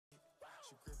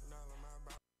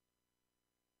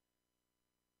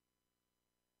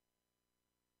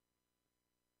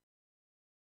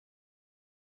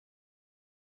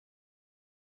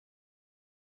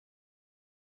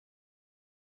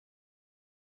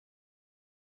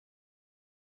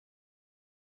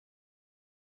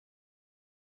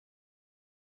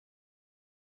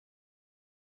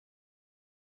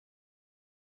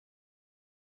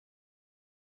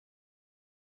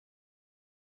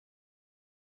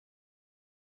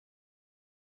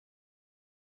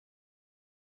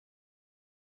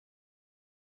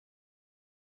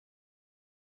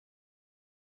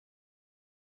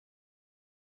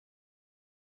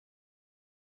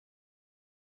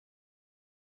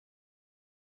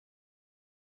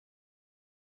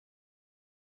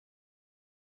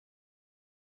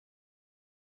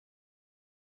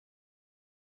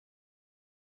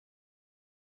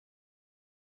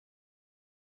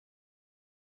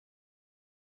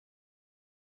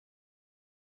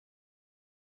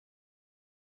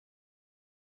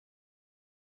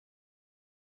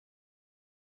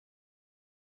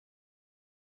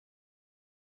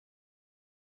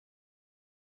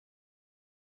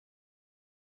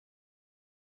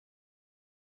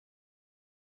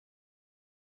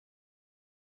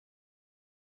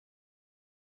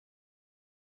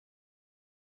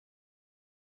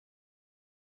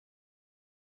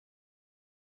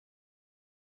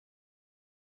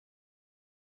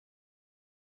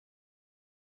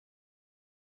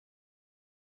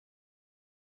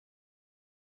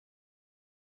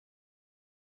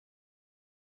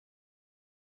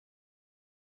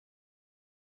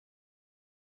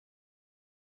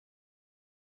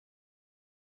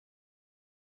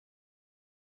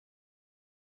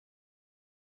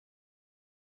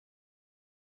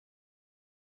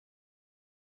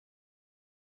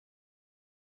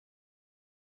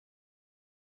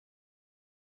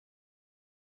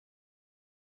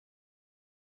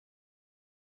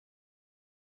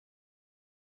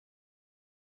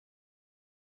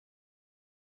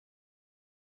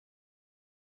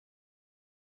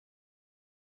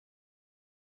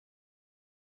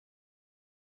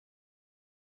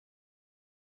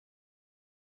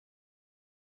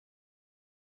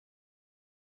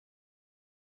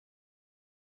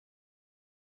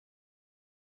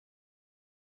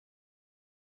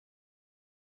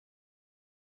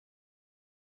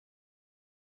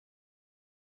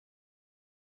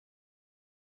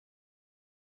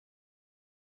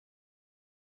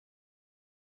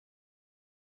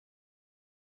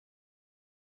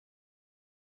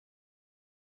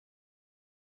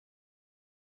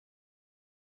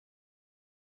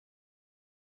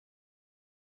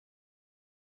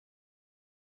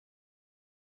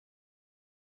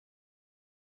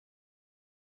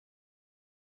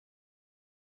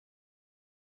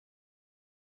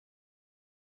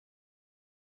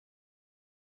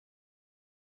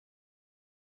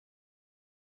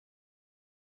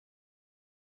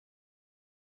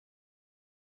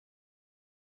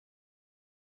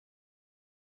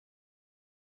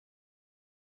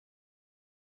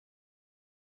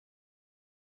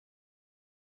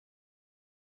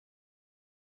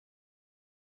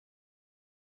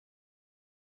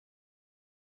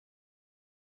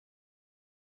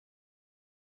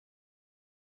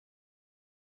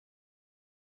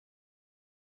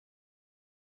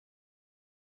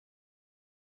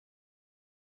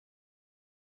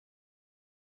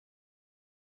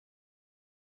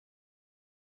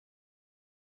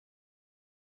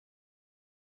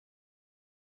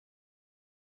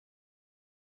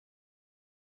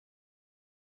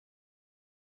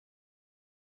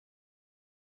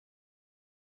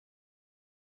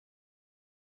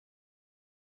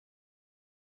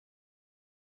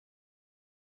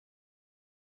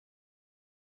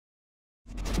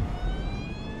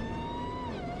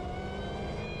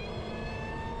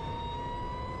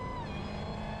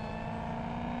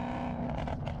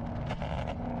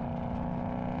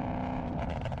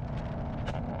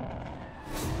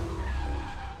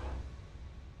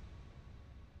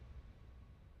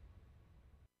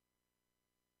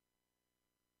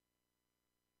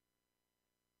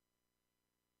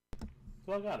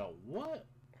fuck out of what?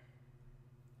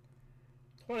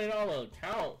 $20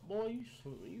 account, boy.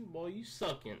 You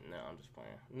sucking. Nah, I'm just playing.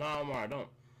 Nah, Omar, don't.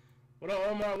 What up,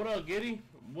 Omar? What up, Giddy?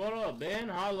 What up, Ben?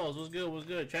 Hollows, what's good? What's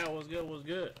good? Chat, what's good? What's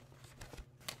good?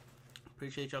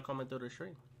 Appreciate y'all coming through the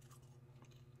stream.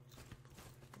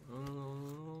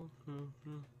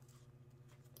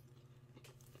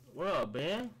 What up,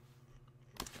 Ben?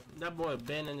 That boy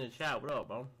Ben in the chat. What up,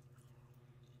 bro?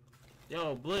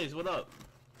 Yo, Blizz, what up?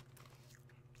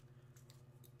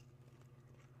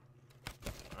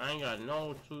 I ain't got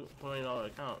no $20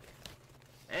 account.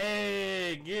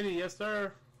 Hey, Giddy, yes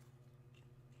sir.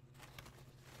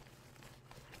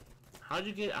 How'd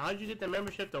you get the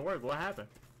membership to work? What happened?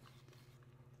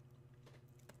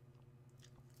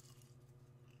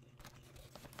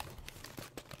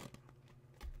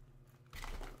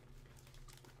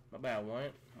 My bad,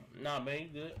 one. Nah, man, you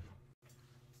good.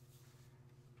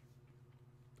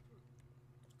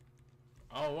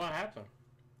 Oh, what happened?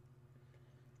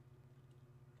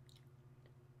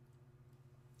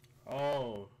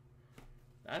 Oh,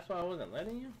 that's why I wasn't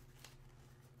letting you?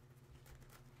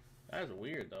 That's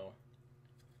weird, though.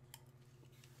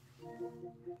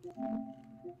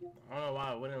 I don't know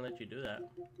why I wouldn't let you do that.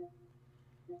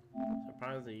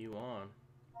 Surprised that you on.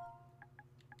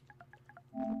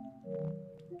 Let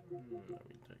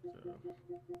me take that.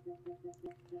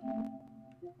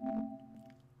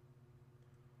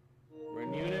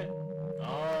 Renewed it?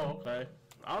 Oh, okay.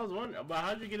 I was wondering, but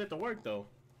how'd you get it to work, though?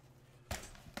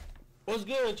 What's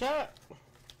good, chat?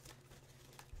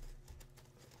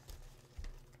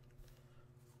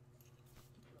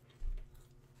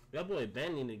 That boy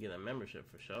Ben need to get a membership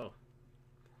for sure.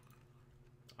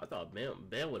 I thought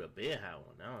Ben would have been had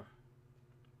one now.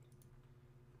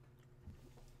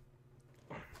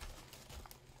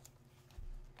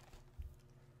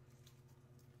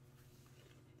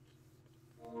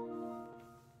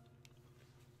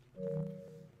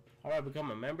 Alright,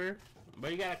 become a member.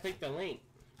 But you gotta click the link.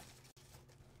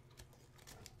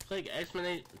 Click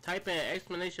type in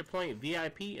exclamation point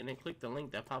VIP and then click the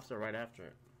link that pops up right after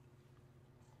it.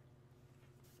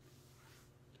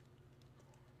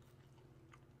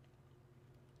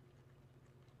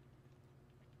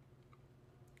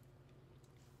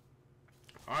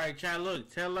 Alright, chat, look,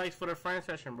 10 likes for the friend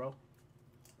session, bro.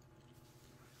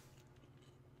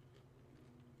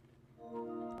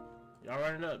 Y'all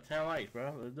running up, 10 likes,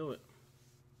 bro. Let's do it.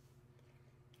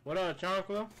 What up,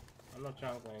 Chonkla? I know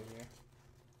Chonkla in here.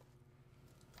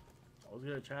 What's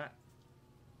good, chat?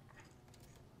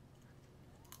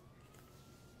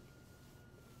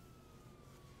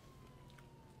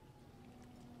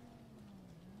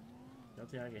 Y'all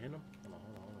think I can hit him? Hold on.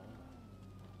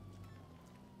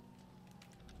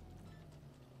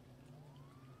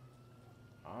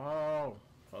 Oh,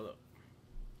 hold up.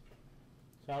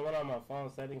 So I went on my phone,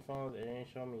 setting phones, it ain't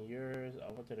showing me yours.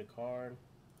 I went to the card.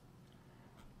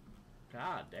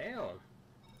 God damn.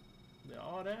 Did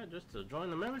all that just to join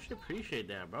the membership? Appreciate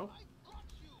that, bro. I got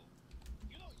you.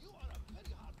 You know, you are a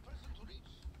very hard person to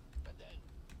reach. But then,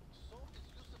 so is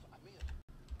Yusuf Amir.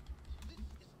 This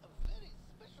is a very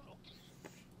special occasion.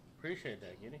 Appreciate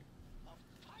that, Giddy.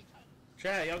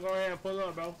 Chat, y'all go ahead and pull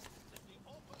up, bro.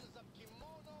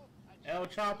 El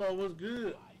Chapo, what's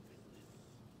good?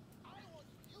 I want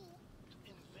you to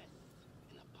invest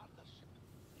in a partnership.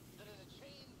 There is a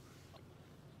chain of...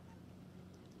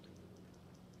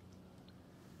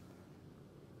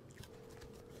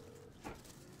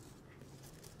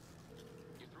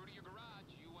 You're through to your garage.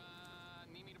 You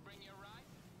need me to bring you a ride?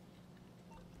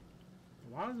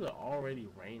 Why is it already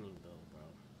raining though, bro?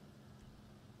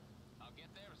 I'll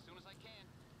get there as soon as I can.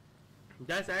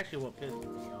 That's actually what pisses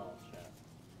me off, chat.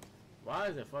 Why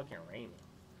is it fucking raining?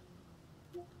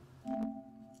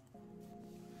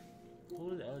 Who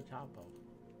is El Chapo?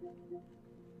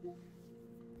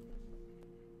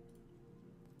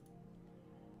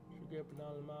 You gripping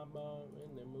all of my ball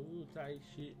in the mood type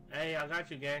shit. Hey, I got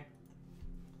you, gang.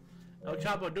 El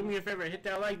Chapo, do me a favor, hit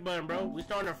that like button, bro. We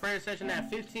starting a friend session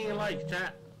at 15 likes,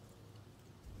 chat.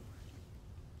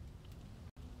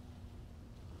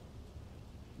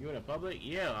 You in the public?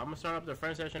 Yeah, I'm gonna start up the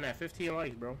friend session at 15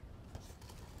 likes, bro.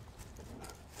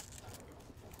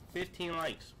 15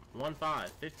 likes.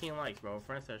 1-5. 15 likes, bro.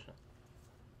 Friend session.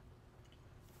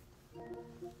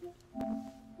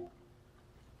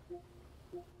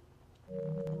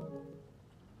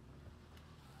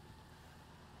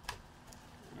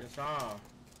 Yes,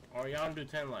 or y'all do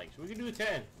 10 likes. We can do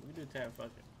 10. We can do 10. Fuck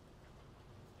it.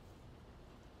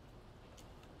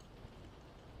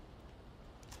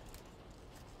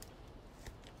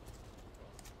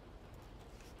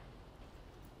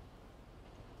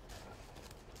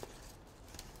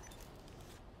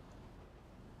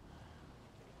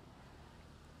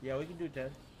 Yeah, we can do 10.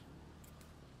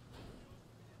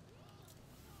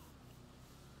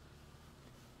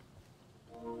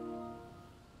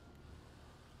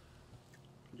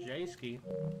 J-Ski.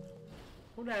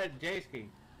 Who that J-Ski?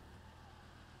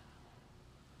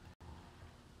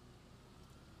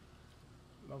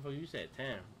 Motherfucker, you said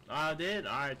 10. Oh, I did?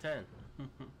 Alright, 10.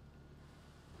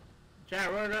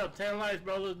 Chat, run it up. 10 likes,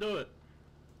 bro. Let's do it.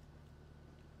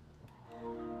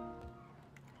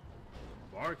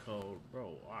 Barcode,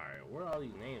 bro. Alright, where are all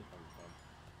these names coming from?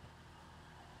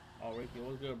 Oh, Ricky,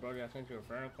 what's good, brother? I sent you a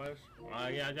friend request.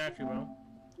 Yeah, I got you, bro.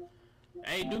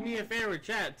 Hey, do me a favor,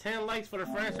 chat. 10 likes for the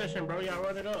friend session, bro. Y'all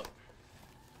run it up.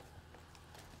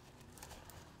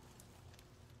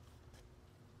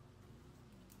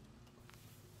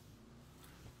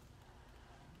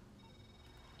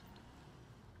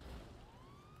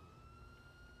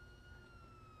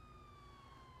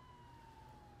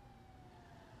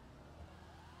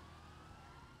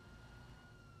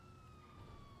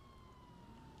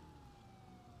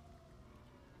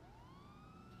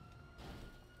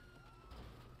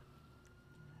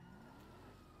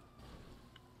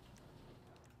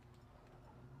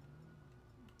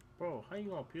 Bro, how you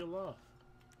gonna peel off?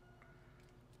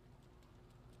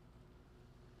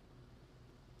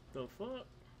 The fuck?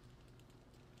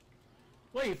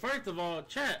 Wait, first of all,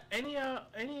 chat, any of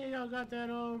y'all got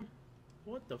that,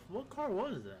 what car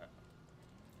was that?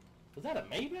 Was that a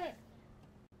Maybach?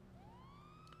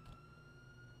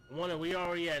 One that we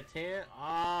already at 10?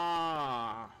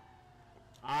 Ah.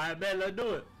 I bet, let's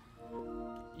do it.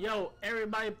 Yo,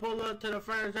 everybody pull up to the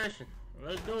first session.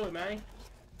 Let's do it, man.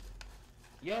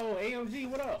 Yo, AMG,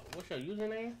 what up? What's your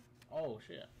username? Oh,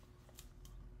 shit.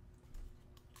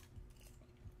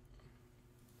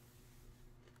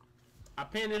 I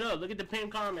pinned it up. Look at the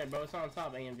pinned comment, bro. It's on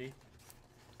top, AMG.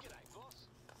 G'day, boss.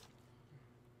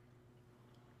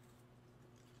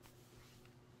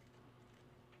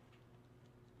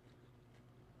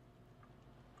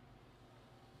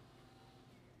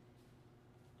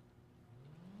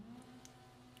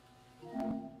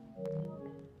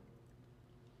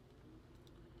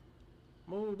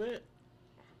 Move it.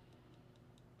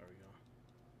 There we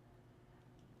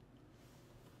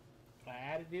go. I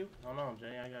added you? Hold on,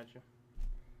 Jay. I got you.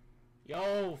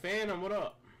 Yo, Phantom, what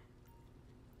up?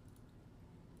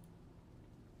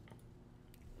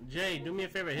 Jay, do me a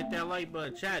favor. Hit that like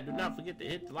button. Chat, do not forget to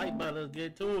hit the like button. Let's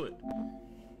get to it.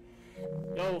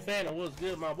 Yo, Phantom, what's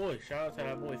good, my boy? Shout out to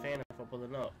that boy Phantom for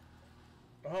pulling up.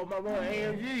 Oh, my boy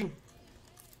AMG.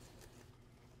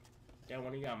 That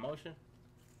one, he got motion?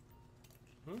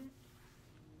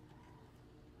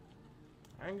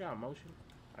 I ain't got motion.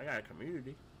 I got a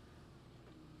community.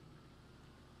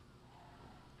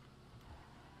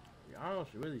 I don't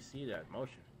really see that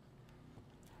motion.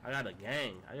 I got a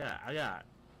gang. I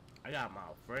got my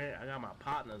friend. I got my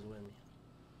partners with me.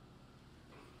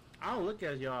 I don't look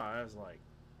at y'all as like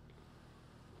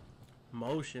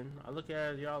motion. I look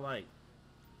at y'all like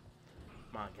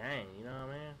my gang. You know what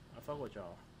I mean? I fuck with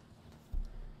y'all.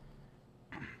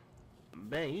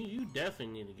 Ben, you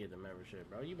definitely need to get the membership,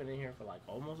 bro. You've been in here for like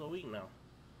almost a week now.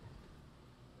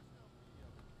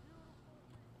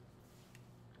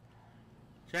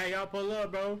 Chat, y'all pull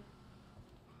up, bro.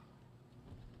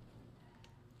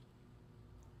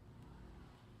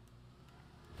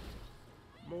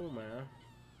 Move, man.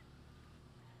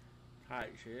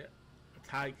 Tight shit.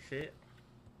 Tight shit.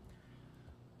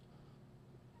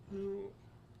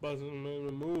 Buzzing in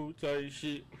the mood, tight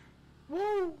shit.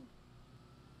 Woo!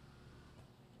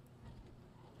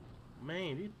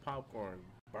 Man, these popcorn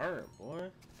burnt,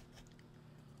 boy.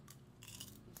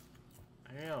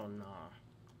 Hell nah.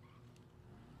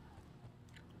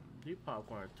 These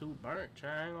popcorn too burnt,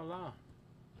 chat. I ain't gonna lie.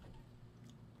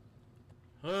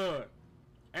 Hood.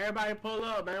 Everybody pull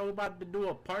up, man. We about to do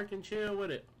a park and chill with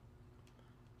it.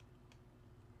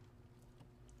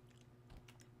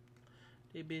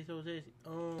 They be so sexy.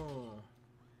 Oh.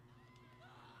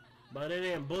 But they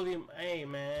didn't bully him. Hey,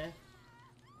 man.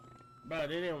 Bro,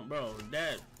 they didn't, bro.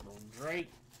 That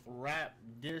Drake rap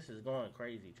diss is going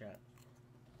crazy, chat.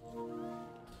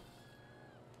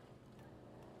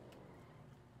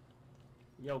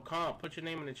 Yo, Comp, put your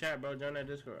name in the chat, bro. Join that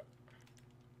Discord.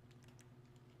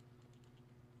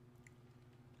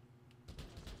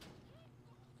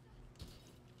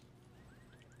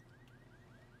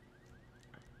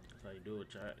 That's how you do it,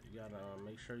 chat. You gotta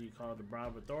make sure you call the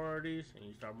bribe authorities and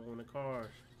you start moving the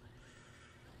cars.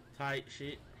 Tight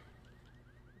shit.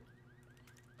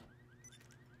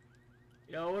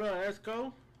 Yo, what up,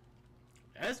 Esco?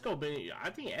 Esco been, I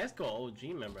think Esco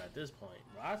OG member at this point.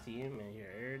 Bro, I see him in here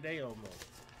every day almost.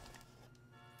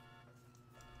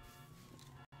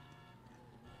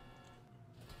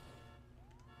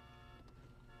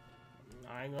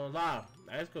 I ain't gonna lie.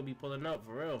 That's gonna be pulling up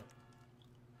for real.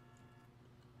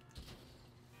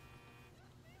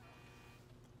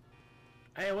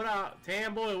 Hey, what up?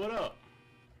 Tan boy, what up?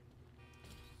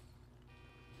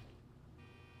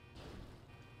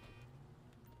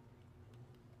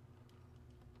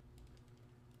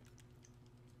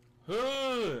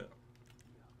 Hood!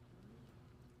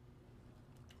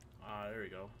 Ah, there we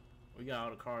go. We got all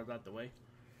the cars out the way.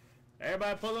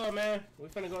 Everybody pull up, man. We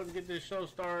finna go get this show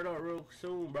started up real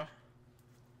soon, bro.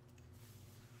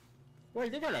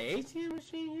 Wait, they got an ATM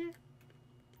machine here?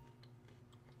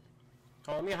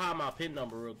 Hold on, let me hide my PIN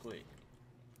number real quick.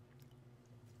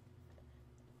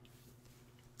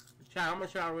 Chat, how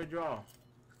much should I withdraw?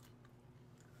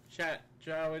 Chat,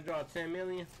 should I withdraw 10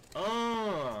 million?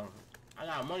 I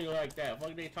got money like that.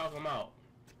 Fuck they talking about?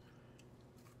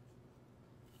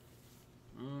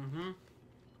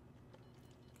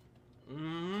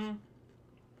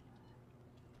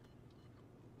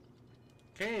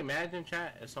 Can you imagine,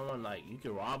 chat, if someone like you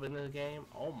could rob in this game?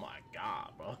 Oh my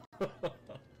god, bro.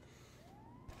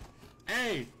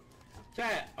 Hey,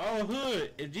 chat, oh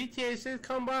hood, if GTA 6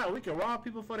 come by and we can rob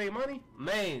people for their money,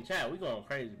 man, chat, we going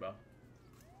crazy, bro.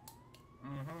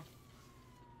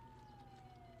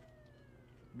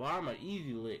 Boy, I'm an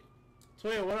easy lick.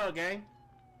 Twin, what up, gang?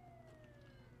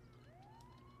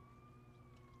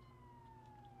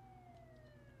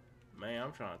 Man,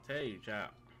 I'm trying to tell you,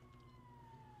 chat.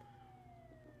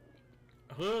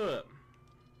 Hood.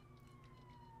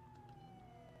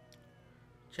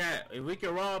 Chat, if we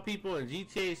can rob people in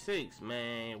GTA 6,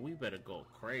 man, we better go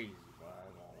crazy, bro. I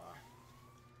ain't gonna lie.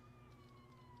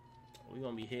 We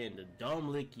gonna be hitting the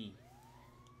dumb licky.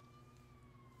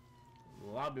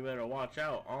 Lobby better watch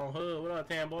out. On hood, what up,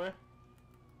 Tan boy?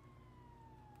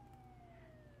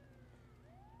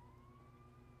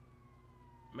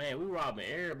 Man, we robbing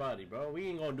everybody, bro. We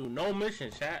ain't gonna do no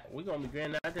mission, chat. We gonna be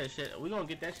getting out that shit. We gonna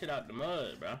get that shit out the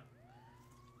mud, bro.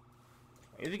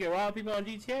 If you can rob people on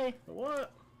GTA,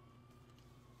 what?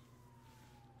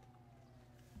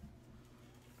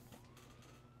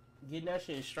 Getting that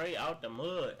shit straight out the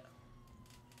mud.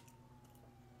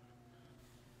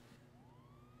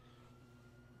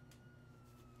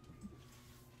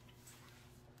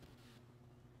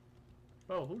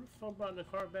 Bro, who the fuck brought the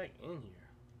car back in here?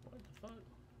 What the fuck?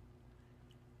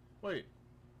 Wait.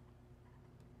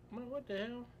 Man, what the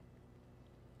hell?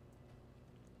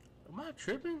 Am I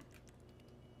tripping?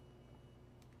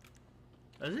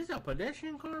 Is this a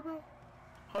pedestrian car, bro?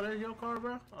 Oh, that's your car,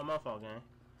 bro? Oh, my fault, gang.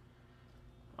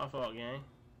 My fault, gang.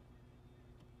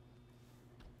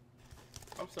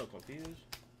 I'm so confused.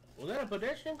 Was that a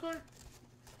pedestrian car?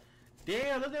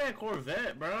 Damn, look at that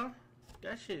Corvette, bro.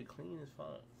 That shit clean as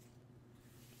fuck.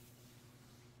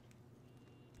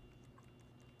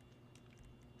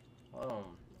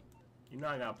 You know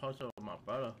I got to post up with my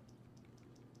brother.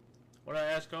 What up,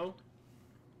 Esco?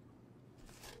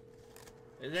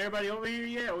 Is everybody over here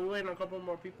yet? Or we waiting on a couple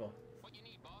more people? What you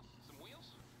need, boss? Some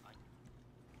wheels?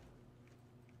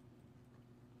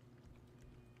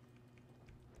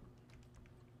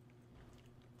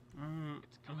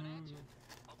 It's coming at you.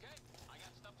 Okay, I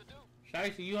got stuff to do.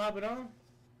 Shicey, you hopping on?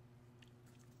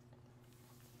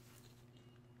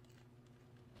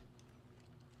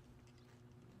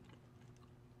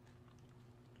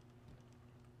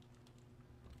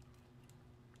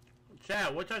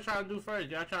 Chat, what y'all trying to do first?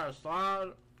 Y'all trying to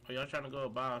slide? Or y'all trying to go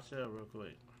buy and sell real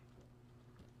quick?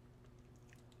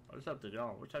 What's up to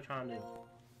y'all? What y'all trying to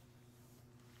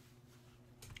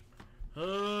do?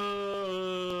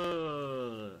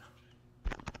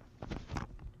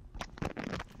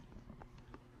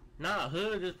 Nah,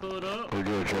 Hood just pulled up. We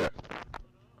good, chat.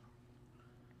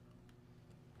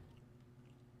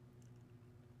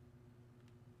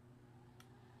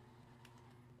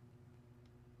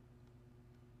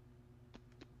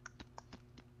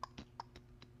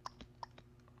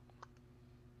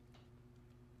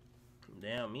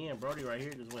 Damn, me and Brody right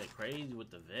here just went crazy with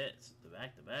the vets, the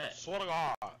back to back. Swear to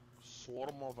God. Swear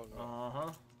to motherfucker.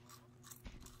 Uh-huh.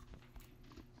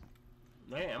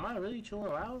 Man, am I really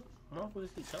chewing loud?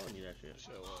 Motherfuckers keep telling me that shit. You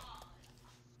said what?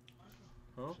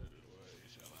 Huh? You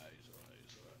said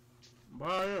what? Bro,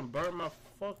 I done burnt my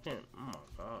fucking... Oh my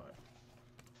god.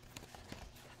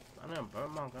 I done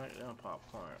burnt my goddamn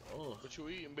popcorn. Ugh. What you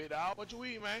eating, big dog? What you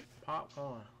eating, man?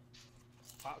 Popcorn.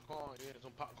 Popcorn, yeah,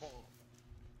 some popcorn.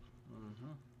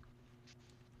 Mm-hmm.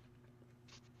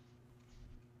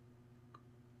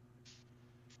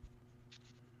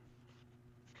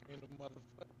 In the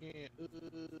motherfucking,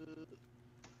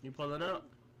 You pulling up?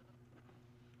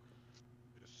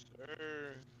 Yes,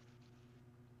 sir.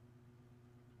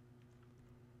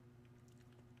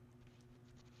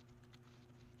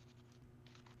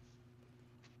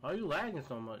 Why are you lagging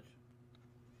so much?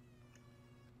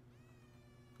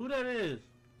 Who that is?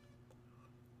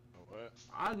 What?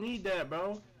 I need that,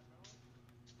 bro.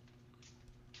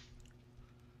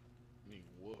 Need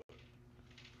what?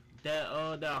 That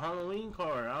Halloween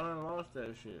card. I done lost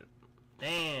that shit.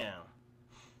 Damn.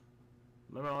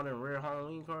 Remember all them rare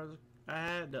Halloween cards I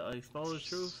had? The Exposed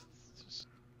Truth?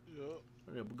 Yup.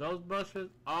 The Ghostbusters?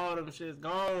 All them shit's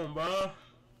gone, bro.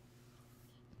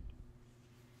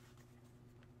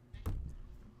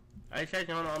 Hey, Chasey,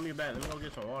 hold on, I'll be back. Let me go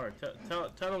get some water.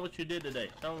 Tell them what you did today.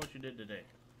 Tell them what you did today.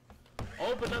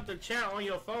 Open up the chat on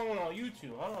your phone on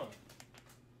YouTube. Hold on.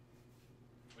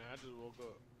 Man, I just woke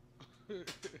up. Let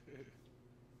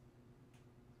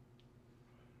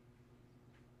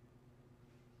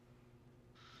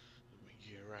me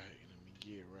get right. Let me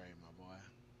get right, my boy.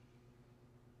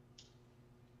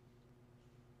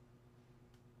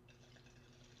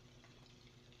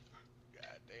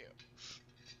 Goddamn.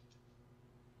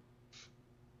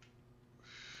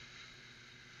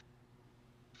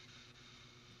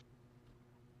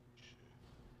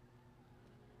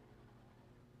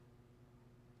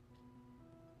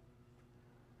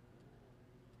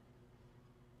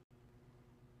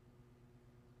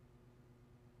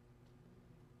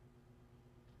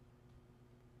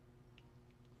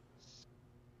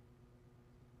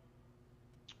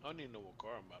 I don't even know what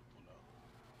car I'm about to pull out.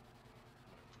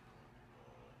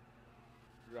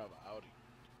 Drive an Audi.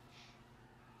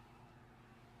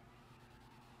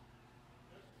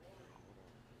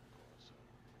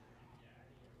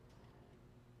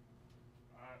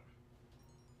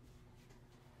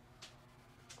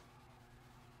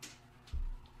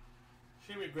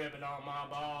 She be gripping on my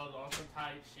balls on some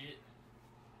tight shit.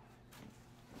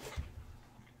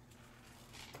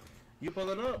 You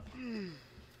pulling up?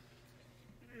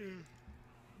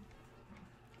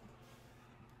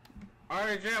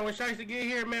 Alright, Jack, when Shiesty get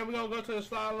here, man, we gonna go to the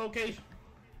slide location.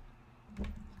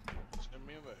 Send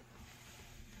me a back.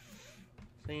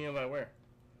 See you like where?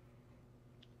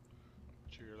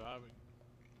 To your lobby.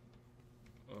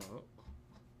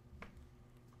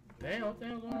 Damn, what the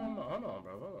hell going on? Hold on,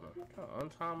 bro. Hold on. I'm trying to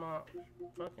untie my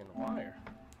fucking wire.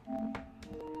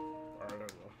 Alright, there we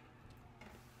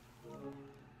go.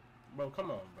 Bro,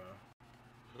 come on, bro.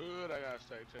 Hood, I gotta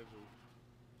stay tattooed.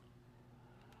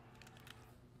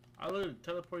 I literally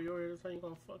teleport you over here. That's how you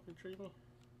gonna fucking treat me?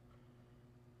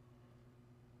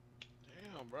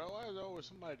 Damn, bro. Why is there always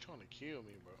somebody trying to kill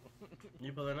me, bro?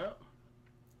 You pulling up?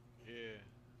 Yeah,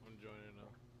 I'm joining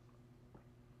up.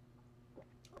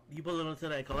 You pulling up to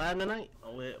that collab tonight?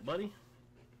 Oh, wait, buddy?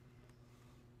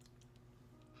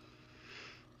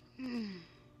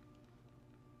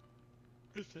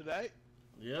 It's tonight?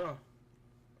 Yeah.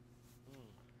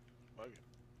 Fuck it.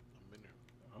 I'm in there.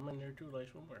 I'm in there too, like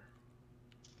somewhere.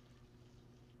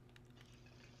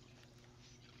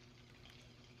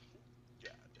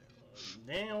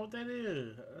 Damn, what that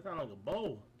is? That sound like a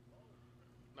bowl.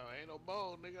 No, ain't no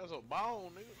bone, nigga. That's a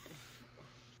bone, nigga.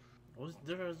 What's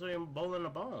the difference between a bowl and a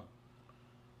bone?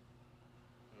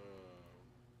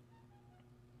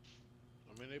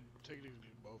 I mean, they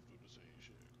technically both do the same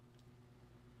shit.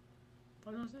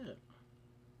 What is it?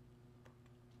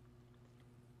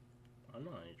 I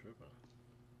know I ain't tripping.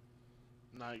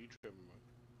 Nah, you tripping,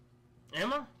 man.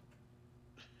 Am I?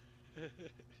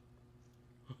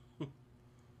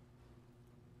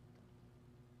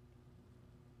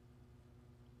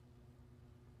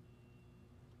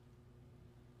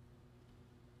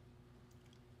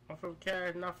 I'm from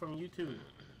Cash, not from YouTube.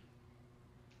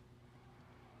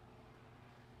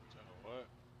 So what?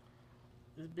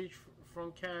 This bitch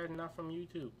from Cash, not from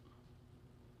YouTube.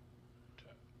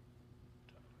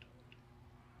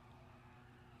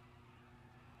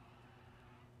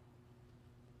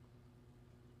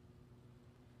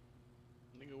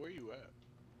 Nigga, where you at?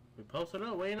 We posted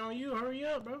up, waiting on you. Hurry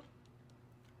up, bro.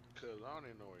 Cause I don't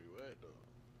even know where you at,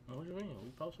 though. What do you mean?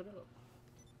 We posted up.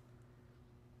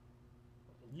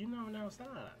 You never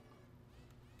outside.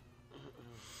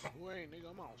 Who ain't,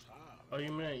 nigga? I'm outside. Oh,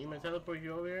 you meant teleport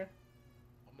you over here?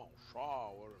 I'm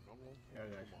outside with a number. Yeah, I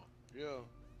got you.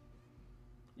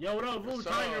 Yeah. Yo, what up, Blue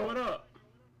Tiger? What up?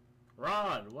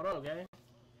 Rod, what up, gang?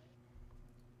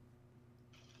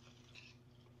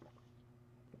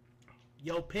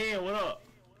 Yo, Pen, what up?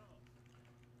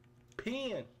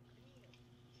 Pen.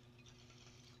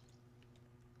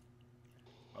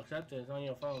 Accept this on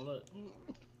your phone, look.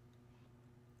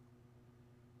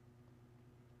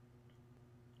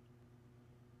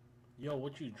 Yo,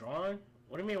 what you drawing?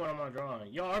 What do you mean what am I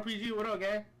drawing? Yo, RPG, what up,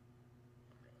 gang?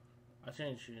 I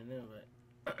changed shit in there,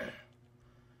 but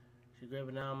she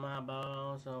gripping down my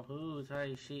balls on some food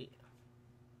type shit.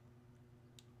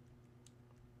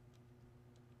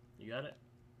 You got it?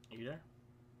 You there?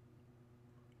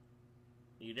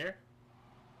 You there?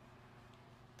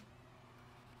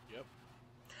 Yep.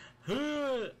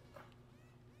 Huh.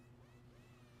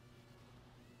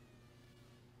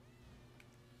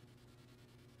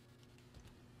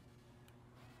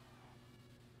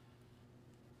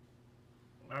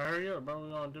 Hurry up, bro. We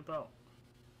gonna dip out.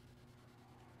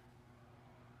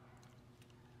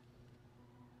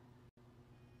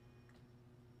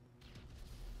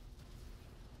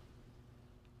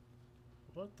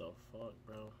 What the fuck,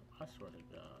 bro? I swear to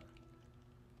God.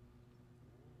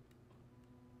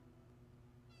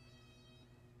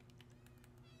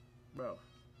 Bro,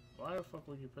 why the fuck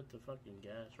would you put the fucking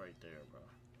gas right there, bro?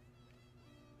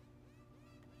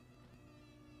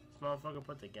 This motherfucker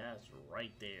put the gas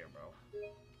right there, bro.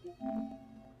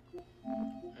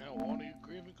 I want you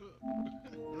grieving cook.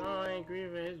 No, I ain't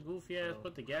grieving. His goofy ass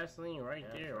put the gasoline right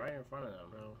there, right in front of them,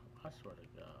 bro. I swear to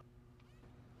God.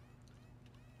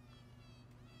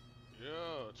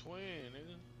 Yeah, twin,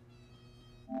 nigga.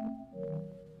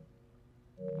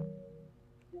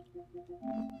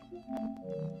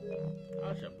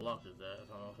 I should block his ass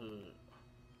on hood.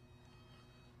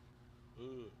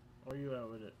 Hood. Where you at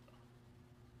with it?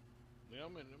 Yeah,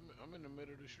 I'm in the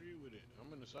middle of the street with it.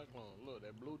 I'm in the cyclone. Look,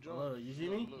 that blue jump. Look, you see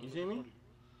me? Look, You see me?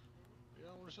 Yeah,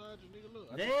 I'm on the side, you nigga.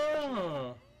 Look.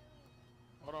 Damn!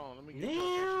 Hold on, let me get your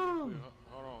attention. Damn!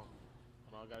 Hold on.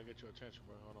 Hold on, I gotta get your attention,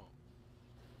 bro. Hold on.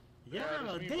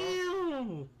 Yeah, me,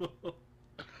 damn!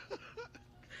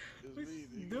 It's What's me,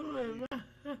 he nigga. doing, man?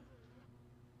 Come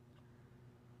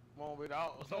on, big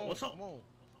dog. Come on, What's up? Come on.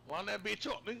 Line that bitch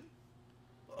up, nigga.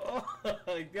 Oh,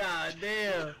 god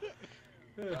damn!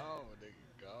 Go, nigga.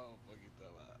 Go. Fuck you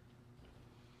talking about.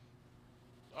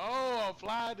 Oh, I'm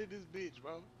flying to this bitch,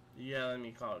 bro. Yeah, let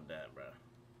me call it that, bro.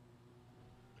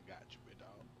 I got you, big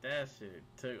dog. That shit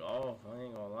took off, I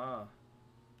ain't gonna lie.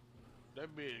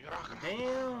 That bitch.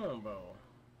 Damn, bro.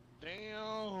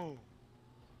 Damn.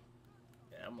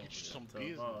 Yeah, I'm gonna Get you some tough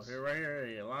business. off. Here, right here,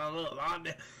 here. Line up, line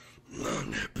that.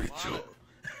 Line that bitch up.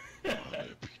 Line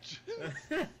that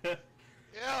bitch.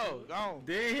 Yo, gone.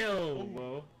 Damn,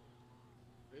 bro.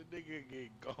 This nigga get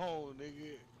gone,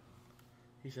 nigga.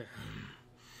 He said,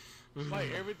 It's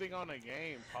like everything on the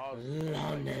game pauses.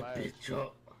 line Like, that bitch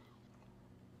up.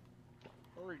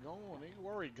 Where we going, nigga?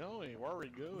 Where we going? Where we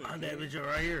going? Line that bitch up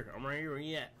right here. I'm right here, where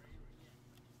you at?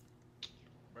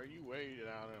 Bro, you way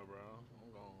down there, bro.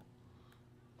 I'm gone.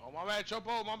 Oh, my bad,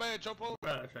 Chopo. My bad, Chopo.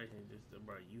 Bro, it's like just,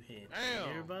 bro, you hitting Damn.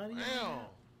 everybody?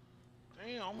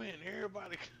 Damn, I'm hitting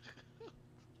everybody.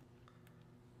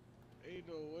 Ain't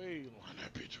no way. Line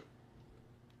that bitch up.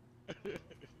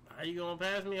 How you gonna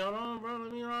pass me? Hold on, bro.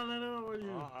 Let me line that up with you.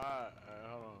 Alright,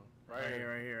 hold on. Right here,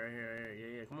 right here, right here, right here.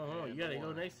 Yeah, yeah. Come on, Yeah, you gotta no go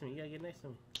one. next to me. You gotta get next to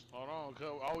me. Hold on, cuz.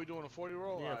 Are we doing a 40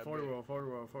 roll? Yeah, Alright, 40 bet. roll, 40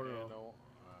 roll, 40 Yeah, roll. no.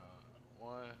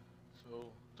 1,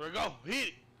 2, 3, go! Hit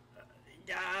it!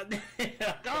 God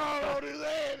damn. Go on his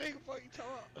ass, nigga. Fuck you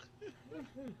talking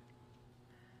about.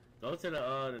 Go to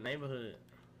the neighborhood.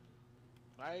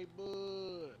 Hey,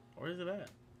 bud. Where is it at?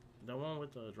 The one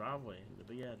with the driveway, the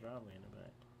big ass driveway in the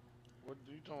back. What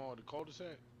you talking about? The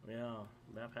cul-de-sac? Yeah,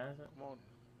 did I pass it? Come on.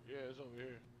 Yeah, it's over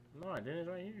here. No, I didn't. It's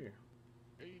right here.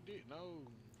 Yeah, you did. No.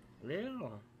 Yeah.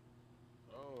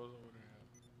 Oh, it's over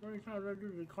there. Every time I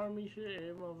do the car meet shit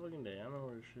every motherfucking day. I know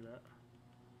where this shit at.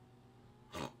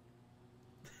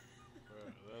 Bro,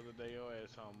 the other day your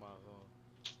ass talking about something.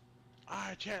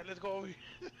 Alright, chat, let's go over here.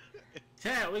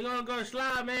 Chat, we gonna go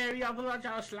slide, man. We gotta pull out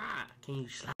y'all slide. Can you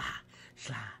slide?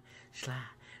 Slide, slide,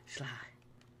 slide.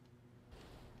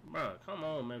 Bro, come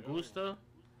on, man. Gusta.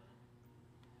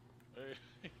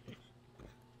 Hey.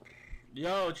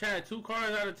 Yo, chat, 2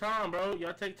 cars at a time, bro.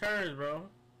 Y'all take turns, bro.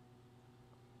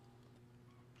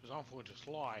 Cause I'm going to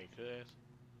slide, cuz.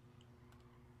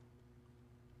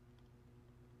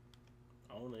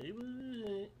 Oh, no,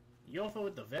 you don't fuck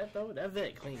with the vet, though? That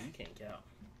vet clean. You can't count.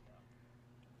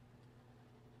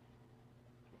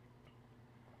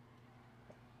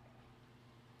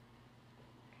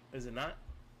 Is it not?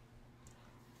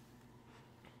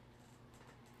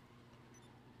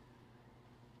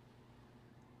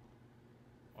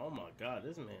 Oh my god,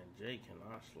 this man Jay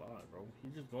cannot slide, bro.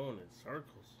 He's just going in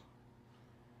circles.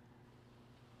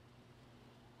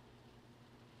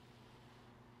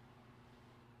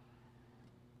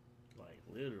 Like,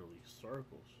 literally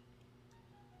circles.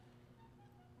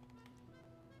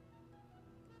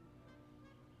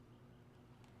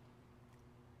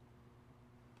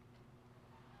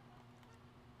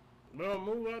 Bro,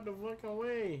 move out the fucking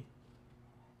way.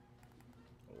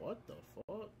 What the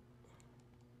fuck?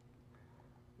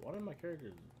 Why did my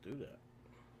characters do that?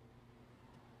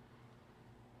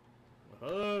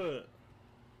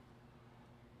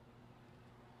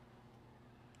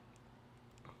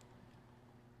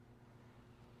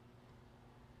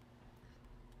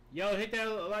 Yo, hit that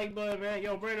like button, man.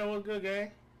 Yo, Brandon, what's good, gang?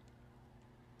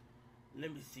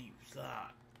 Let me see you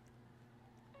slide.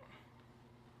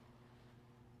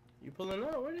 You pulling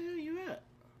up? Where the hell you at?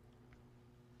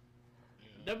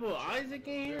 Yeah. That boy Isaac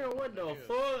in here or what the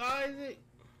fuck, Isaac?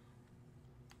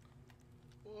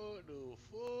 What the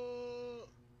fuck?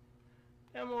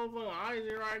 That motherfucker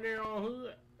Isaac right there on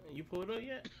hood. You pulled up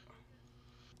yet?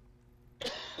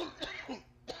 Goddamn,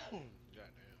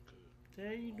 cuz. What the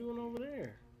hell you doing over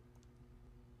there?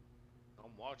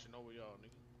 I'm watching over y'all,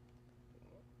 nigga.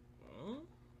 Huh?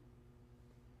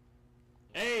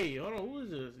 Hey, hold on, who is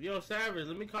this? Yo, Savage,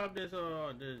 let me cop this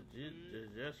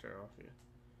gesture off here.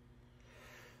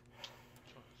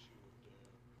 Trying to see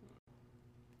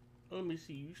what Let me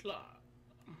see you slide.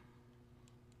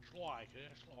 Slide,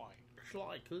 cuz. Slide.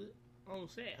 Slide, cuz. On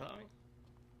set, honey.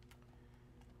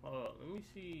 Let me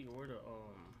see where the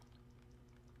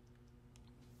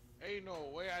Ain't no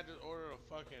way I just ordered a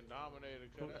fucking Dominator,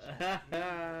 cuz.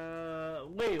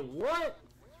 Wait, what?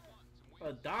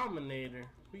 A Dominator?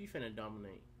 Who you finna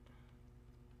dominate?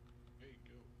 There you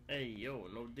go. Hey, yo,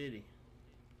 no Diddy.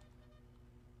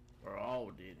 Or all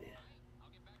Diddy.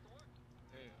 I'll get back to work.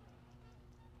 Damn.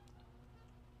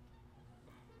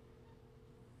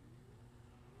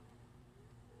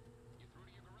 You through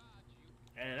to your garage, you.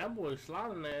 Hey, that boy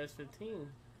sliding the S15.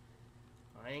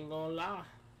 I ain't gonna lie.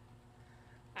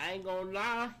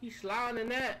 He's sliding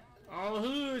that. On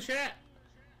hood, chat.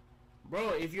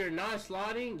 Bro, if you're not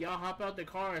sliding, y'all hop out the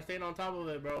car and stand on top of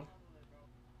it, bro.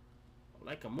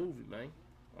 Like a movie, man.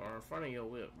 Or in front of your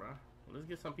whip, bro. Let's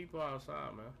get some people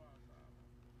outside, man.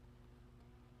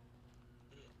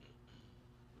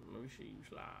 Let me see you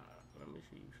slide.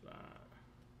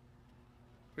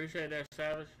 Appreciate that,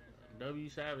 Savage. W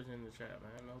Savage in the chat,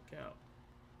 man. No cap.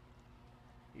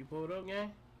 You pulled up,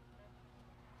 gang?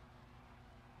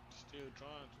 Still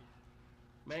trying to.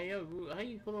 Man, yo, how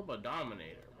you pull up a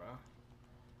Dominator, bro?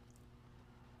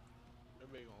 That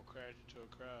bitch gonna crash into a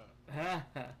crowd.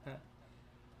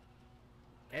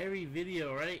 Every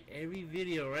video, right?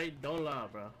 Don't lie,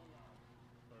 bro. Oh,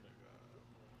 my God.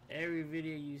 Every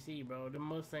video you see, bro, the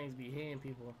Mustangs be hitting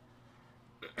people.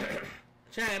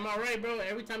 Chat, am I right, bro?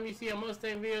 Every time you see a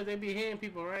Mustang video, they be hitting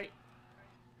people, right?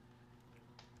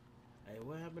 Hey,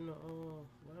 what happened to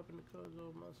Cuz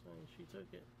old Mustang? She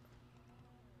took it.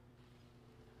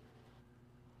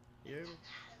 You hear me?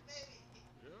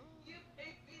 Yeah. You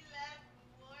make me laugh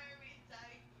more every time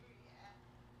you react.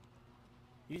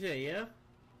 You said yeah?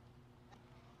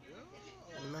 Yeah.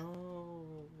 No,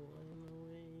 ain't no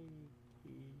way.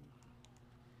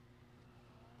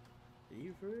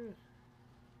 You for real?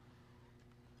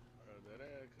 That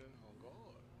ass couldn't on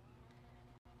guard.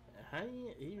 How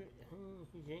he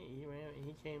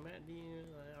came back to you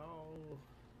like, oh.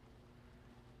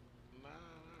 Nah,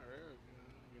 not her.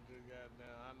 You just got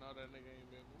down. I know that nigga ain't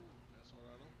been moved. That's what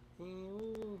I know.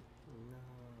 No.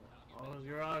 Oh, it's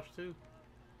garage too.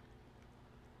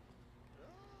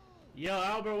 Yo,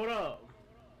 Albert, what up?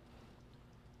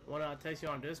 Wanna text you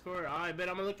on Discord? Alright, bet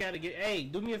I'm gonna look at it. Hey,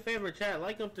 do me a favor, chat.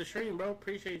 Like up the stream, bro.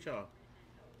 Appreciate y'all.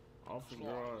 Off the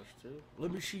garage too.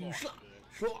 Let me see you slide.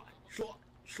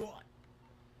 Slide,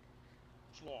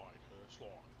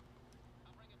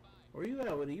 Where you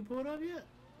at with it? You pulled up yet?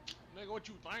 Nigga, what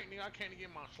you think, nigga? I can't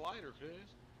get my slider,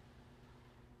 cuz.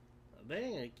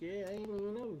 Dang it, kid. I ain't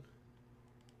even know.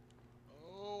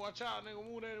 Oh, watch out, nigga.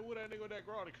 Move that nigga with that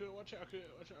grotty, cuz. Watch out, cuz.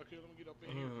 Let me get up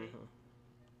in here, cuz.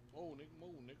 Move,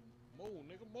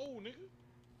 nigga.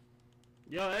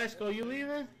 Yo, Esco, you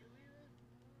leaving?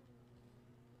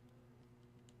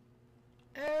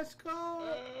 Esco!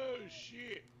 Oh,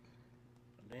 shit.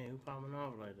 Damn, who popping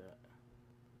off like that?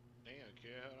 Damn,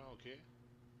 kid. I don't care.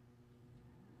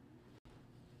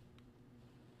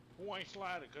 Who ain't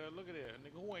sliding, cuz? Look at that,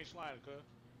 nigga. Who ain't sliding, cuz?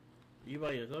 You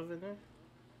by yourself in there?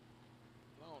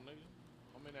 No, nigga.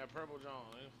 I'm in that purple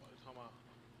John. Nigga. What you talking about?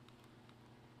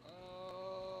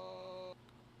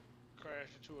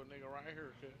 Crashed into a nigga right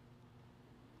here, cuz.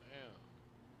 Damn. I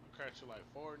crashed into like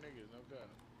 4 niggas, no god.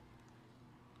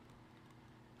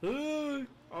 Hood!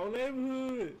 On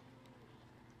neighborhood!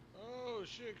 Oh,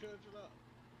 shit, cut it up.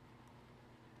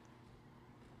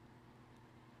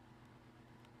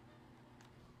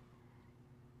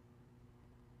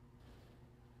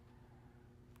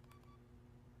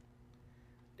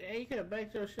 Damn, you could have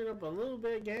backed your shit up a little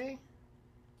bit, gang.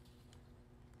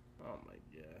 Oh my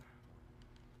god.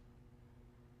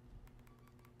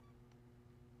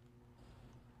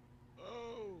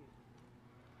 Oh.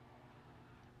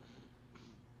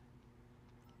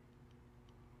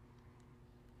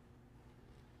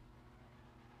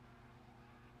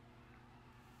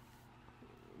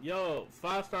 Yo,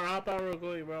 5-star, hop out real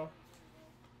quick, bro.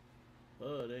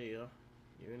 Oh, there you go.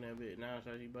 You're in that bit. Now,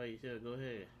 should you by yourself? Go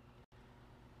ahead.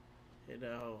 Hit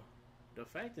that hole. The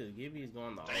fact is, Gibby's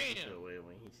going the opposite way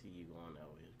when he see you going that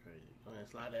way. It's crazy. Go ahead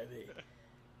and slide that bit.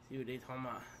 See what they talking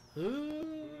about.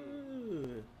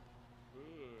 Ooh.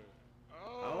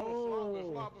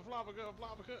 Oh, flop it,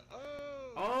 good.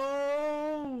 Oh.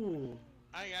 Oh.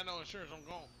 I ain't got no insurance. I'm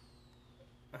gone.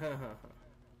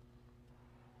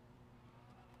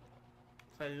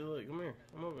 Say, look, come here.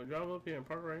 Come over. Drive up here and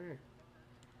park right here.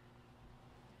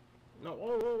 No,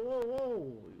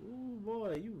 whoa. Ooh,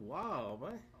 boy, you wild,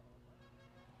 man.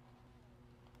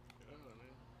 Yeah,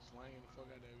 man. Slanging the fuck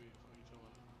out that bitch. Fuck you talking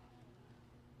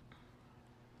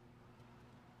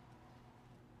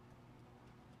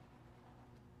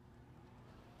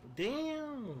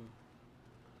about? Damn.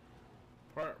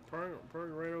 Park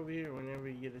right over here whenever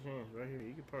you get a chance. Right here.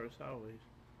 You can park sideways.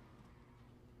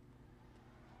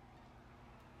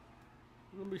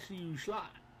 Let me see you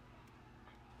slide.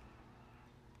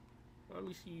 Let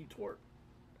me see you twerk.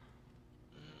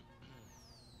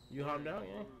 You hopped out,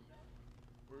 yeah?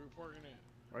 Where you parking at?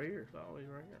 Right here. It's always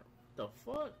right here. The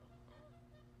fuck?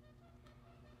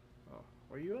 Oh,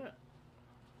 where you at?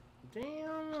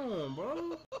 Damn,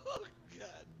 bro.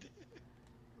 God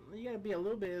damn. You gotta be a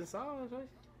little bit inside,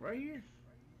 right here.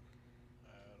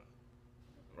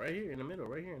 Right here in the middle,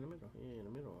 right here in the middle. Yeah, in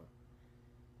the middle one.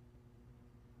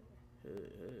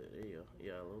 There you go.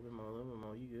 Yeah, a little bit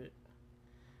more, you good.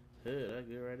 That's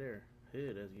good right there.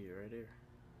 That's good right there.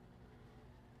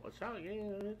 Watch out, yeah,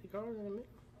 hit the cars in the middle.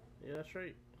 Yeah, that's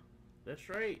straight. That's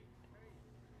straight.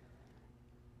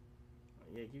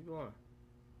 Yeah, keep going.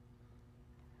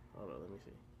 Hold on, let me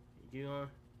see. Keep going.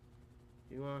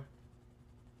 Keep going.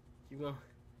 Keep going.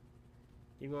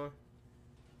 Keep going.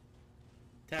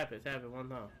 Tap it one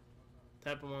time.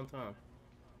 Tap it one time.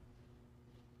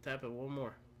 Tap it one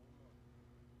more.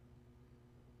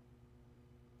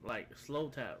 Like, slow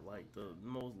tap. Like, the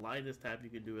most lightest tap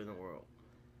you could do in the world.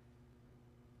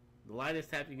 The lightest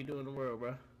tap you can do in the world,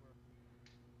 bro.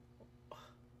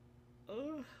 Let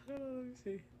me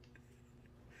see.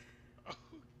 Oh,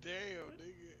 damn,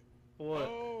 nigga. What?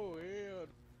 Oh, hell.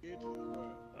 Get to the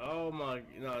world. Oh, my.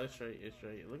 No, it's straight. It's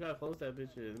straight. Look how close that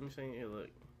bitch is. Let me see. Here,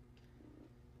 look.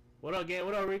 What up, gang?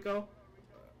 What up, Rico?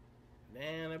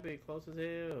 Damn, that bitch close as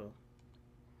hell.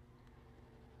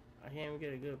 I can't even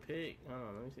get a good pic. Hold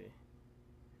on, let me see.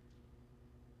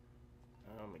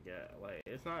 Oh my god, like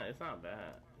it's not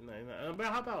bad. No, bro,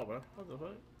 hop out, bro. What the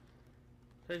fuck?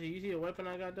 Tracy, you see a weapon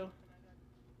I got though?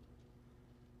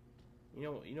 You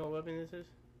know what weapon this is?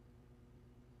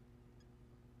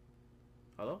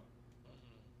 Hello?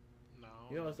 No.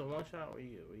 Yo, it's a one shot where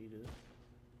you do this.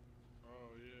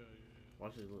 Oh yeah.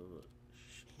 Watch this,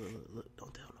 look.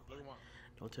 Don't tell nobody.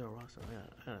 Don't tell Ross.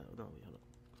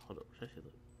 Hold up. Tracy,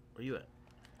 look. Where you at?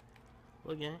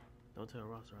 Look, gang. Don't tell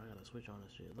Rockstar. I gotta switch on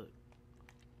this shit. Look.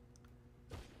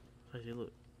 Tracy,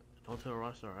 look. Don't tell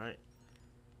Rockstar, alright?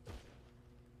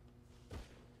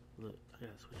 Look, I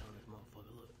gotta switch on this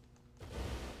motherfucker. Look.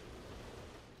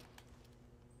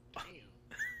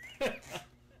 Damn.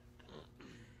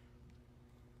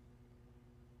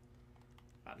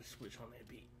 I just switch on that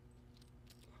beat.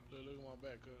 Look at my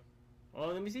back, cuz. Oh,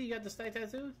 let me see. You got the stake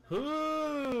tattoos?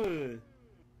 Hood!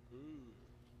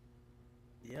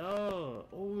 Yo,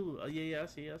 oh yeah, I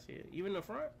see it. Even the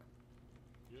front?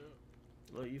 Yeah.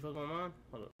 Look, you fucking mine?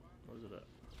 Hold up, where's it at?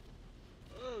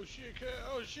 Oh shit,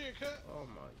 cut. Oh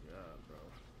my god, bro.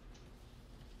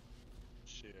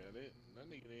 Shit, that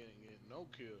nigga ain't getting no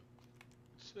kill.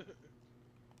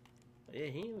 Yeah,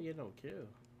 he ain't get no kill.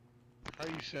 How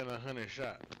you send 100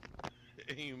 shots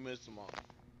and you miss them all?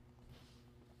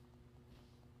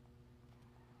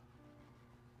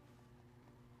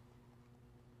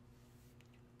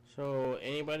 So,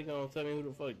 anybody gonna tell me who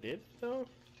the fuck did it though?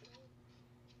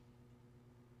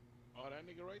 Oh, that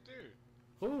nigga right there.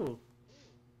 Who?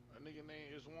 That nigga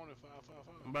name is wanted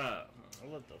 555. Bruh,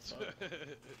 what the fuck?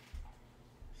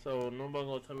 So, nobody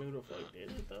gonna tell me who the fuck did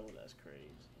it though? That's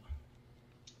crazy.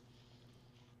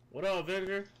 What up,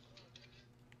 Vinegar?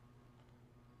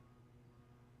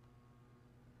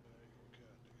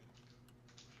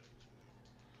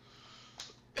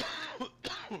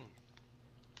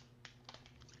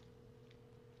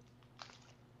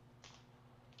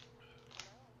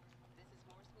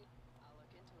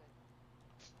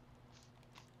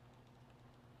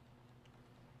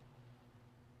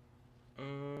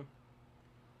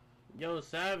 Yo,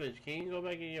 Savage, can you go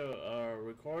back in your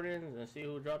recordings and see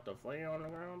who dropped the flare on the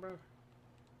ground, bro?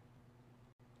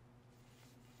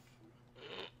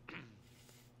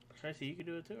 Tracy, you can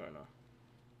do it too or no?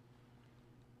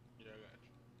 Yeah, I got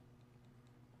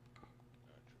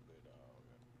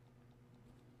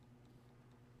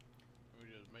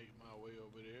make my way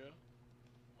over there.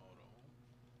 Hold on.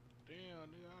 Damn,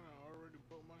 nigga, I done already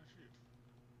broke my shit.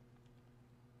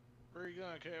 Where you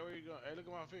going, Cat? Where you going? Hey, look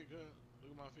at my feet, cuz. Look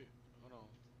at my feet. Hold on.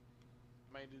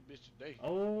 Made this bitch today.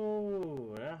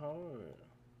 Oh, that hard.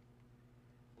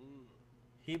 Ooh.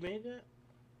 He made that?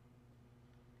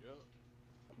 Yup.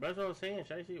 That's what I'm saying.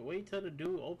 Should I see? Wait till the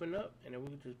dude open up, and then we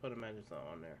can just put a magic slot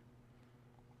on there,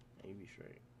 and you be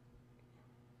straight.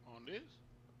 On this?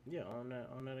 Yeah, on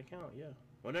that account. Yeah.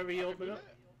 Whenever he open up.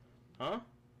 That. Huh?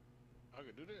 I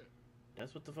could do that.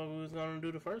 That's what the fuck we was gonna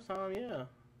do the first time. Yeah,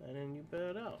 and then you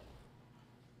bailed out.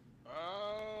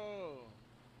 Oh.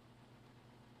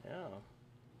 Yeah.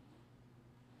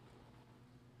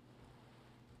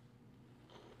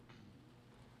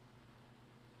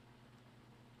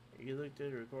 You looked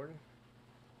at the recording?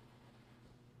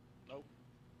 Nope.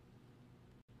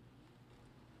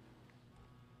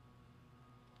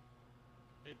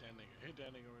 Hit that nigga. Hit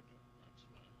that nigga right there. That's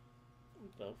fine.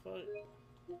 What the fuck?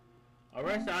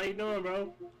 Alright, so how you doing,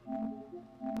 bro?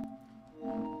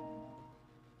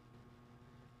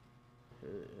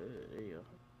 There you go.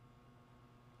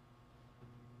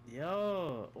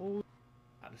 Yo. Ooh.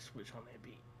 Gotta switch on that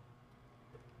beat.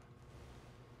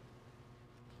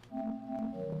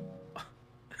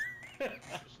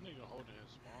 This nigga holding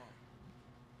his spawn.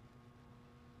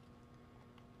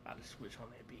 Gotta switch on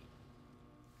that beat.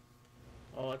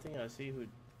 Oh, I think I see who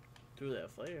threw that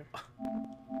flare. Look,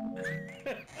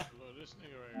 this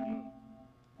nigga right here,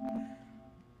 look.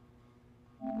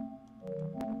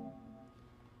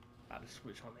 Gotta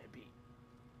switch on that beat.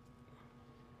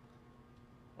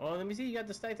 Oh, let me see. You got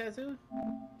the stack tattoo?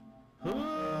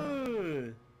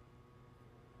 Hood.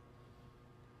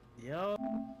 Yo.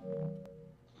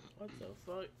 What the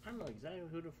fuck? I know exactly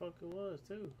who the fuck it was,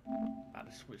 too.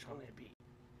 Gotta switch on that beat.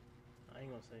 I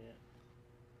ain't gonna say it.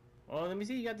 Oh, let me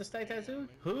see. You got the stack tattoo?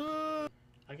 Hood.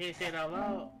 I can't say it out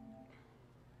loud.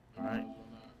 Alright.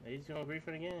 They just gonna grief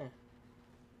it again.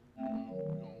 We gon'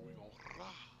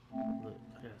 Look,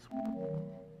 I gotta switch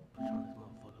on this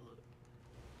motherfucker. Look.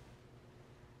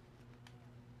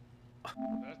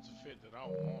 That's the fit that I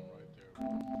want right there, bro.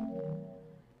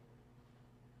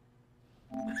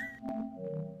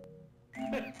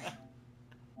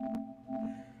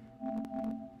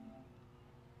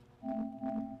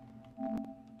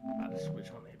 Gotta switch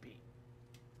on that beat.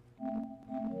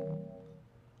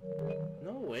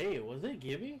 No way, was it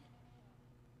Gibby?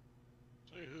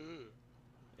 Say hood.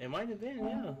 It might have been,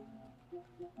 yeah.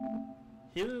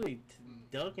 He literally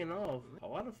ducking off.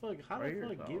 Why the fuck? How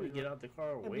the fuck Gibby get out the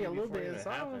car way before it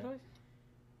happened?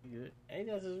 Good. Ain't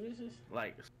that suspicious?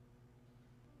 Like,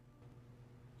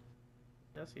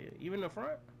 that's it. Even the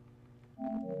front.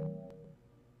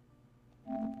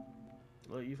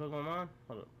 Look, you fucking with mine?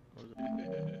 Hold up.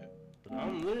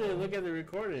 I'm literally looking at the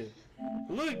recording.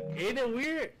 Look, ain't it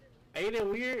weird? Ain't it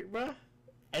weird, bro?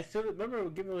 As soon as, remember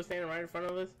when Gibby was standing right in front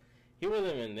of us? He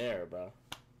wasn't even there, bro.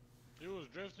 He was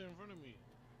drifting in front of me.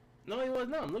 No, he was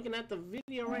not. I'm looking at the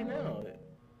video right now.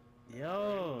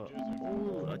 Yo,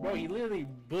 ooh, bro, he literally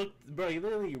booked. Bro, he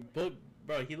literally booked.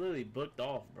 Bro, he literally booked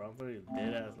off, bro. I'm pretty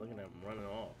dead ass looking at him running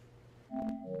off.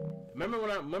 Remember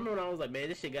when I was like, man,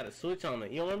 this shit got a switch on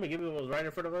it. You remember Gibby was right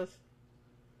in front of us?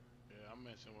 Yeah, I'm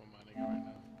messing with my nigga right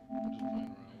now. I'm just playing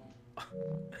around with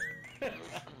him.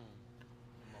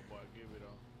 My boy Gibby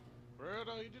though. For real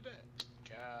though, he did that?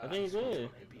 God, I think he did.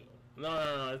 No,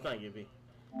 it's not Gibby.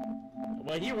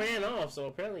 Well, he ran off, so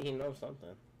apparently he knows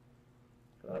something.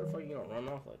 How the fuck you gonna run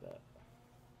off like that?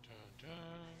 Dun,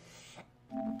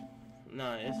 dun.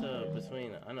 Nah, it's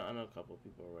between. I know a couple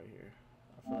people right here.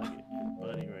 I feel like his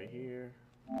buddy right here.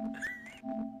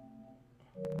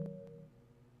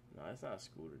 No, it's not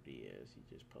Scooter Diaz. He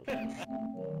just posted on the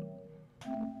blog.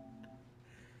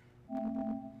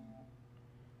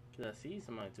 Cause I see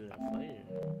somebody do that flare.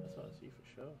 That's what I see for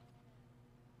sure.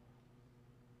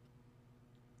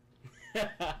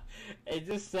 It's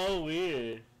just so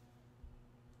weird.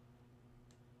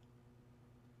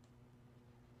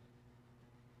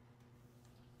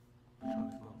 Watch out,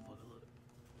 this motherfucker, look.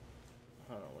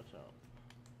 Hold on, watch out.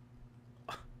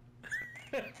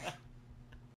 I'm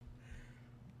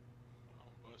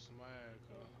busting my ass,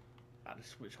 cuz. Gotta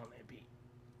switch on that beat.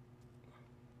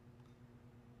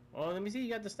 Oh, let me see.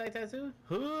 You got the stack tattoo?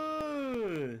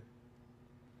 Hood.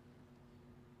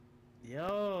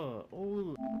 Yo.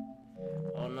 Ooh.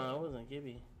 Oh, no, it wasn't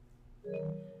Gibby.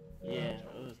 Yeah,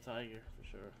 it was Tiger, for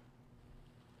sure.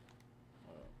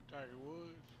 Tiger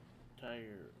Woods?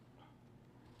 Tiger.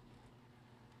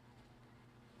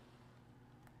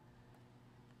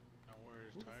 Now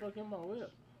where Who is the Tiger? fuck in my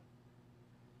whip?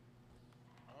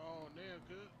 Oh, damn,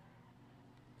 good.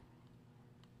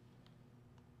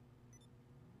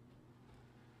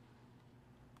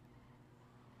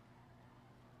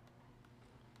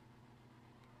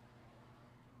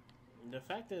 The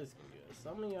fact is,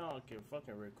 some of y'all can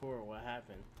fucking record what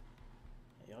happened.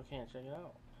 Y'all can't check it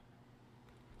out.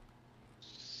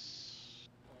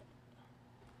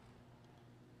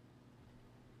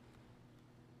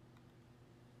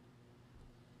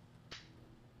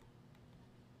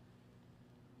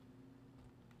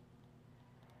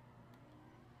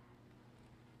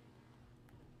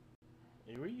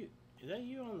 Hey, were you? Is that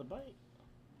you on the bike?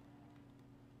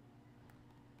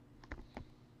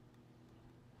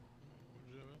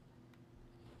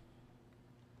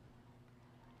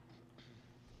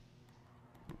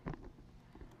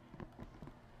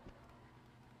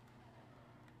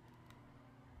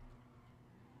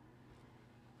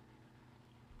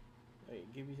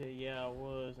 Wait, Gibby said, yeah, I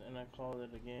was, and I called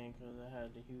it again because I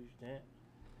had the huge dent.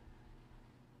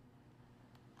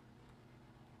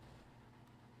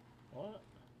 What?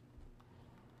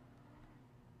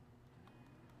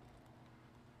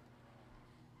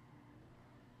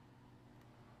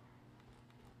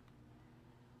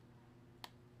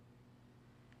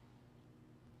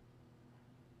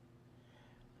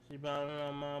 She bounding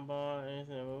on my bar and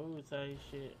said, ooh, tight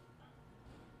shit.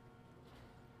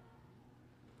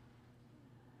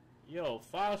 Yo,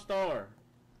 5-star.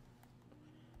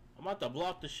 I'm about to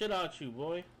block the shit out you,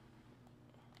 boy.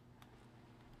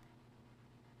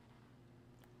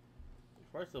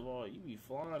 First of all, you be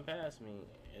flying past me,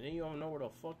 and then you don't know where the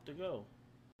fuck to go.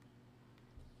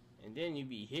 And then you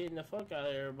be hitting the fuck out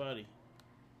of everybody.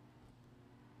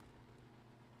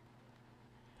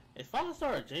 Is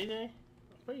 5-star JJ?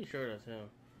 I'm pretty sure that's him.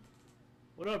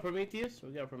 What up, Prometheus?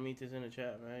 We got Prometheus in the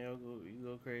chat, man. Yo, you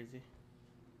go crazy.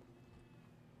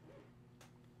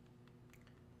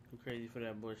 Go crazy for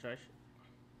that bullshit.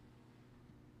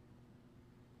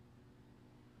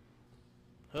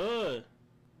 Hood.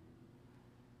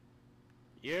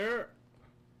 Yeah.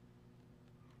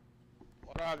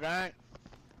 What up, gang?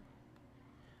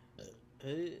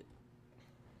 Hood.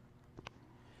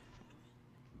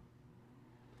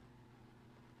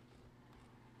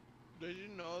 Did you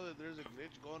know that there's a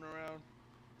glitch going around?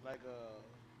 Like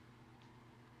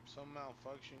some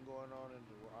malfunction going on in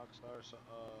the Rockstar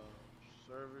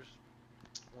servers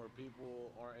where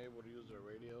people aren't able to use their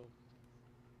radio?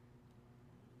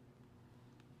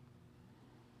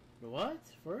 What?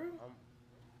 For real?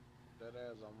 That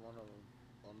ass on one of them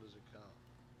on this account.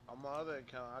 On my other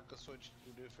account, I could switch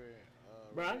to different.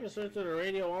 Bro, I can switch to the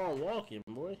radio while I'm walking,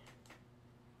 boy.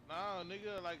 Nah,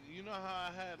 nigga, like you know how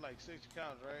I had like 6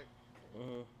 accounts, right?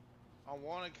 On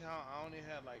one account, I only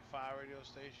had like 5 radio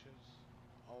stations.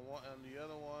 On the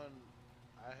other one,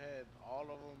 I had all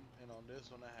of them, and on this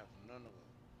one, I have none of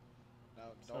them.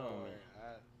 Now, don't worry,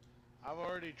 I've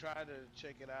already tried to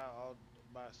check it out, all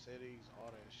by settings,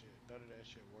 all that shit. None of that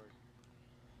shit worked.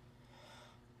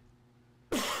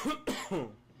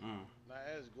 Now,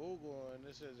 as Google, and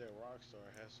this says that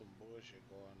Rockstar has some bullshit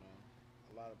going on.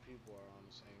 A lot of people are on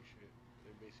the same shit.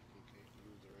 They basically can't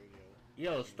use the radio.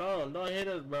 Yo, Stone, don't hit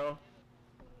us, bro.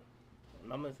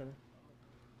 I'm listening.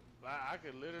 Like, I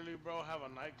could literally, bro, have a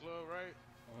nightclub, right?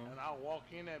 And I'll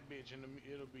walk in that bitch and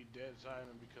it'll be dead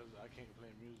silent because I can't play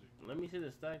music. Let me see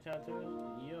the stack tattoo.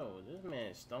 Yo, this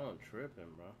man Stone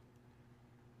tripping, bro.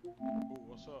 Ooh,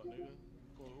 what's up, nigga?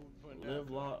 Who putting Live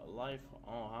down? life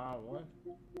on high one.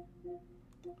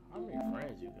 How many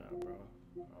friends you got, bro?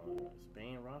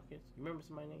 Spain Rockets. You remember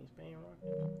somebody named Spain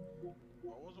Rockets?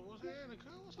 What's happening,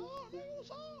 cuz? What's up, nigga?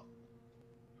 What's up?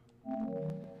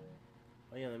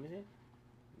 Oh yeah, let me see.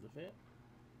 Is it fit?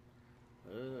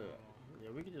 Yeah,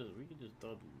 we could just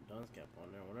throw the dunce cap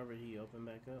on there whenever he open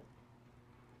back up.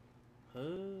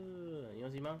 You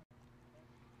don't see mine?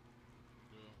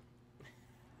 Yeah.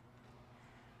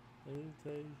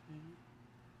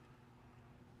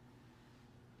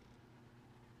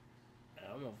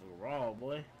 I'm gonna for raw,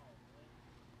 boy.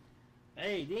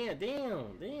 Hey,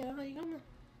 damn, how you coming?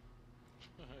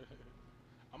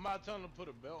 I'm not telling him to put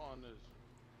a belt on this.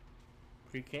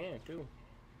 You can too.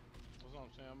 That's what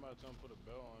I'm saying. I'm about to tell him to put a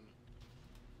belt on it.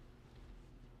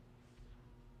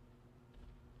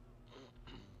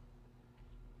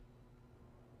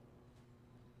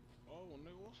 Oh,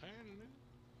 nigga, what's happening, nigga?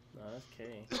 Nah, that's K.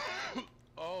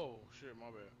 Oh, shit, my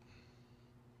bad.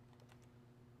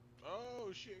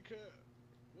 Oh, shit, cut.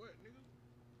 What, nigga?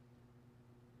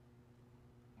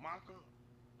 Maka?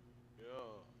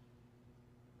 Yeah.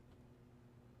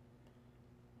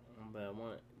 I'm bad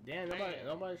one. Damn,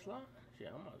 nobody slide? Shit,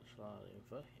 I'm about to slide in.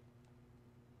 Fuck it.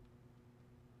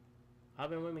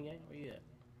 Hop in with me, gang. Where you at?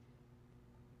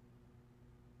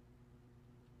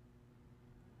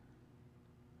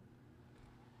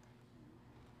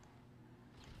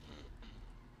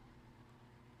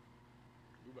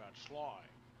 We about to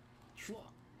slide.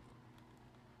 Slide.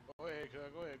 ahead, cuz.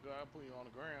 Go ahead, cuz. I'll put you on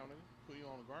the ground, nigga. Put you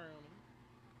on the ground, nigga.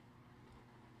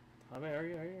 I mean,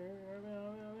 hurry,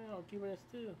 I'm keeping it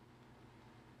still.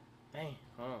 Dang,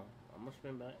 hold on. I'm gonna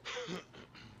spin back. I'm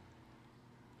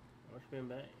gonna spin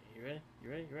back. You ready? You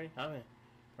ready? You ready? I'm in.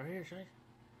 Right here, Chase.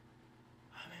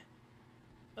 I'm in.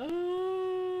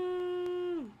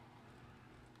 Ooh!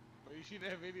 Bro, you see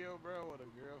that video, bro, where the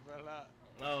girl fell out?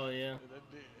 Oh, yeah. And that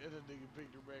nigga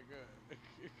picked her back up.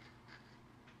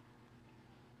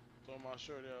 So my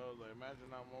shorty, I was like,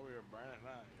 imagine I'm over here burning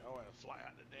out. Y'all had to fly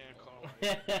out the damn car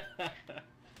like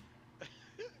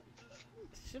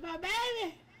She's my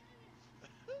baby!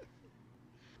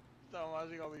 Talking about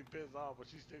she gonna be pissed off, but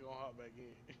she still gonna hop back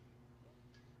in.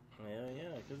 Hell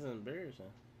yeah, cause it's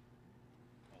embarrassing.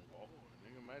 Oh, Lord,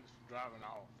 nigga, imagine driving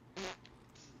off.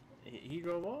 He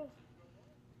drove off?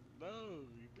 No,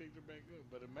 he picked her back up.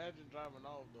 But imagine driving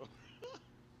off though.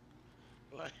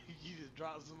 Like you just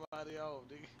dropped somebody off,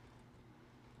 nigga.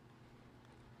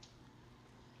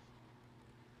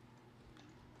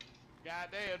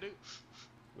 Goddamn, dude.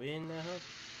 We in that house?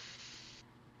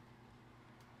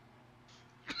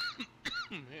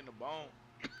 Hitting the bone.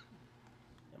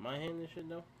 Am I hitting this shit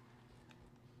though?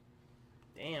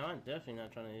 Damn, I'm definitely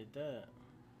not trying to hit that.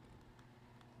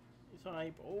 It's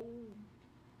alright. Oh.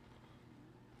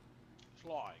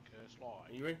 Slide, cuz, slide.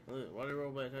 You ready? Look, why they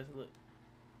roll back? Look.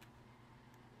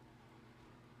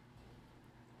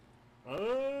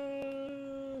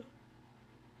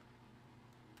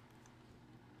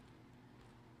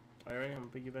 Alright, I'm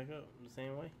gonna pick you back up the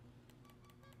same way.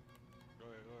 Go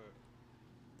ahead, go ahead.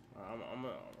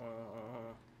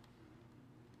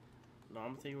 No, I'm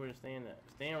gonna tell you where to stand at.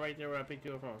 Stand right there where I picked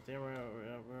you up from. Stand right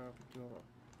where I picked you up from.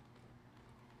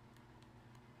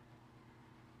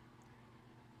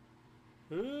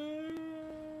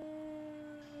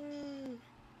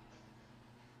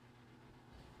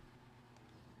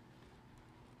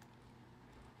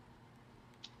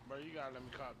 Bro, you gotta let me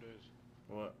cop this.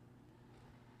 What?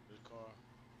 This car.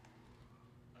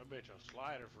 I bet you a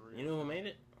slider for real. You know who made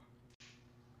it?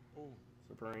 Ooh.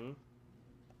 Supreme.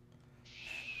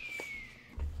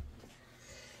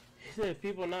 He said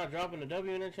people not dropping the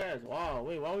W in the chats. Wow,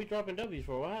 wait, why are we dropping W's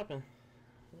for? What happened?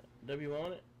 W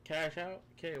on it? Cash out?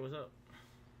 Okay, what's up?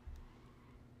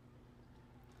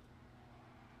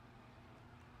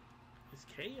 Is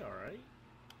K alright?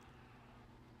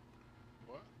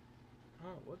 What?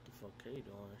 Oh, what the fuck K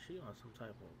doing? She on some type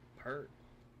of perk.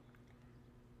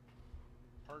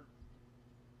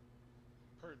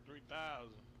 Perk 3000.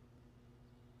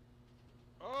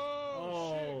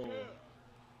 Oh, shit, yeah.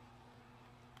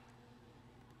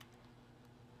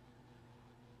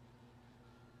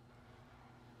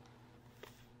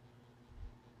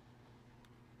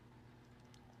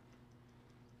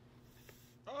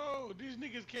 Oh, these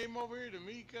niggas came over here to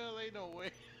me, cuz ain't no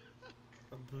way.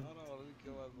 Hold on, let me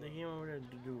come up. They came over there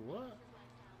to do what?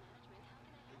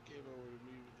 They came over to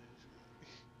me with this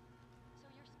shit. So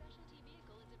your specialty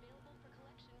vehicle is available for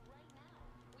collection right now.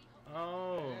 We hope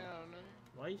Oh. Damn, nigga.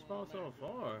 Why you spawn so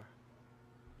far?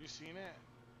 You seen that?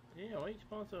 Yeah, why you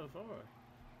spawn so far? I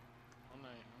don't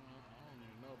even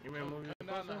know. You remember moving come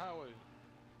down the closer? highway.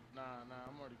 Nah,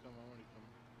 I'm already coming.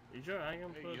 You sure? I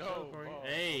can Hey, put yo, teleport you. Paul.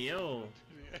 Hey, yo.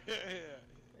 Yeah.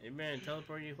 Hey, man,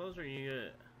 teleport you closer, you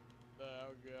good? Nah,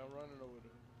 okay, I'm running over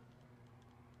there.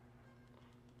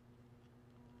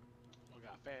 I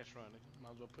got fast running.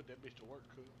 Might as well put that bitch to work,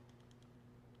 cool.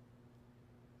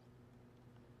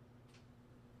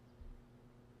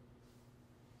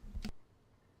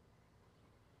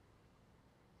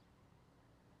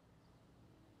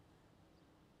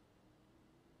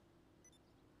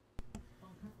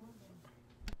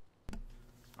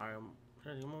 Alright, I'm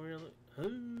trying to come over here. Look.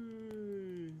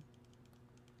 Hey.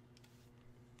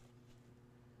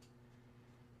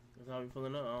 That's how we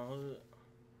pulling up on hood.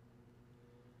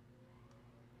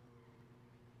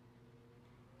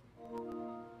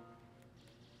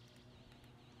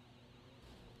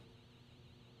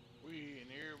 We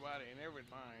and everybody and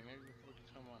everything, nigga. What you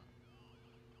talking about?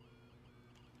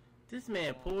 This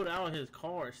man pulled out his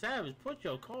card. Savage, put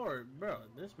your card, bro.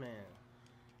 This man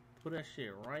put that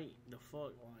shit right the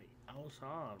fuck like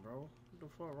outside, bro. What the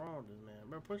fuck wrong with this man?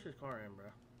 Bro, push his car in,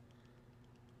 bro.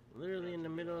 Literally in the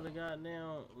middle of the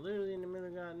goddamn,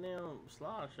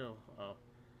 slideshow. Oh.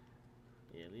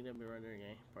 Yeah, leave that bit right there,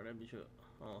 gang. Part that bitch up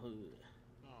on hood.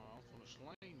 No, I'm finna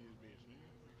slang this bitch, nigga.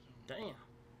 Damn.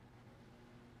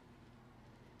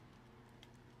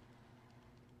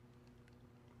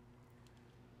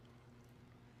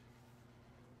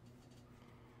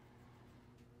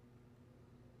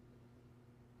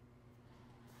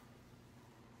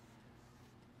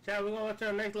 Chat, we're gonna go to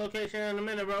the next location in a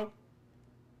minute, bro.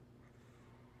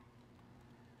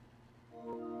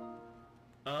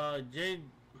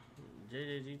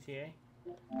 JJGTA?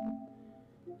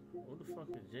 Who the fuck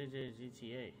is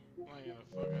JJGTA? I ain't gonna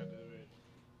fuck out this bitch.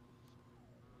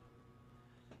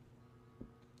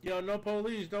 Yo, no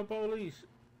police, no police.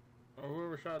 Or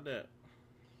whoever shot that.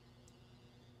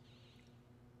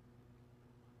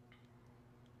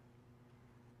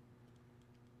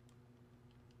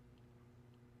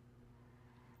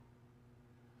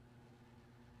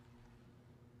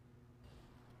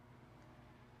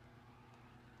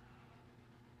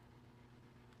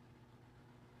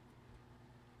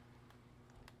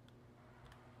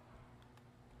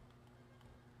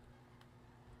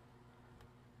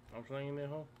 I'm slinging that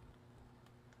hole.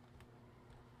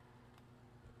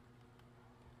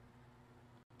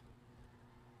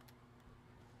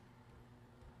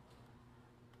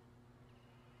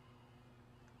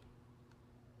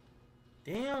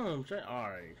 Damn,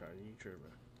 alright, you tripping.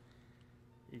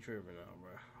 You tripping now,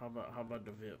 bro. How about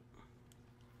the VIP?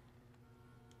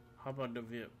 How about the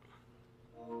VIP?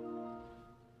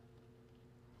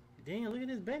 Damn, look at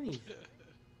his bennies. God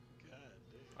damn.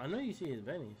 I know you see his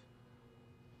bennies.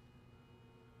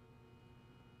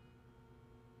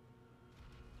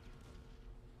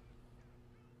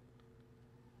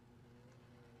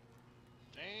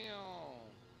 Damn.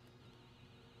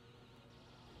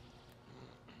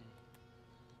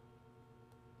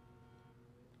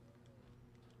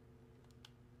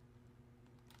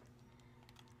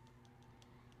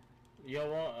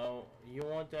 You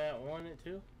want that one it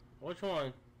too? Which one?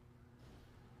 You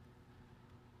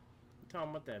talking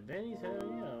about that bennies? Hell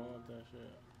yeah, I want that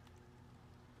shit.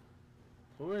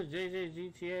 Who is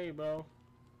JJGTA, bro?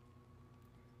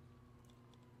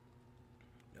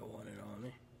 Don't want it on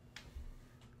me.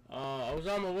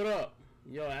 Osama, what up?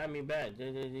 Yo, add me back,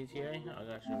 JJGTA. I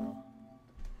got you, bro.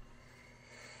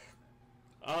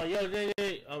 Yo,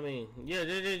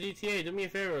 JJGTA, do me a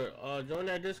favor. Join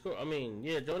that Discord.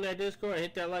 Join that Discord and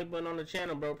hit that like button on the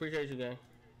channel, bro. Appreciate you, gang.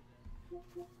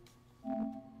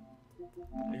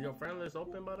 Is your friend list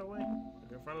open, by the way? If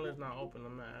your friend list not open,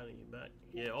 I'm not adding you back.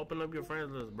 Yeah, open up your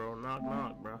friends list, bro. Knock,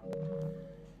 knock, bro.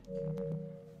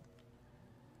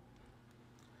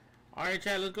 Alright,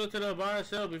 chat, let's go to the buy and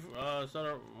sell before,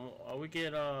 so we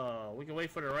can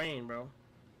wait for the rain, bro.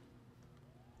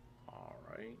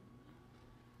 Alright.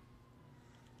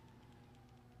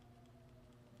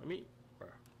 Let me, bro.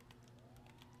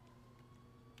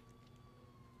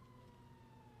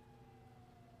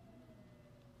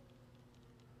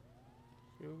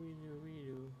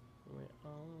 Shoo-wee-doo-wee-doo, we're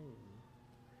on.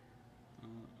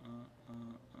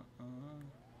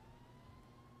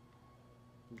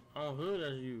 Oh, who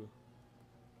that's you?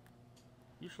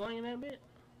 You slinging that bit?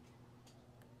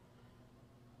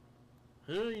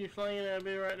 Who you slinging that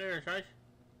bit right there, Trish?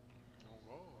 Oh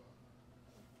Lord.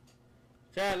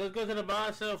 Chad, let's go to the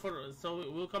bond sale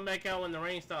so we'll come back out when the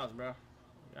rain stops, bro.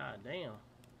 God damn.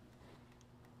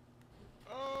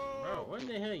 Oh. Bro, what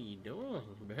the hell you doing,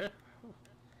 bro?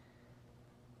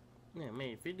 Yeah,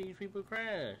 man, 50 people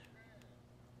crash.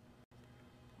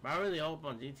 But I really hope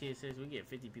on GTA 6 we get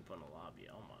 50 people in the lobby.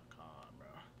 Oh my god, bro.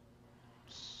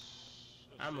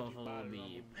 That motherfucker will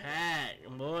be packed,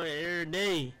 boy, every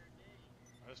day.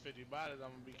 That's 50 bodies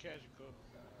I'm gonna be catching, cool.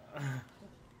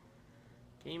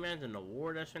 Can you imagine the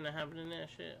war that's gonna happen in that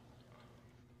shit?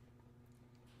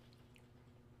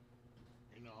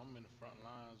 You know, I'm in the front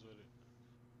lines with it.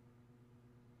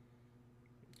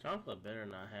 Chocolate better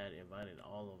not had invited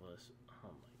all of us. Oh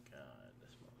my god,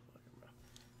 this motherfucker, bro.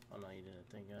 Oh no, you didn't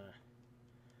think I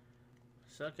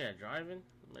suck at driving?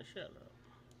 Man, shut up.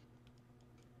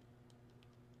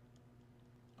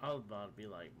 I was about to be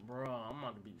like, bro, I'm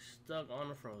about to be stuck on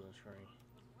the frozen screen.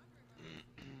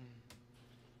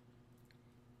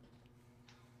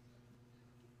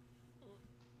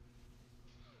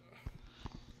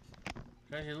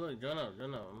 Actually, look, John up.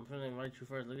 I'm finna invite you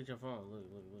first. Look at your phone. Look.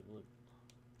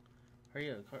 Hurry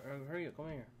up, come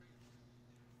here.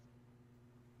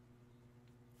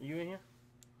 You in here?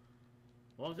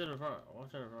 Walk to the front. Where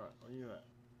you at?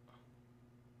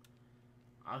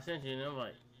 I sent you an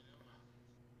invite.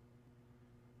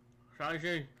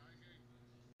 Shashi.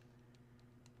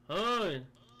 Hood.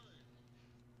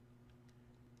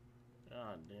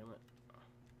 God damn it.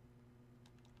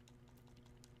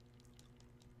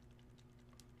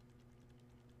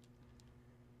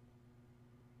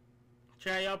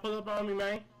 Chad, y'all pull up on me,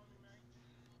 man.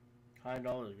 $5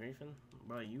 griefing?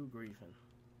 Bro, you griefing.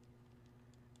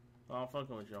 Oh, I'm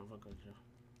fucking with you.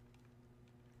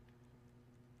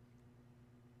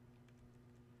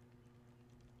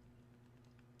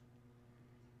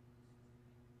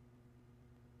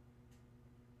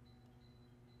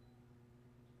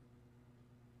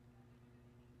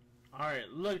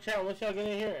 Alright, look, chat, once y'all get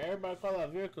in here, everybody call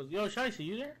out vehicles. Yo, Shicey,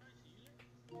 you there?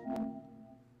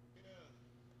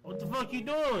 What the fuck you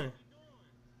doing?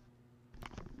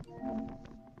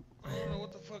 I don't know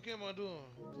what the fuck am I doing?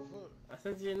 What the fuck? I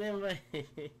sent you an invite.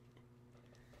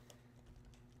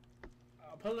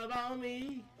 Pull it on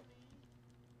me.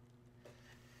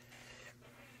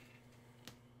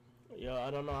 Yo, I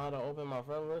don't know how to open my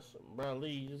friend list. Bro, Lee,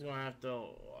 you just gonna have to...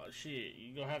 shit,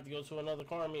 you gonna have to go to another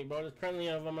car meet, bro. There's plenty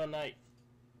of them at night.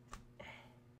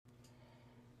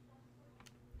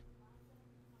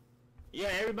 Yeah,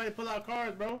 everybody pull out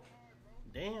cars, bro.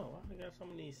 Damn, why I got so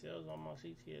many sales on my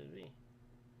CTSV?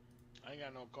 I ain't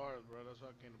got no cars, bro. That's why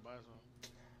I came to buy some.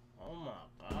 Oh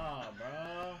my god,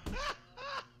 bro.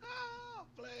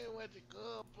 Playing with you,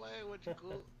 cool. Playing with you,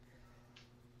 cool.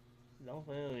 Don't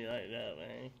play with me like that,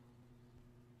 man.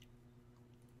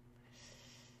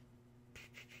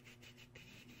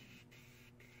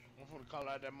 I'm gonna call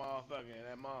out that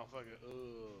motherfucker.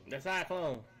 The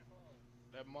Cyclone.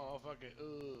 That motherfucker,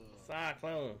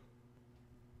 Cyclone.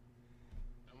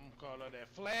 I'm gonna call out that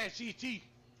Flash GT.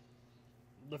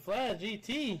 The Flash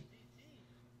GT?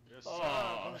 Yes,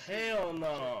 Oh, sir. hell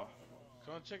no.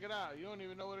 Come check it out. You don't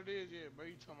even know what it is yet, bro.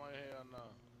 You talking about hell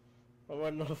no. I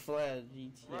wasn't no Flash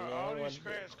GT, Bro, man. all these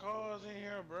scratch cars in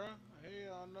here, bro.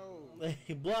 Hell no.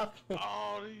 They block them.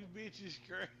 All these bitches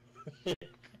scratch.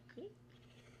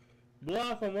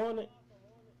 Block them on it.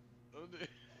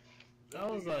 I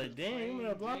was like, damn, you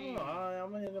gonna block them? Alright,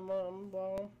 I'm gonna hit them up. I'm gonna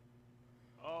block them.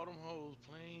 All them hoes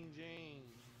plain Jane.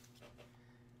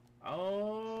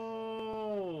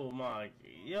 Oh my,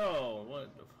 yo,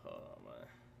 what the fuck, man?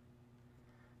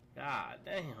 God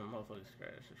damn, motherfucker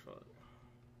scratch as fuck.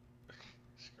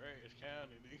 Scratch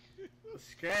County, nigga.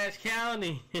 Scratch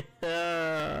County.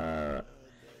 That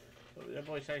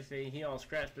boy Shaq say he on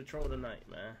Scratch Patrol tonight,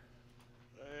 man.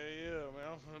 Hey, yeah, man,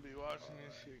 I'm gonna be watching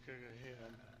this shit cause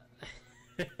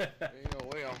ain't no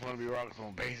way I'm gonna be rocking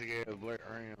some basic ass black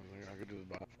Rams. I could just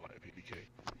buy for like 50K.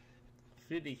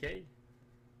 50K?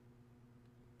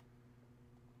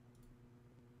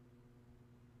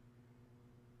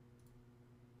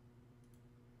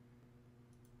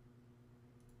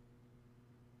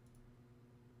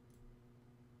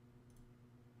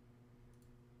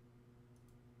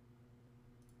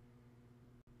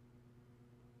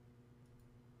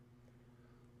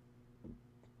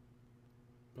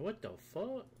 What the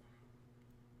fuck?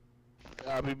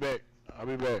 I'll be back. I'm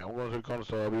going to the corner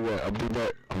store. I'll be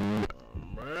back.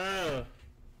 Bruh.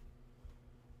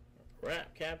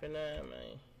 Rap capping that,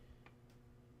 man.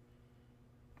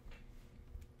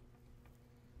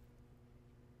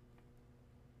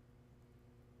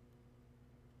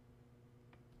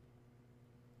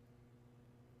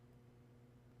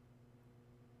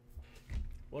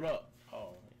 What up?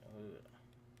 Oh, yeah.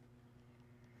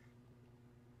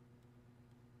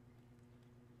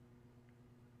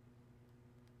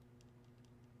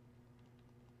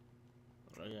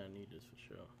 Oh yeah, I need this for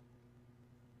sure.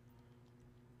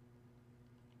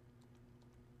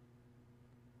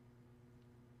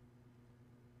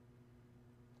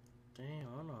 Damn,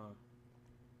 hold on.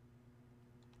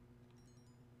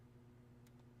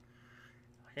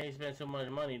 I can't spend too much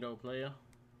money though, player.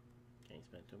 Can't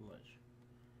spend too much.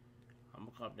 I'm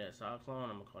gonna cop that Cyclone.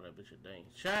 I'm gonna call that bitch a dang.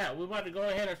 Chat, we're about to go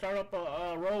ahead and start up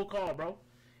a roll call, bro.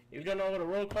 If you don't know what a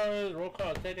roll call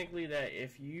is technically that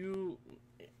if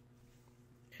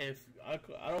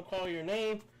I don't call your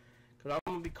name, because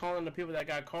I'm going to be calling the people that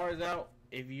got cars out.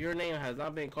 If your name has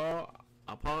not been called,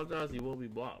 I apologize, you will be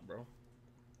blocked, bro.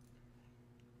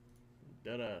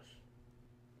 Deadass.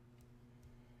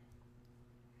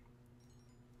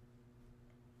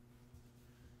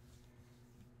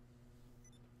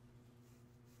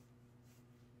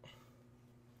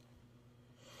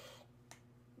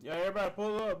 Yeah, everybody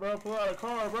pull up, bro. Pull out a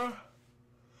car, bro.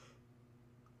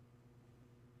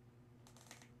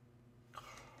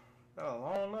 Got a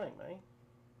long night, man.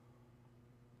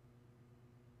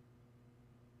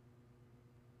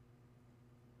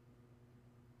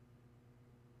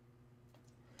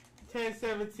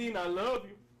 $10.17, I love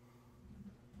you.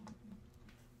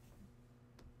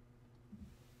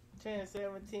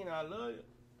 $10.17, I love you.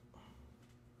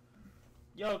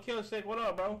 Yo, Killstick, what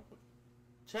up, bro?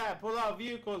 Chat, pull out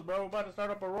vehicles, bro. We're about to start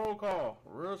up a roll call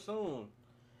real soon.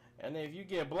 And if you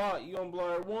get blocked, you gonna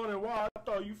blow it. Wanted, why? I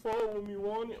thought you fought with me,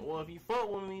 wanted. Well, if you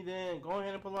fought with me, then go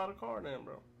ahead and pull out a car then,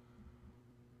 bro.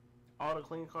 All the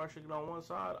clean cars should get on one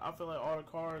side. I feel like all the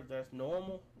cars that's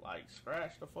normal, like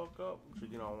scratch the fuck up,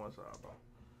 should get on one side, bro.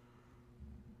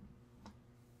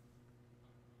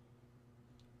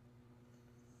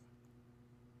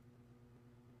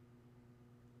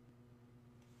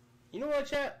 You know what,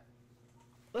 chat?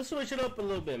 Let's switch it up a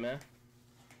little bit, man.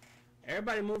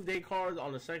 Everybody move their cars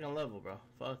on the second level, bro.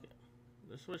 Fuck it.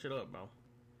 Let's switch it up, bro.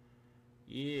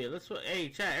 Yeah, let's switch. Hey,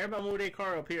 chat, everybody move their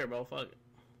car up here, bro. Fuck it.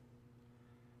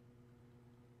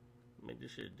 Make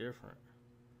this shit different.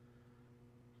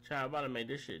 Chat, I'm about to make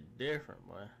this shit different,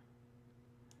 boy.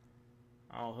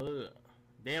 Oh, hood.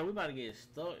 Damn, we about to get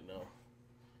stuck, though.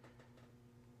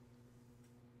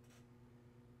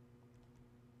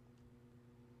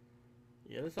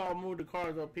 Yeah, let's all move the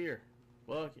cars up here.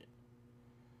 Fuck it.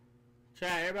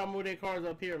 Chat, everybody move their cars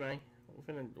up here, man.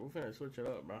 We finna switch it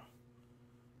up, bro.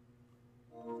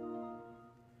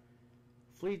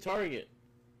 Fleet target.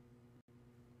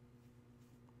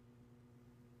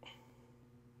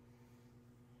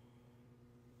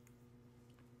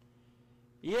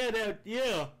 Yeah,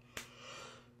 yeah.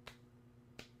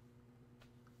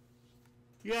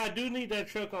 Yeah, I do need that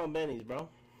truck on Benny's, bro.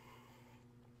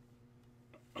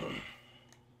 I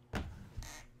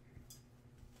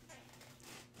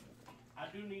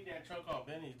do need that truck on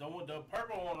Benny's. The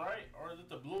purple one, right? Or is it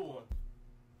the blue one?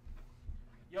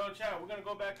 Yo, chat, we're gonna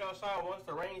go back outside once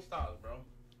the rain stops, bro.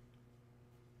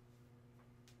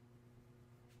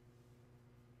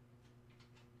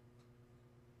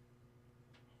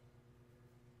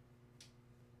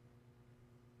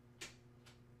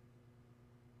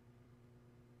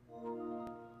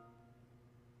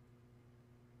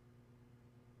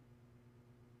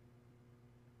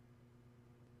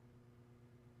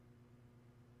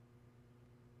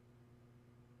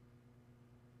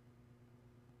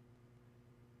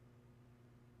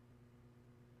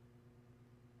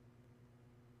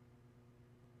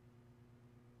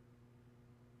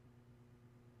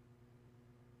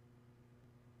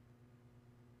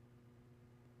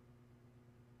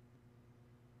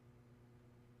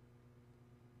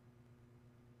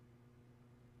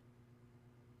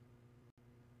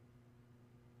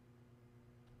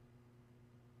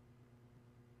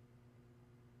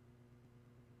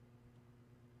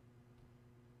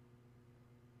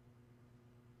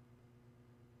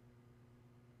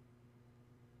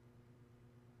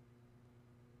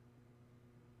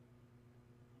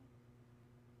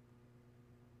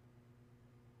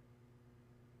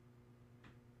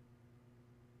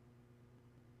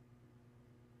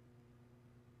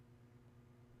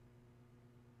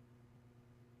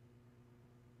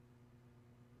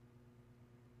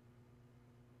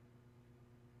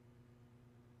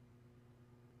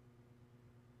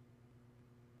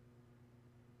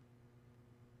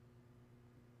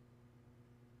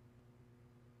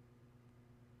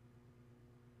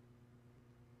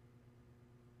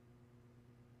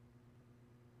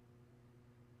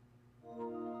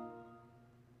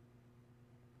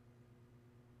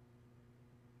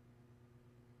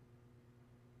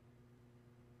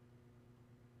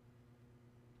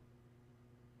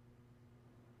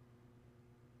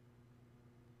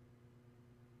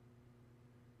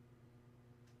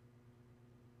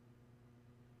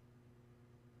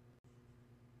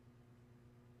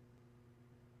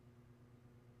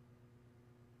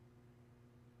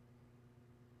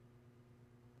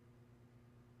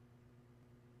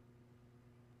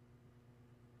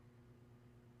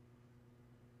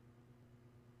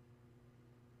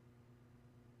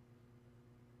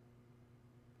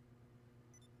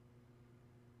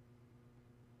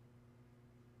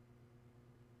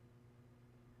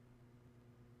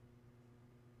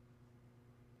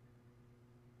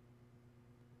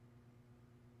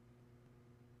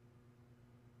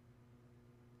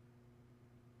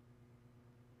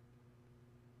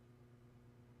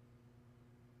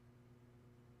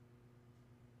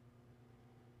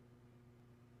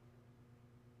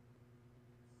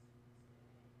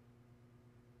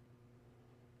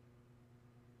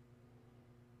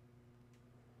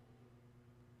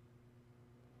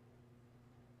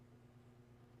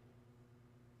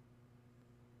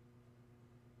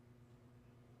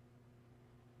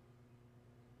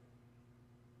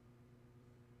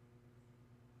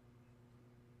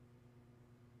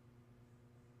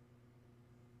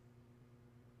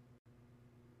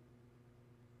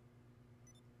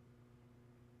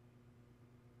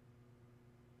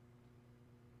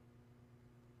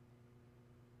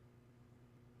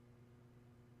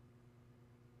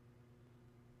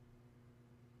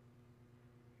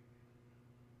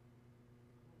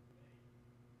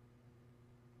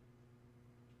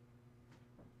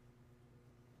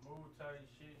 Move tight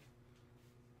shit.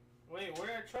 Wait, where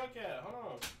that truck at? Hold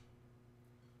on.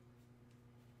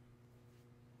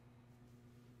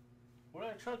 Where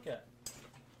that truck at?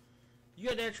 You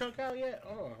got that truck out yet?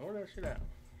 Hold on, where that shit at?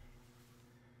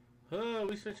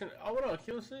 We switching. Oh, what up,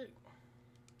 Kill Sick?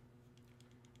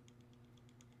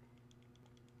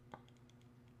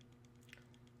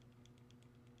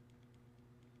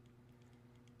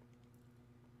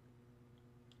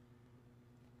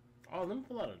 Oh, let me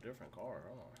pull out a different card.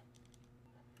 Hold on.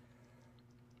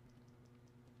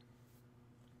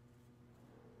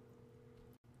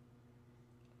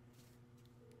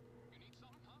 You need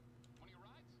something, huh? One of your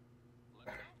rides?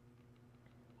 Let me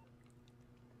know.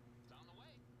 It's on the way.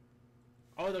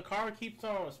 Oh, the car keeps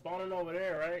on spawning over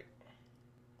there, right?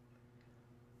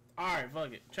 Alright,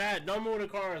 fuck it. Chad, don't move the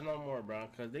cars no more, bro.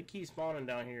 Because they keep spawning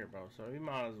down here, bro. So we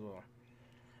might as well.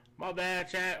 My bad,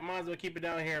 Chad. Might as well keep it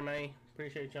down here, man.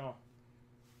 Appreciate y'all.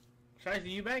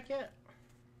 Shiesty, you back yet?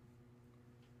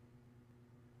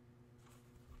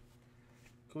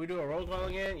 Can we do a roll call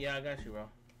again? Yeah, I got you, bro.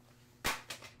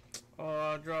 Oh,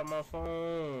 I dropped my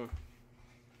phone.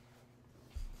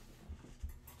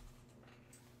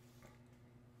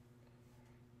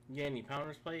 You get any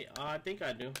pounders plate? I think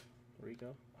I do.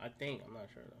 Rico. I think. I'm not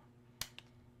sure, though.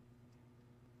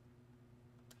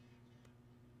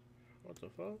 What the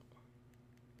fuck?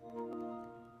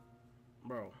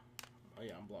 Bro. Oh,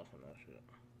 yeah, I'm blocking that shit.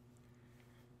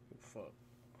 Fuck.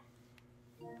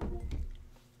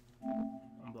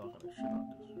 I'm blocking the shit out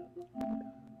this shit.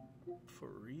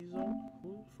 Farizo?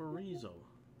 Who? Farizo?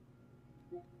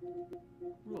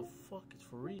 Who the fuck is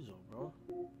Farizo, bro?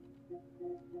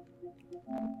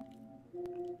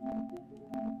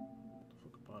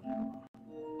 Fuck about it, bro.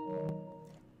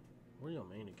 Where your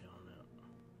main account at?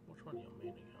 Which one of your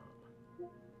main account? Flame.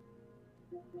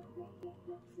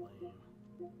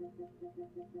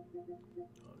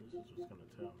 Oh, this is what's gonna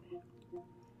tell me.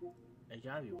 It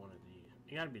gotta be one of these.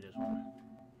 It gotta be this one.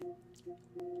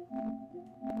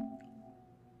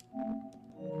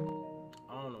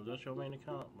 I don't know. That's your main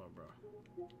account, my bro.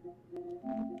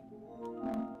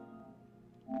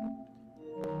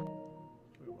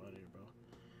 Fuck about here, bro.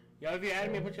 Yo, if you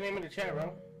added me, put your name in the chat,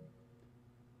 bro.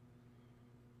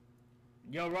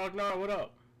 Yo, Ragnar, what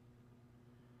up?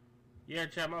 Yeah,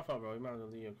 chat, my fault, bro. You might as well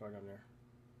leave your card down there.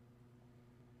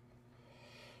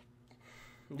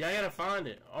 Yeah, I gotta find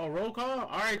it. Oh, roll call?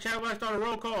 Alright, chat, let's start a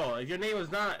roll call. If your name is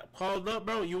not called up,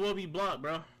 bro, you will be blocked,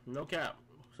 bro. No cap.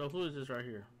 So who is this right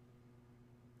here?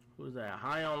 Who is that?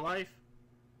 High on life?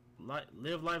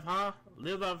 Live life high?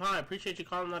 Live life high. Appreciate you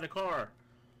calling out a car.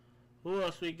 Who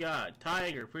else we got?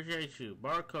 Tiger, appreciate you.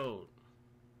 Barcode.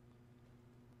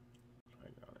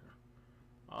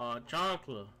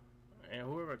 Chonkla. And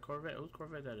whoever Corvette, whose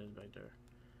Corvette that is back there?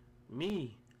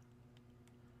 Me.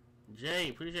 Jay,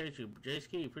 appreciate you. Jay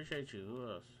Ski, appreciate you. Who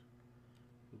else?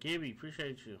 Gibby,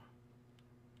 appreciate you.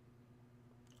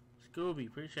 Scooby,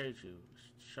 appreciate you.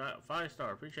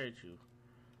 5-star, appreciate you.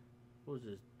 Who's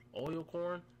this? Oil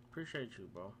Corn? Appreciate you,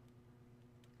 bro.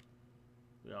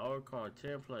 We got Oil Corn,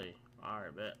 10 play.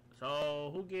 Alright, bet.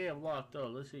 So, who getting locked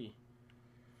up? Let's see.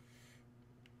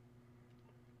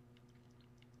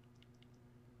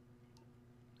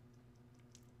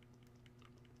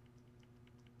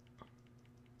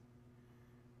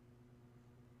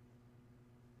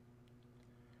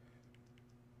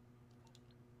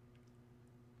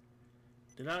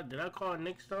 Did I call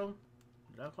Nick though?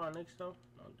 Did I call Nick though?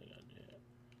 I don't think I did.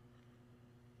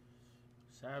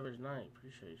 Savage Knight,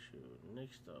 appreciate you.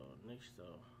 Nick though.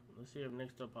 Let's see if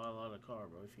Nick though pile out of the car,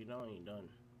 bro. If you don't, you done.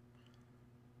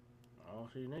 I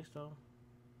don't see Nick though.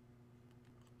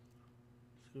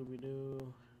 Scooby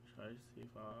Doo, Shiesty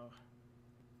 5.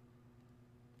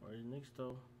 Where's Nick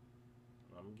though?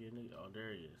 I'm getting it. Oh,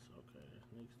 there he is. Okay,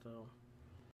 that's Nick though.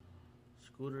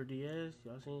 Scooter Diaz,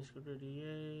 y'all seen Scooter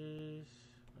Diaz?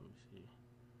 Let me see.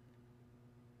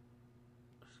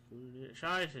 Scooter Diaz.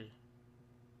 Shiesty.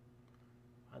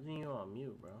 I think you're on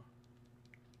mute, bro.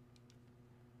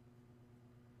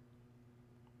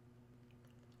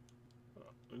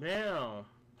 Damn.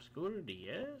 Scooter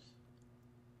Diaz?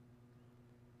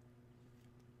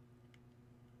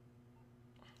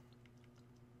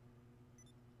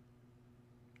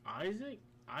 Isaac?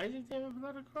 Isaac didn't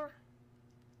have a car?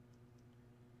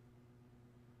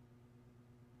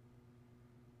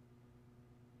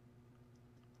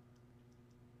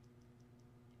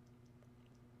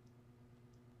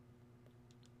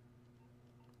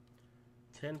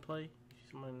 Ten play? You see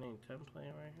somebody named 10 play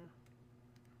right here?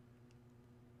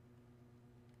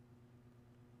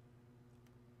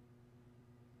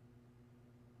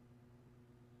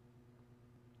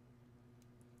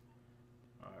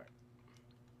 Alright.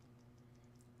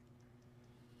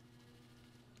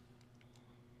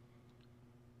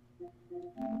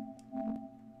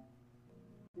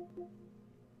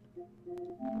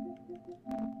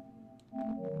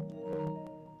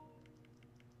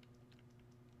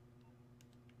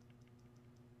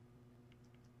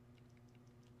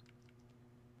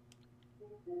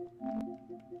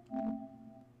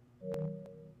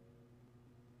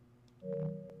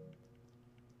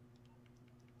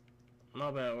 My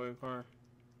bad, wait, Corn.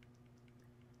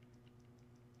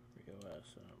 Your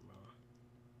ass up,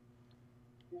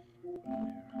 bro.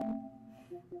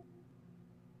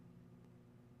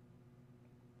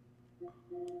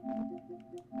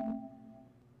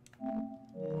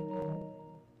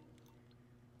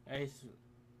 Hey,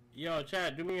 yo,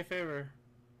 chat, do me a favor.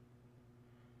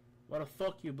 Why the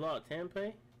fuck you blocked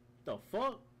Tempe? The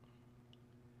fuck?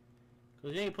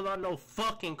 Cause you ain't pull out no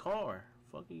fucking car.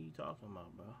 Fuck are you talking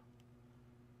about, bro?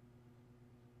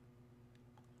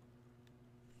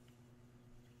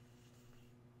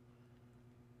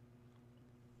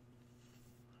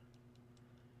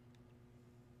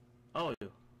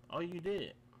 Oh, you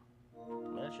did.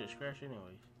 Man, that shit scratch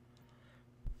anyways.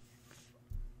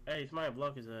 Hey, somebody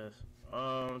block his ass.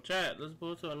 Chat, let's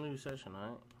go to a new session,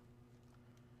 alright?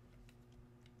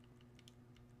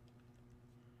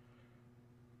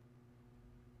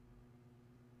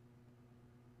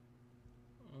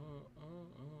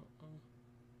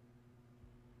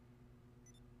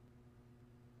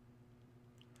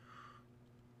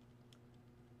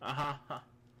 Aha.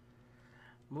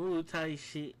 Move tight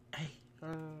shit. Hey. Oh.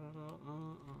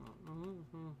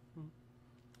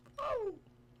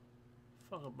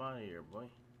 Fuck up out of here, boy.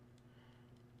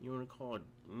 You wanna call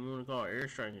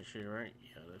airstrike and shit, right?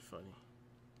 Yeah, that's funny.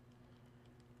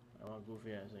 My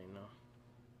goofy ass ain't know.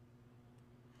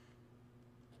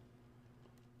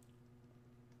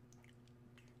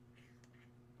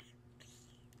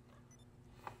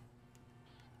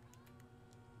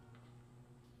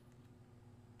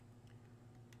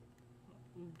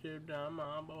 Dip down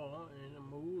my ball in the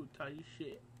mood type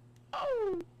shit.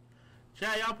 Oh!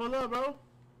 Chat, y'all pull up, bro.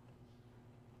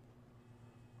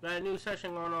 Got a new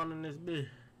session going on in this bitch.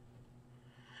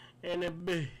 In the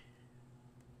bitch.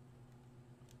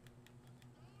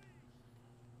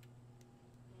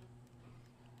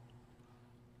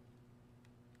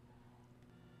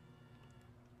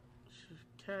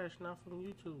 Cash, not from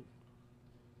YouTube.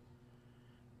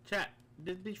 Chat,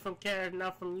 this bitch from Cash,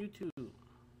 not from YouTube.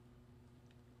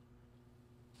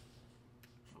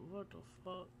 What the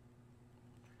fuck?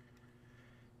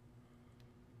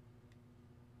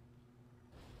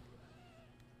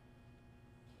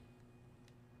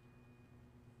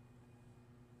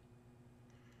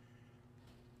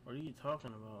 What are you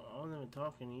talking about? I wasn't even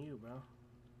talking to you, bro.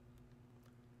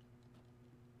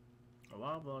 Oh,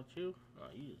 I blocked you? Oh,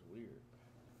 you just weird.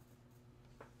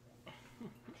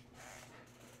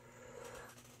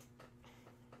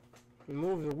 You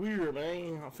moving weird,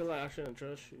 man. I feel like I shouldn't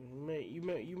trust you.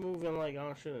 You moving like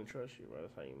I shouldn't trust you, bro.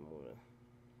 That's how you moving.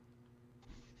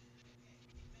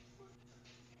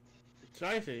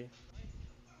 Spicy.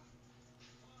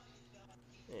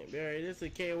 Yeah, Barry, this is a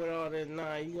kid with all this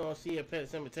 9. You gonna see a pet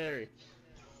cemetery.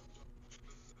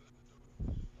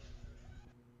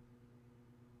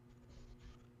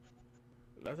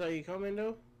 That's how you coming,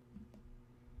 though?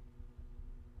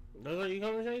 That's how you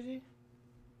coming, Tracy?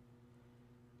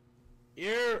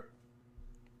 Yeah.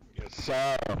 Yes,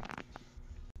 sir.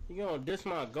 You gonna diss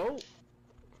my goat?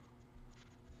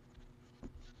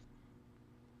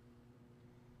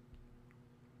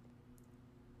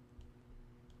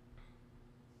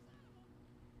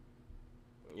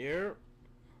 Yeah.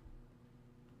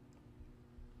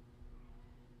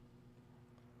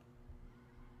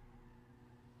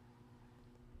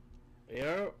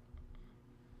 Yeah.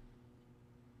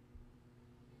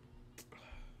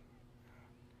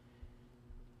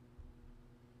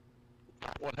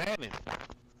 What happened?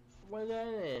 What's that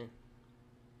in?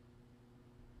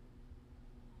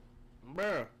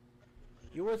 Bruh,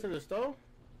 you went to the store?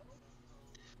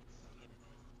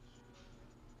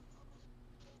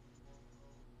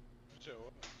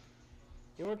 Sure.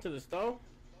 You went to the store?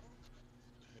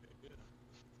 Yeah.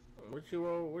 What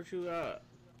you got?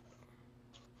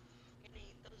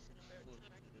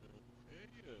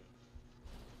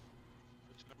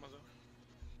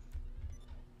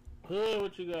 Hood,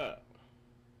 what you got?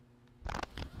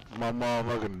 My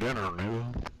motherfucking dinner,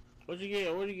 nigga. What you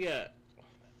get? What you got?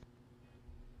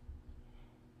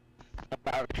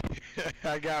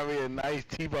 I got me a nice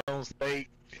T-bone steak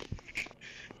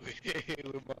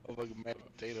with motherfucking mashed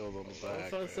potatoes on the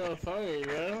side. What's so funny,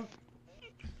 bro?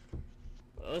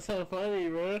 What's so funny,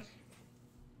 bro?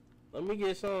 Let me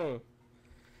get some.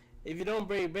 If you don't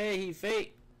break bad, he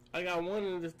fake. I got one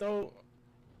in the store.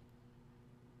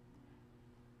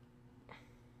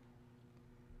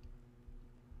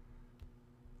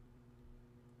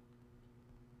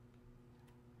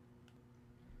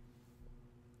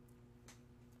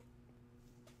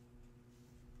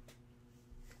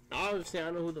 Obviously,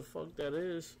 I know who the fuck that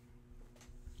is.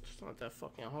 It's not that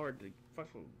fucking hard to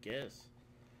fucking guess.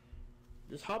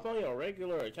 Just hop on your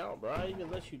regular account, bro. I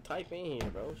even let you type in here,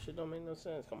 bro. Shit don't make no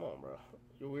sense. Come on, bro.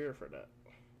 You're weird for that.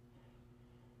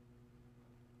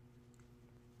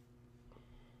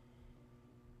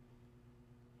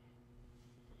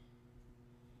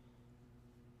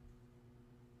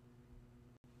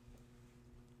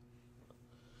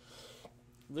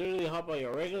 Literally hop on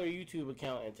your regular YouTube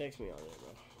account and text me on it,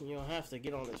 bro. You don't have to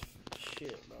get on this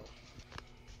shit, bro.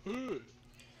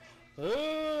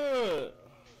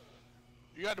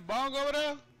 You got the bong over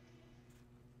there?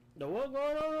 The what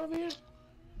going on over here?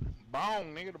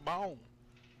 Bong, nigga, the bong.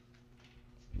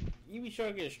 You be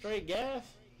trying to get straight gas?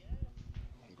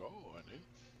 Go on,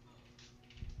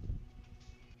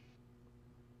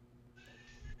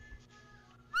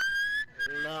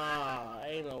 nigga. Nah,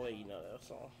 ain't no way you know that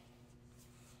song.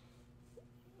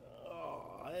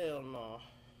 Oh, hell no.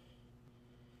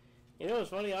 You know what's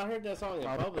funny? I heard that song in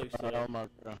public today. Oh my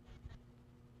god.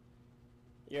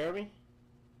 You heard me?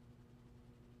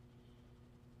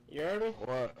 You heard me?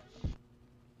 What?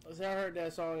 I said I heard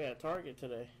that song at Target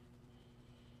today.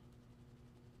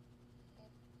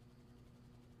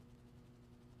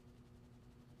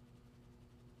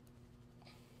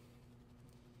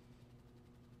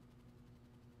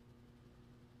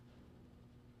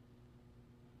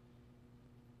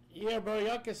 Yeah, bro,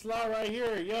 y'all can slide right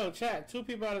here. Yo, chat, 2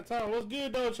 people at a time. What's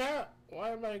good, though, chat? Why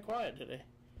everybody quiet today?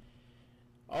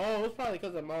 Oh, it's probably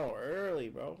because I'm on early,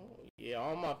 bro. Yeah,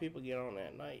 all my people get on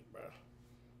at night, bro.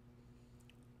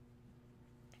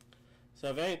 So,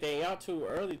 if anything, y'all too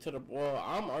early to the... Well,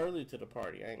 I'm early to the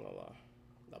party, I ain't gonna lie.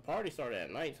 The party started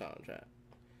at nighttime, chat.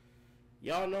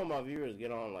 Y'all know my viewers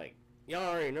get on, like... Y'all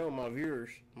already know my viewers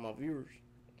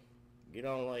get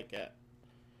on, like, at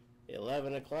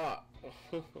 11 o'clock.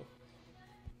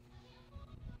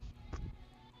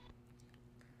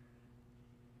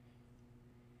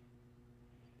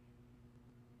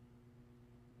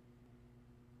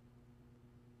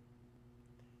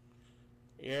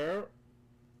 Yeah.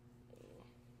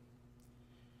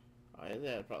 Oh, his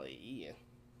dad probably eating.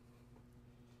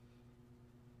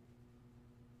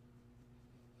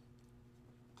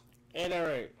 Ain't that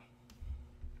right?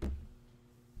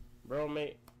 Bro,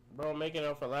 making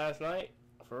up for last night?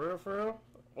 For real, for real?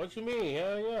 What you mean?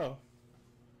 Hell yeah.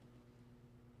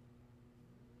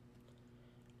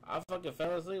 I fucking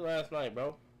fell asleep last night,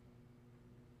 bro.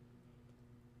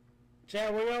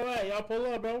 Chat, where y'all at? Y'all pull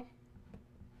up, bro.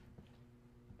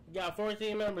 Got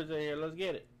 14 members in here. Let's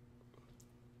get it.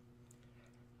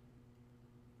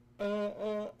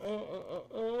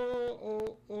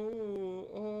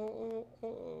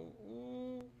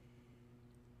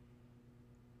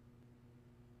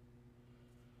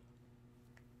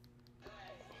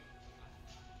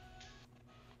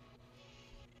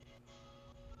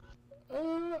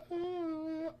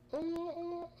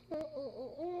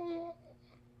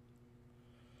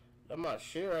 That's my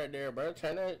shit right there, bro.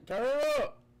 Turn it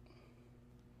up.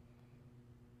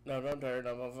 No, don't turn it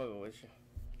up. I'm fucking with you.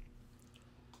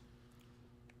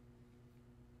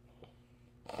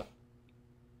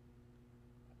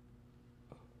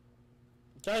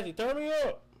 Chasey, turn me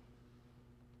up.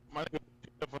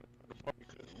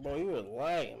 Boy, you was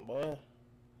lagging, boy.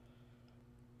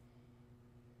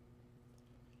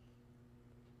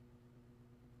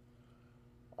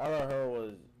 All I heard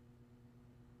was...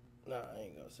 Nah, I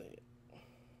ain't gonna say it.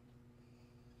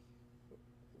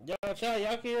 Y'all, chat,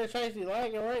 y'all can hear Chasey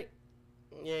lagging, right?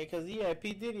 Yeah, because he at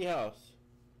P. Diddy house.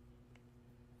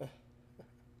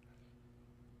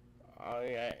 Oh,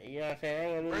 yeah, you know what I'm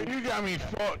saying? Bro, you got me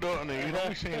fucked up, nigga. Don't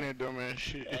be saying that dumb ass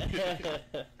shit.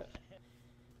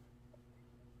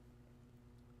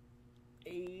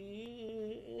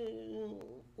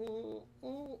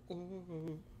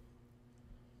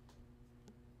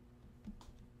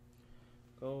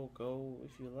 Go,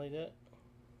 if you like that.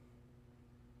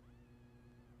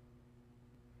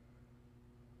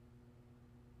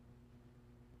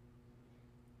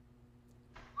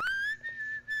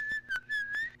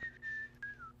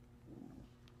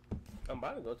 I'm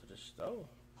about to go to the store.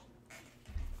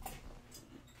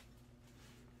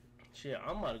 Shit,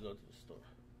 I'm about to go to the store.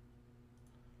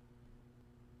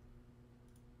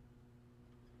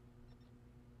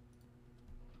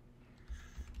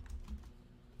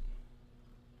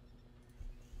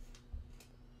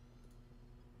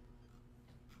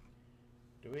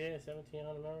 Do we have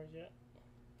 1,700 members yet?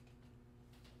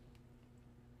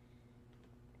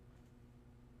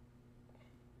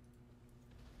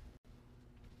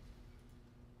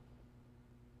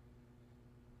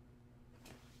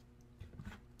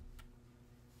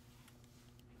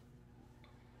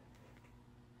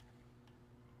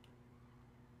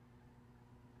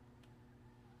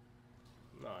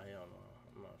 Nah, hell no.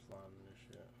 I'm not sliding this shit.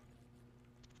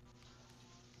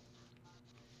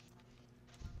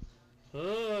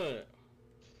 Hood.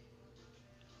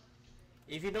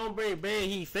 If you don't break bread,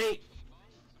 he fake.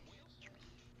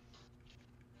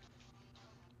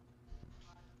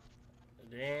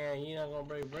 Damn, you not gonna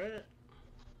break bread?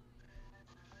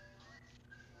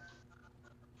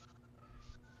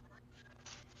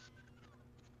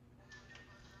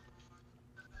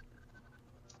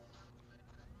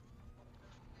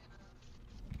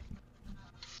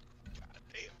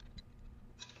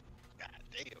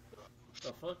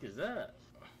 The fuck is that?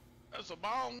 That's a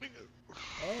bomb, nigga.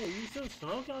 Oh, you still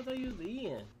smoking? I thought you was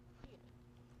eating.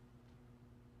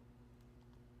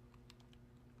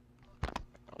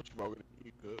 I'm smoking.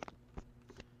 You good?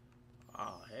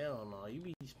 Oh, hell no. You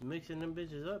be mixing them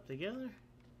bitches up together?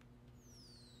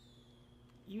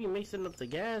 You be mixing up the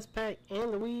gas pack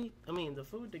and the weed? I mean, the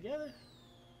food together?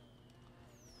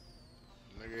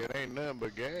 Nigga, it ain't nothing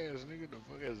but gas, nigga. The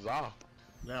fuck is off?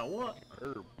 Now what?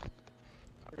 Herb.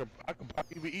 I can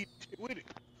probably even eat shit with it.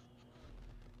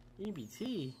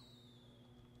 EBT?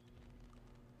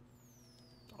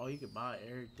 Oh, you could buy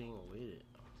everything with it.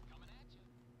 Coming at you.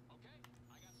 Okay,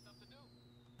 I got stuff to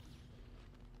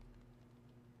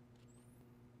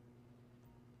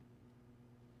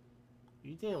do.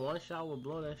 You think one shot would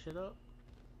blow that shit up?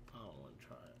 I don't want to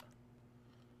try it.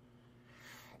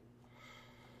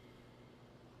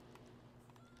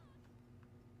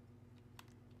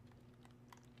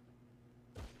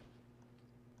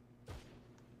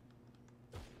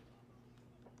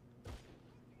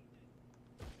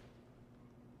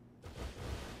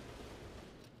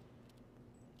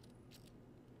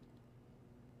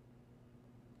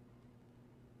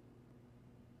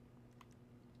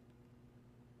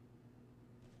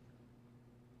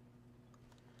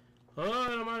 Oh,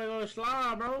 I'm gonna go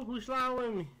slide, bro. Who slide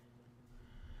with me?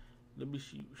 Let me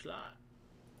see you slide.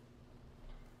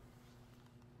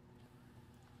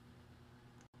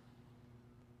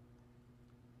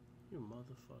 You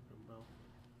motherfucker, bro.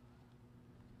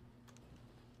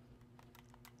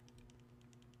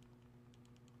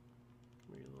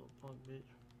 Come here, you little punk bitch.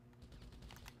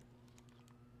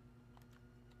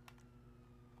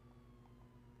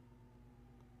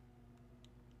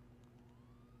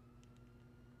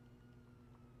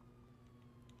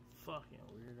 Fucking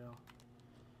weirdo.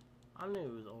 I knew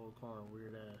it was old corn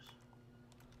weird ass.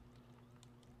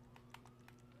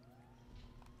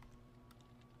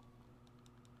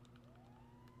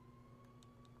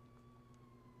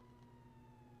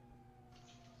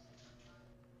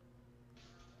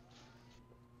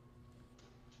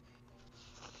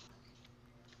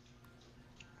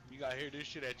 You gotta hear this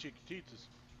shit at Chiquititas.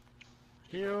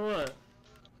 Hear what?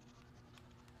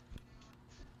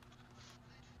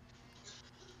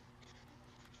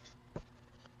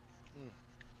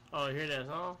 Oh, hear that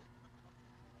song?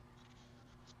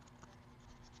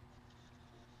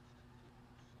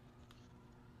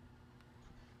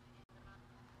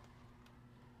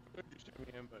 Could you send me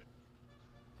an invite?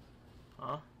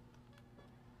 Huh?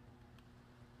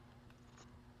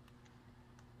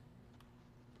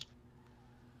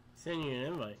 Send you an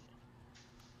invite.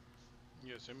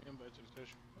 Yeah, send me an invite to the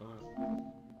session.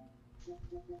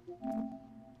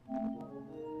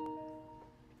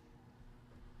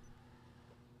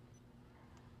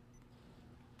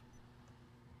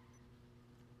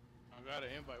 I got an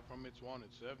invite from It's One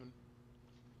at 7.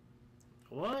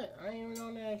 What? I ain't even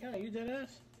on that account. You did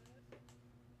us?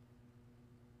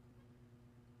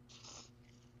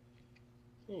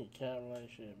 You can't write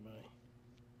shit, buddy.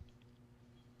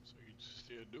 So you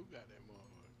still do got that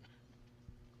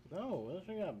motherfucker. No, this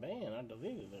one got banned. I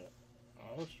deleted it.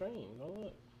 On stream. Go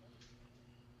look.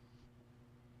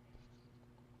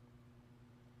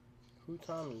 Who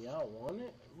timed me out? Won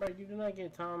it? Bro, you did not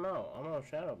get timed out. I'm on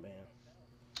shadow ban.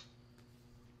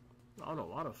 I don't know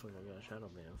why the fuck I got shadow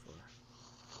ban for.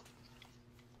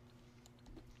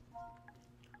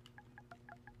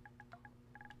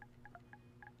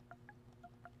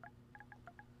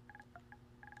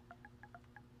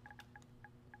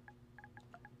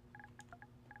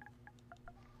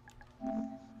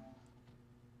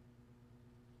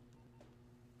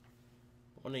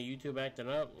 When the YouTube acting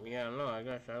up, yeah, no, I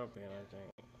got shadow ban, I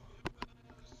think.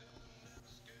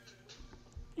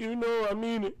 You know I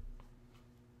mean it.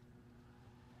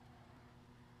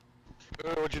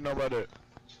 What you know about that?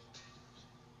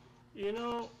 You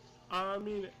know, I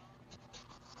mean it.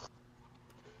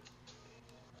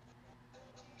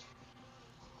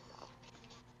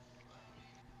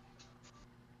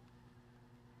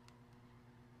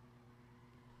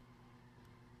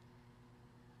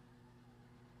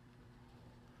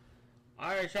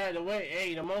 Alright, tried to wait.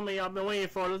 Hey, the moment y'all been waiting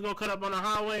for. Let's go cut up on the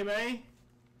highway, man.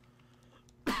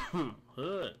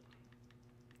 Hood.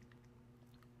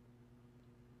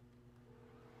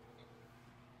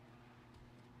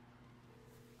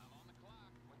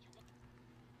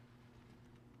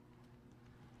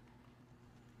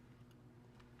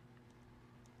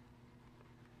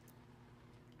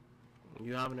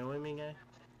 You hopping in with me, gang?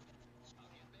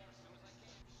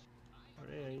 Where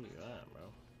the hell you at, bro?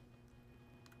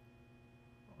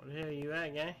 Where the hell you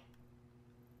at, gang?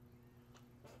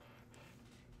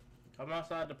 Come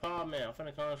outside the pod, man. I'm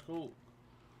finna come to school.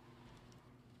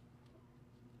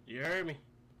 You heard me?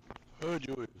 Heard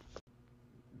you.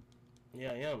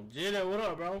 Yeah, I am. Jiden, what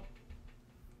up, bro?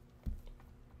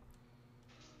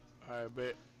 Alright,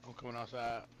 bet. I'm coming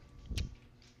outside.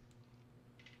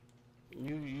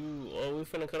 Oh, we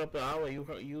finna cut up the highway. You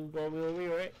gonna be with me,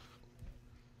 right?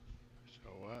 So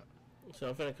what? So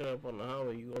I'm finna cut up on the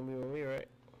highway. You gonna be with me, right?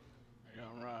 Yeah,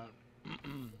 I'm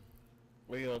riding.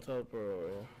 Where you gonna tell bro?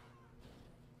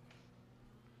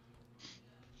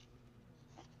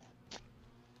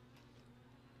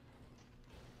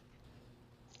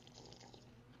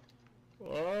 Yeah.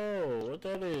 Oh, what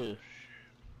that is?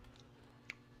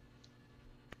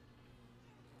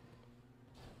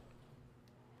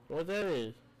 What that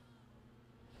is?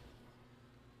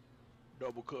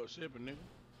 Double cup sipping, nigga.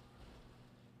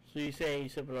 So you saying you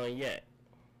sipping on yak?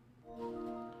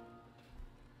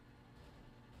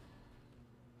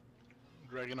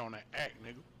 Dragging on that act,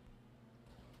 nigga.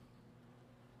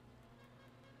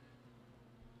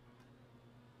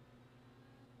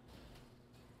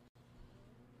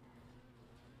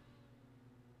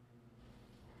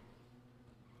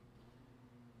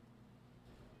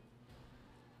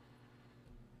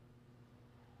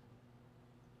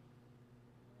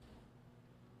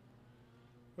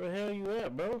 Where the hell you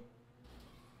at, bro?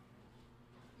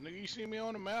 Nigga, you see me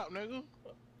on the map, nigga?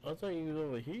 I thought you was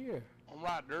over here. I'm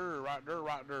right there, right there,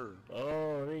 right there.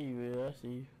 Oh, there you is. I see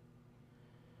you.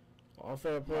 I'm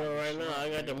finna put it right now. I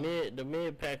got the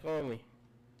mid pack on me.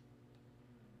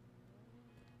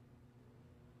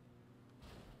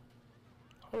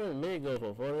 How much mid go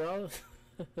for?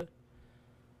 $40?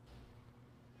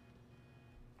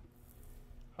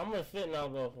 How much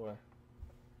fentanyl go for?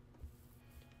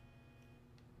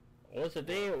 What's the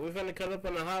thing? We finna cut up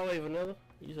on the highway, Vanilla.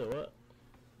 You said what?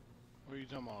 What are you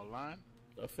talking about, line?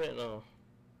 A fentanyl.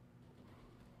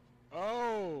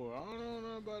 Oh, I don't know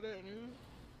nothing about that, nigga.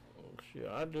 Oh, shit,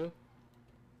 I do.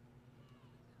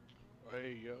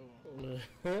 Hey, yo.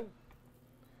 Yeah,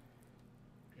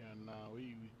 Yeah, nah,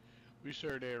 we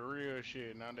serve that real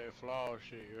shit, not that flawed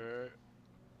shit, you heard?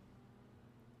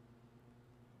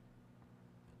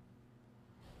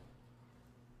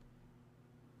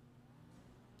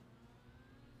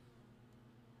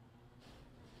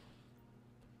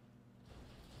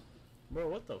 bro,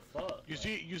 what the fuck? You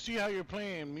see how you're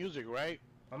playing music, right?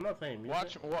 I'm not playing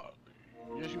music. Watch.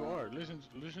 Yes, you are.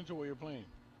 Listen to what you're playing.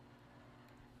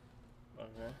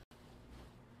 Okay.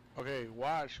 Okay,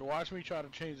 watch me try to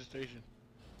change the station.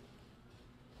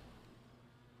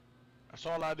 That's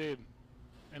all I did,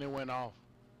 and it went off.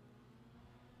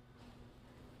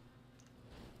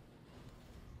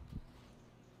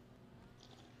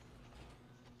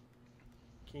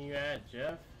 Can you add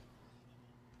Jeff?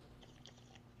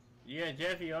 Yeah,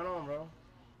 Jeffy, hold on, bro.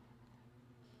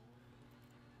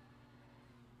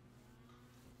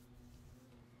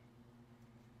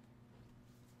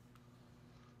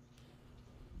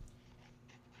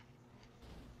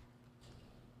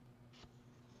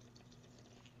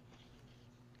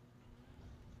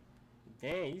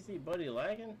 Dang, you see Buddy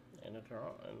lagging in the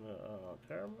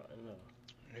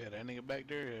Yeah, that nigga back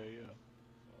there, yeah.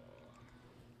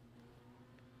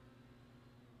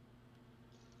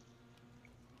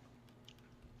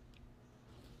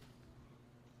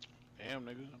 Damn,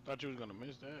 nigga, I thought you was gonna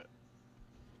miss that.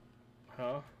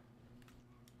 Huh?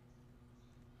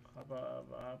 How about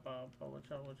what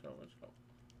y'all? I'm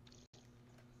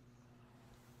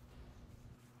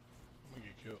gonna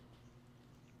get killed.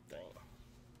 Dang.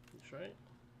 That's right.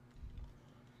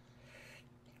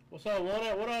 What's up,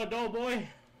 what up, dope boy?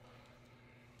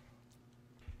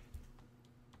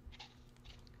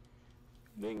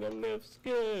 Nigga left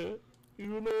scared.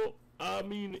 You know, I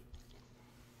mean it.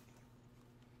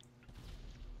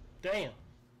 Damn.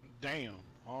 Damn,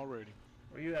 already.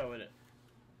 Where you at with it?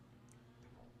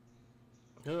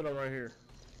 Hood on right here.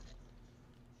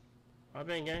 I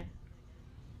been gang.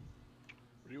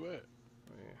 Where you at?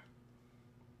 Oh, yeah.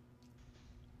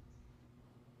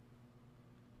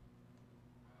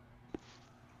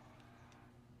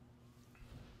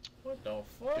 What the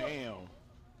fuck? Damn.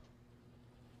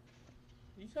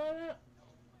 You saw that?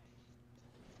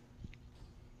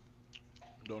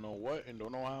 Don't know what and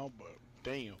don't know how, but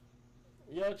damn.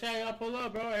 Yo, Chad, y'all pull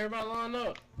up, bro. Everybody line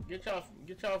up. Get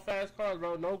y'all fast cars,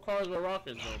 bro. No cars with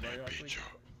rockets, Line bro. that bitch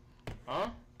up. Huh?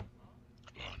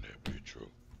 Line that bitch up.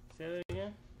 Say that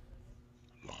again?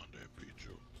 Line that bitch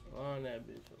up. On that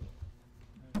bitch.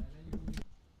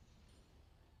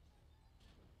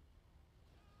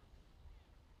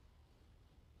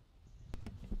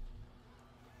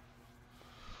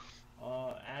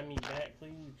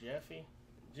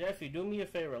 Jeffy, do me a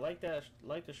favor. Like the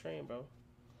stream, bro.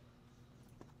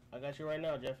 I got you right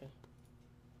now, Jeffy.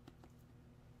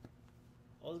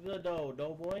 What's good,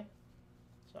 though, boy?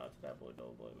 Shout out to that boy,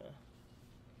 boy, man.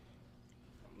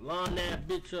 Line that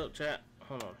bitch up, chat.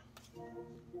 Hold on.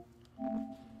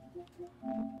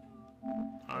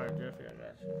 Alright, Jeffy, I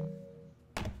got you.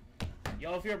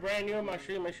 Yo, if you're brand new on my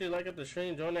stream, make sure you like up the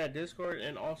stream, join that Discord,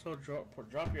 and also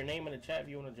drop your name in the chat if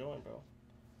you want to join, bro.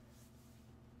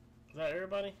 Is that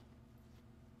everybody?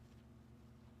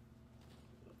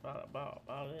 About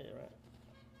it, right?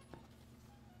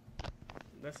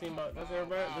 That's everybody? That's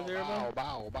everybody?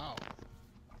 Bow.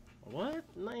 What?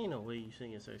 No, ain't no way you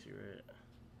singing Sexy Red.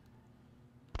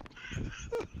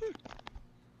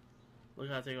 Look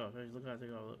how I take off, look how I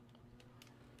take off, look.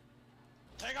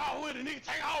 Take off with it, nigga.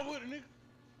 Take off with it, nigga.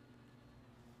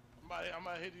 I'm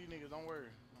about to hit these niggas. Don't worry.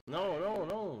 No. What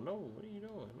are you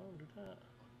doing? Don't do that.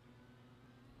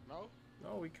 No?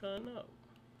 No, we cutting up.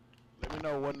 Let me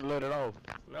know when to let it off.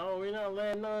 No, we not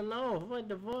letting nothing off. What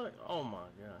the fuck? Oh my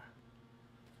god.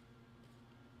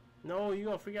 No, you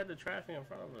gonna forget the traffic in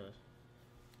front of us.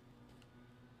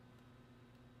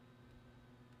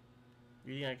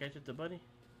 You gonna catch it to buddy?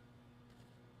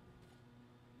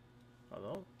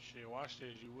 Hello? Shit, watch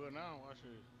this. You will now. Watch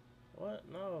this. What?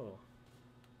 No.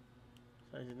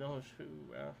 I just don't shoot,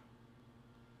 bro.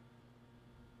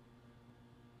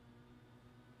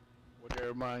 What that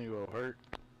remind you of? Hurt?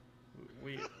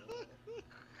 We.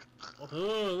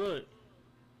 Oh, look.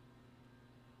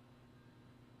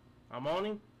 I'm on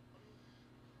him.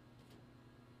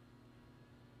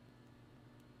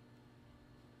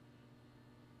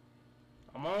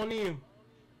 I'm on him.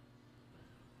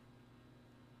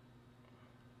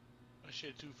 That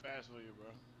shit too fast for you, bro.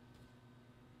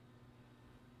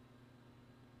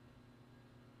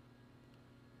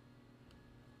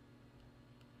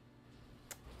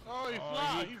 Oh,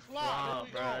 he fly,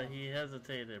 bro. He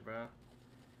hesitated, bro.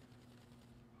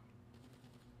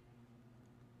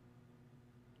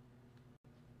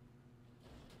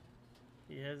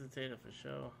 He hesitated for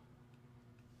sure.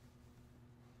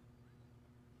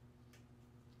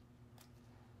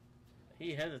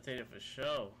 He hesitated for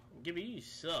sure. Gibby, you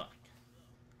suck.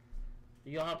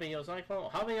 You gonna hop in your cyclone?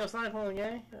 Hop in your cyclone,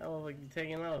 gang? I was like, you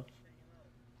taking off.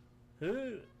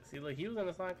 See, look, he was in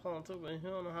the cyclone too, but he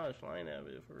don't know how to flying that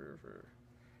bit for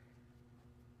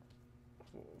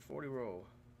 40 roll.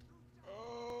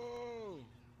 Oh,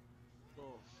 the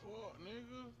fuck,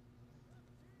 nigga.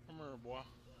 Come here, boy.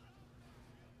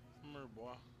 Come here,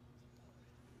 boy.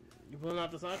 You pulling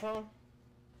out the cyclone?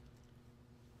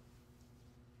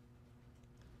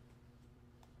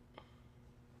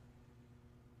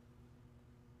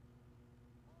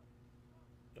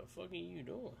 The fuck are you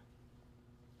doing?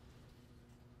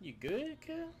 You good,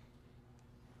 kid?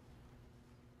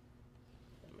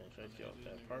 Man, try to get off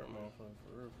that part, motherfucker,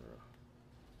 for real.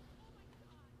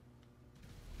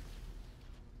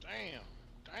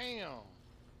 Damn.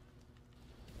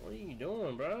 What are you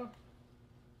doing, bro?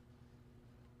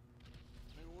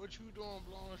 Nigga, what you doing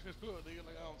blowing shit up, nigga?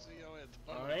 Like I don't see y'all at the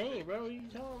I ain't, bro. What you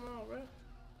talking about, bro?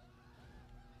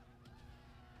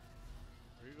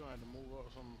 You gonna have to move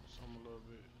up some a little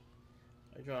bit.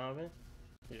 Are you driving?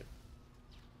 Yeah.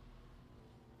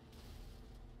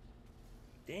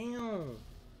 Damn.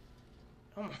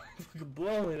 I'm fucking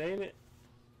blowing, ain't it?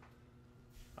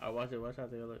 Alright, watch it. Watch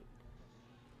out there. Look.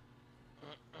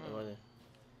 Watch it.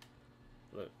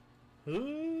 Look.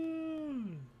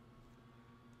 Ooh.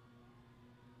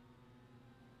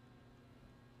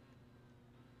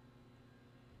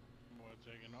 Boy,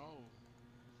 taking off.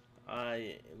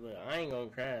 Look, I ain't gonna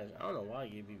crash. I don't know why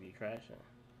you be crashing.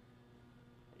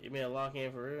 You mean lock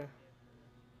in for real?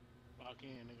 Lock in,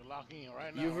 nigga. Lock in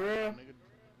right now. You for real? Nigga.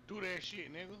 Do that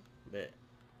shit, nigga. Bet.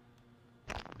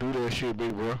 Do that shit,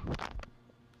 big bro.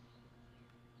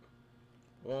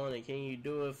 Warning, can you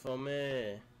do it for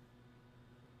me?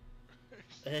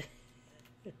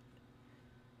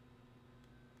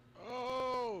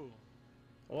 Oh!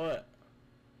 What?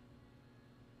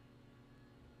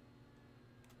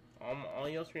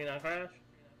 On your screen I crash?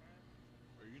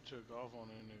 Or you took off on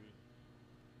that nigga.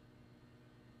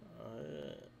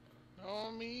 Yeah.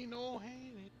 No me, no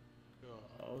hand.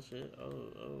 Oh shit.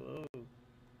 Oh.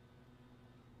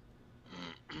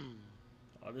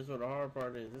 Oh, this is what the hard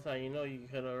part is. This how you know you can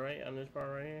cut it right on this part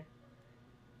right here.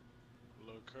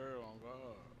 Little curl on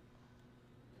God.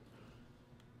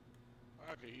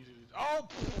 I could easily. Oh!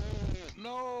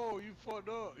 No! You fucked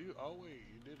up. Oh wait,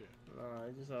 you did it. Nah,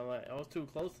 it just like I was too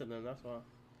close to them. That's why.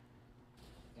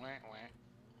 Whack.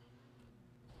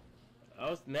 I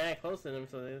was mad close to them,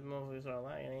 so these motherfuckers started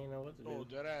lagging. I didn't know what to do. Oh,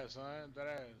 dead ass, son. Dead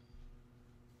ass.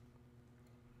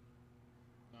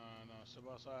 Nah, step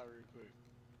outside real quick.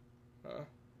 Huh?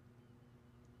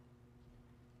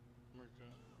 America.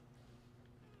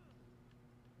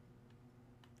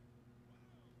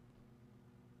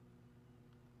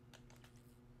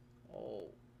 Oh.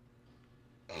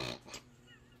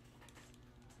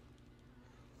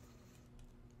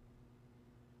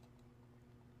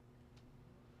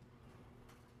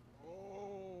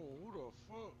 Oh, who the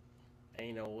fuck?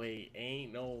 Ain't no way.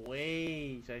 Ain't no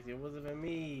way. Shaqty, it wasn't for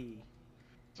me.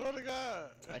 Swear to God.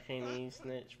 I can't even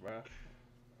snitch, bro.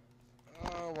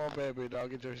 Oh, my bad, big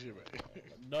dog. Get your shit back.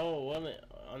 No, it wasn't.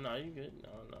 Oh, no, you good.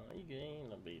 No, you good. Ain't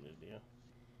no big deal.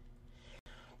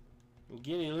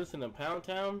 Giddy, listen to Pound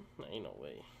Town? Ain't no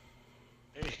way.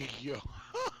 Hey, yo.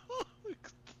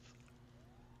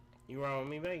 You wrong with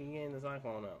me, back? You getting this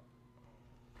iPhone out.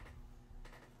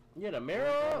 Yeah, the mirror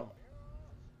up.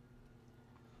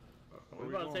 We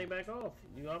about to take back off.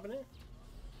 You hopping in?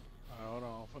 Hold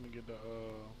on. I'm finna get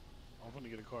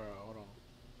the car out. Hold on.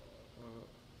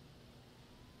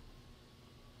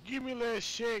 Give me a little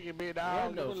shaky, big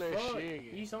dog. Give me a little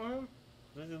shaky. You saw him?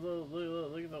 Look at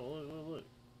look.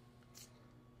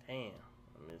 Damn,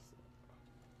 I missed it.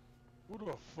 Who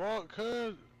the fuck,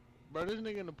 cuz? Bro, this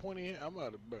nigga in the pointy hand. I'm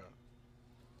out of bro.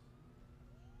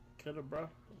 Coulda, bro.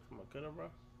 Come on, coulda, bro.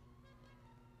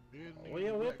 Where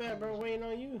your whip at, bro? Waiting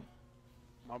on you.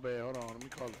 My bad. Hold on. Let me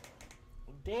call it.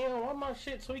 Damn, why my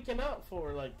shit tweaking out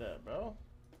for like that, bro?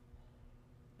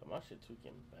 Yo, my shit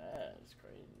tweaking bad. It's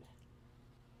crazy.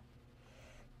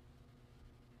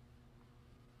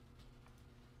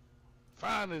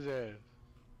 Find his ass.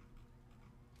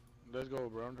 Let's go,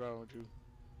 bro. I'm driving with you.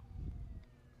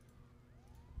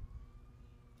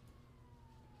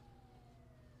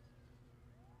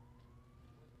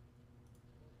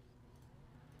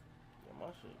 Yo,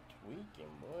 my shit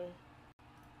tweaking, boy.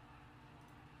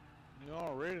 You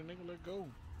already, nigga. Let go.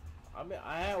 I've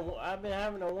been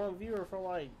having a one viewer for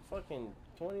like fucking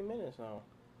 20 minutes now.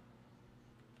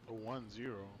 A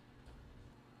 1-0.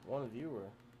 One viewer.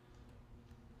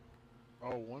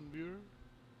 Oh, one viewer?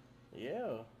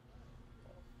 Yeah.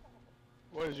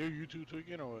 What is your YouTube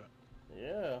tweaking or what?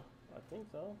 Yeah, I think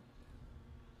so.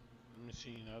 Let me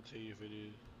see. I'll tell you if it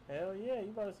is. Hell yeah, you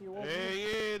about to see one. Hey,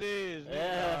 yeah, it is.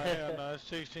 Yeah. Nah, hell no, it's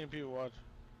 16 people watching.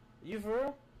 You for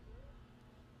real?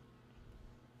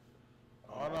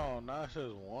 Hold on, now it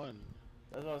says 1.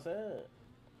 That's what I said.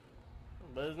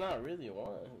 But it's not really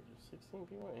one. There's 16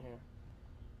 people in here.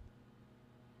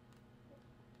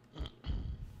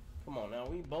 Come on now,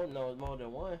 we both know it's more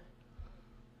than one.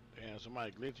 Damn,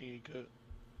 somebody glitching you cut.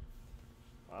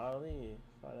 Probably.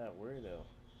 By that weirdo.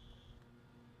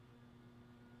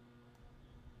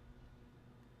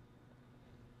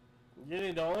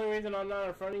 Jenny, the only reason I'm not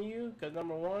in front of you, because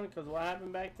number one, because what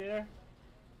happened back there,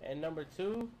 and number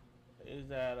two, is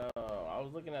that I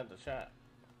was looking at the chat.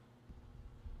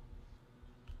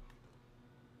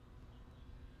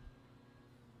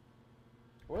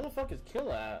 Where the fuck is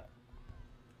Killa at?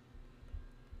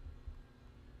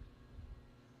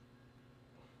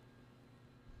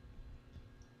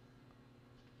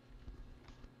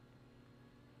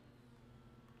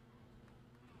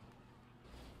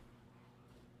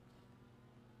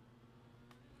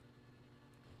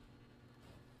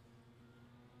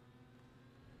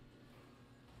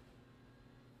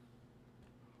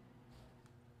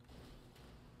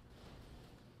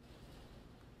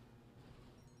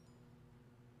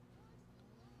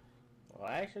 Well,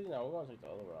 actually, no, we're gonna take the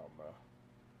other route, bro.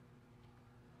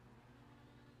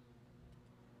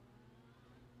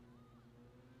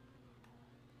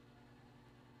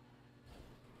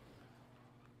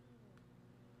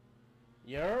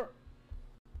 Yerp.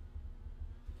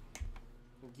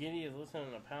 Giddy is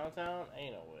listening to Pound Town?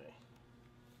 Ain't no way.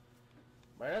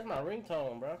 Bro, that's my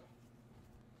ringtone, bro.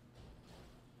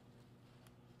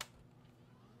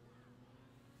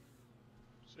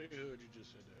 Say hood, you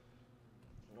just said that.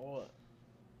 What?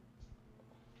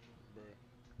 Bruh.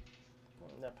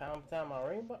 That Pound Town, my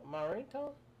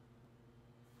ringtone?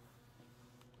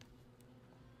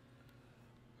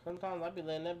 Sometimes I be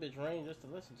letting that bitch ring just to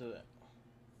listen to it.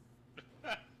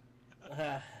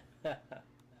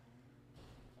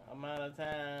 I'm out of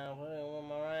time, put it one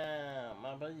more round.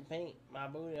 My booty pink, my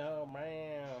booty hole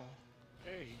brown.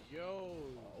 Hey, yo.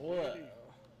 What? Kitty.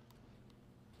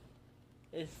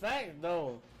 It's facts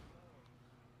though.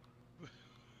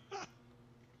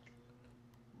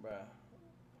 Bruh.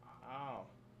 How?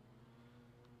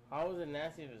 How is it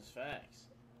nasty if it's facts?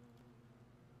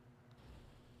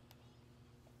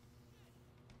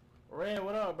 Red,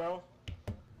 what up, bro?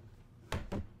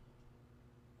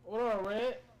 What up,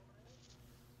 Red?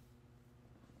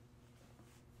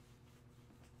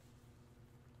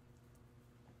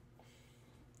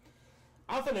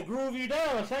 I'm finna groove you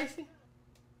down, Shicey.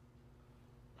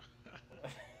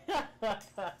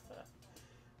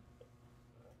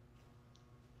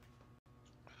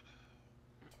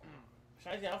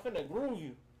 Shicey, I'm finna groove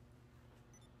you.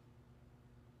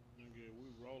 Nigga, we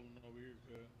rolling over here,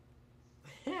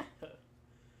 cuz.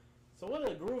 So what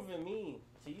does grooving mean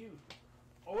to you?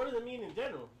 Or what does it mean in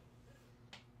general?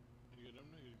 Nigga, them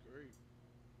niggas great.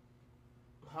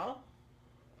 Huh?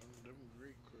 Them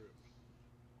great crips.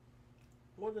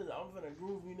 What does I'm finna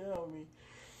groove you now mean?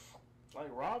 Like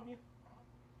rob you?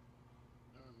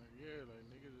 Yeah, like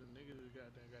niggas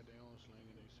got their own slang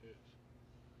in their sets.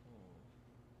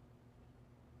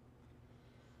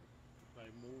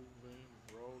 Like moving,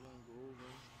 rolling,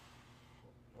 grooving.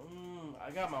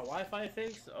 I got my Wi-Fi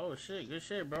fixed. Oh shit, good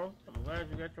shit, bro. I'm glad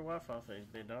you got your Wi-Fi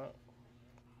fixed, big dog.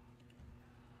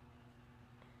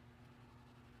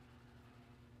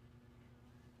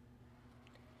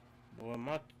 Boy,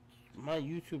 my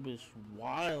YouTube is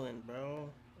wildin', bro.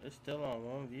 It's still on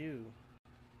 1 view.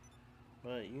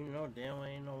 But you know damn well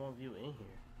ain't no 1 view in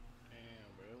here.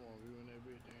 Damn, bro, they won't view in that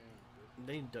bitch.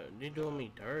 Damn. They doing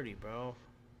me dirty, bro.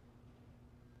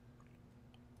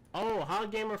 Oh,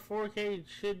 Hot Gamer 4K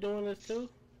shit doing this too?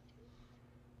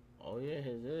 Oh yeah,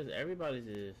 his is. Everybody's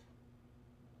is.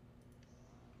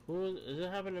 Who is it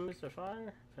happening to Mr.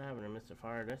 Fire? If it happened to Mr.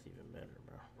 Fire, that's even better,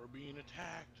 bro. We're being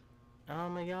attacked. Oh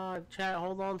my god, chat,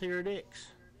 hold on to your dicks.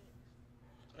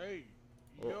 Hey,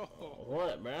 yo.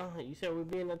 What, bro? You said we're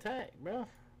being attacked, bro.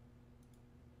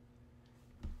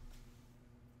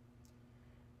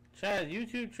 Chad,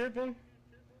 YouTube tripping?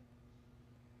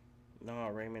 No,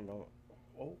 Raymond don't.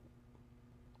 Oh.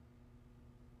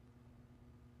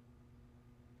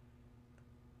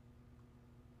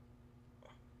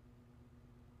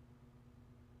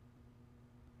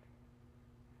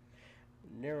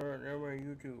 Never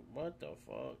YouTube. What the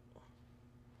fuck?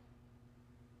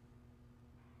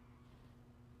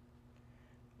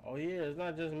 Oh yeah, it's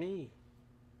not just me.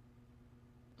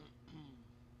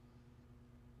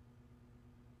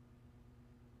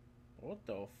 What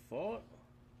the fuck? What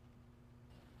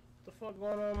the fuck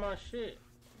going on with my shit?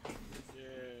 Yeah,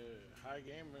 High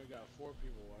Gamer got 4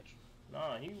 people watching.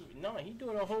 He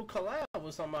doing a whole collab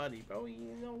with somebody, bro.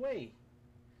 No way.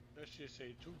 That shit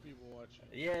say 2 people watching.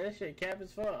 Yeah, that shit cap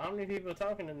as fuck. How many people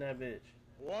talking in that bitch?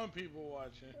 1 people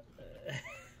watching.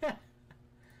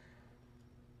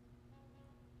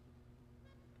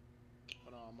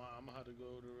 Hold on, I'm gonna have to go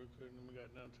to real quick and we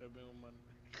got down tap in with my.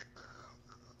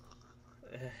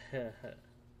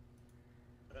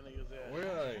 That nigga's at.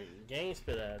 Where Game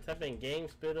Spitter? Type in Game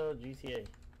Spitter GTA.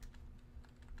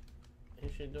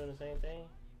 His shit doing the same thing?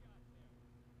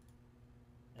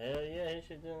 Hell yeah, his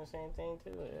shit doing the same thing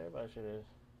too. Everybody shit is.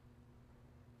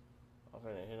 I'm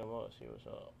finna hit him up, see what's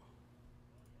up.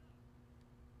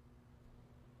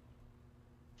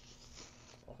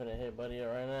 I'm finna hit buddy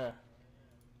up right now.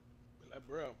 Like,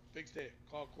 bro, fix that.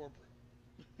 Call corporate.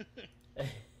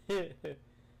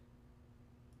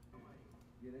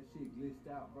 Yeah, that shit glitched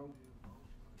out, bro.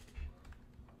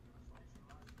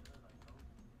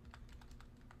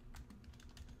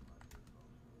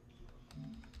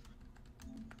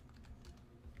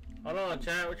 Hold on,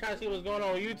 chat. We're trying to see what's going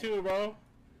on with YouTube, bro.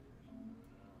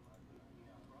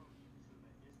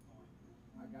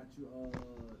 I got you,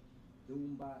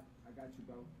 Doombot. I got you,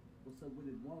 bro. What's up with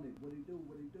it? Want it? What it do?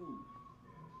 What it do?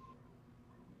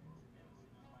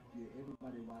 Yeah,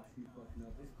 everybody watch he fucking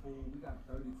up. It's cool. We got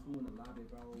 32 in the lobby,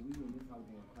 bro. We in this house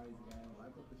going crazy, man. Like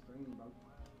up the stream, bro.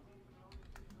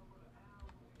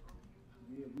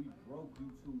 Yeah, we broke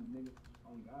YouTube, nigga.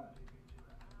 On God.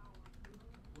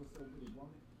 What's up with it?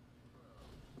 Want it?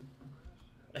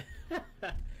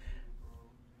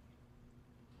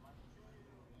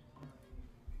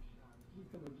 We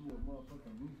finna do a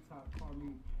motherfucking rooftop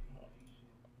party.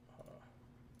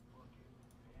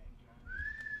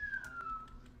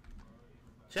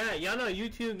 Chat, y'all know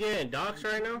YouTube getting doxxed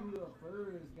right now? Do the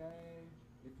first game,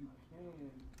 if you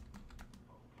can.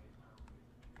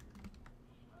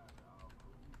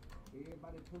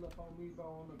 Everybody pull up on me, bro,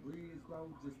 on the bridge, bro.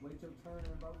 Just wait your turn,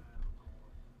 bro.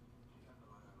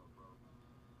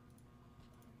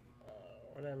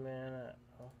 Where that man at?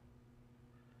 Oh.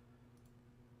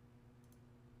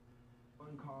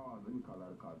 One call. Let me call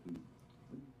out a call, too.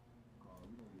 Call.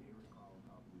 We gonna get every call on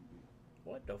top of this bitch.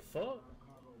 What the fuck?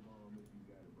 Chicago bomb if you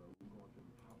got it, bro. We going to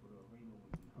the top of the arena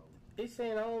when you hold. He's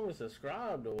saying I don't even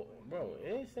subscribe to, bro.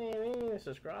 He's saying he ain't even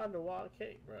subscribe to Wild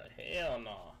Cake, bro. Hell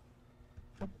no.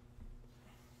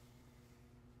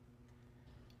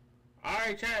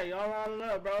 Alright, chat, y'all rounding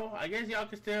up, bro. I guess y'all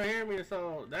can still hear me,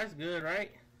 so that's good,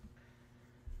 right?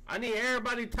 I need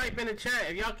everybody to type in the chat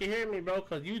if y'all can hear me, bro,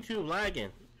 cause YouTube lagging.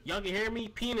 Y'all can hear me?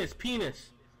 Penis, penis.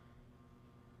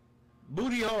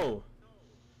 Booty hole.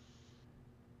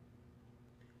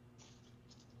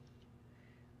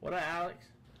 What up, Alex?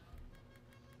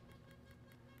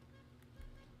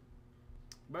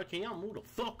 Bro, can y'all move the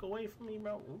fuck away from me,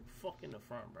 bro? Who the fuck in the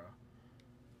front, bro?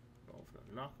 I'm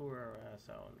finna knock her ass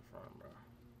out in the front, bro.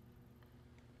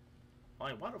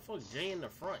 Like, why the fuck Jay in the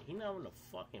front? He not even a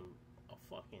fucking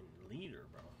leader,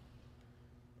 bro.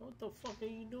 What the fuck are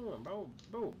you doing, bro?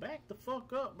 Bro, back the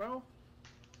fuck up, bro.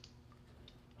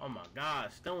 Oh my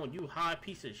God, Stone, you high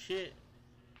piece of shit.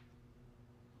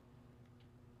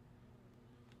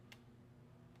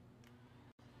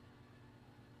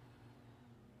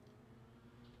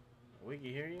 We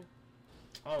can hear you?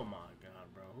 Oh my God,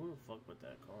 bro. Who the fuck with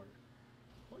that card?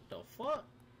 What the fuck?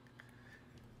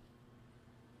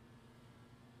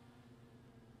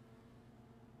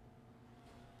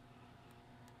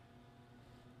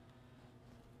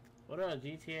 What up,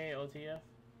 GTA, OTF?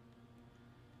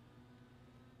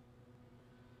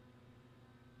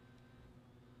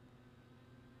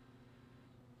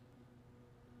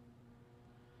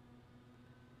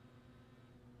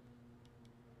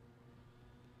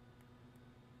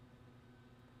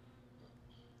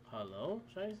 Hello,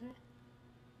 Tracy?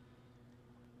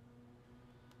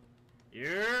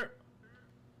 Yeah.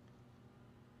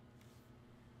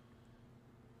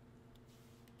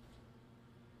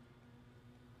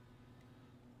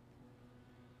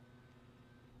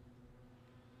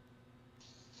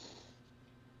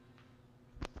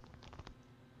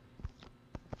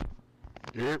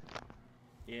 Yep.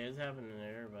 Yeah, it's happening to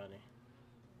everybody.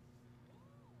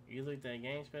 You looked at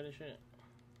game sped and shit?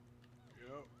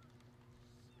 Yep.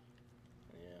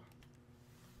 Yeah.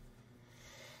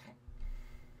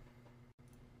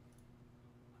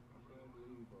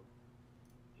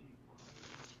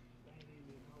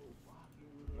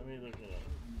 Let me look it up.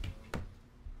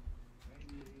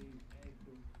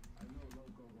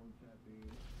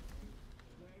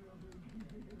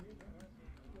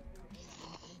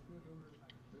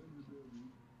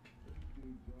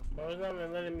 Bro, it's not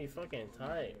even letting me fucking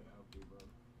type.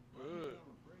 Good.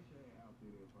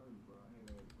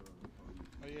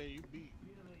 Oh yeah, you beat.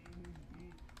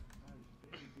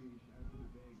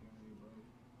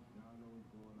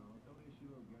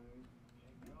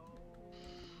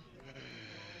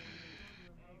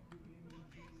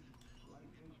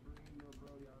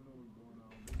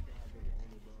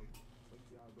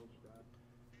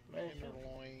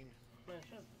 Man,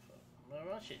 shut the fuck. Man,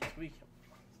 my shit tweaking.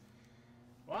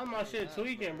 Why my shit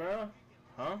tweaking, bro?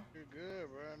 Huh? You're good,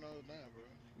 bro. I know that, bro.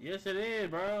 Yes, it is,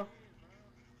 bro.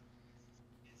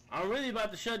 I'm really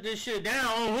about to shut this shit down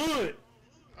on Hood.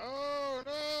 Oh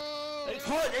no! Hey,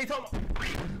 Hood, they talking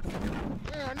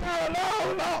Yeah,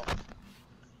 no!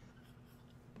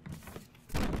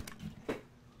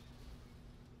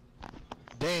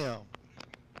 Damn.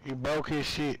 He broke his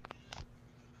shit.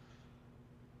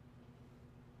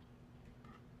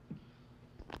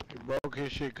 He broke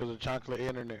his shit because of chocolate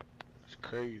internet. It's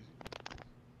crazy.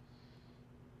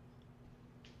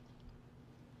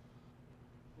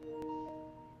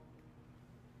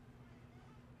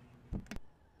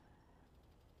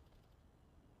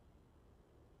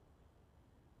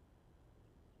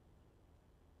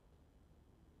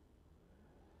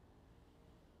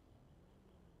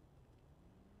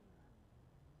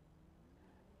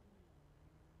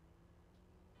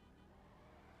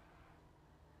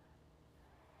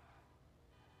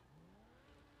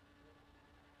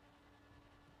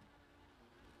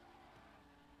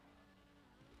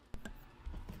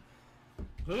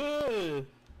 Hood.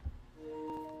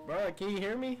 Bro, can you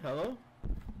hear me? Hello?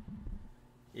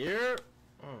 Yeah.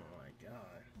 Oh my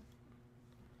God.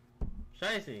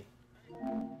 Shicey.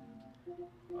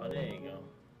 Oh, there you go.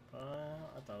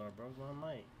 I thought I broke my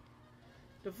mic.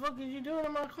 The fuck is you doing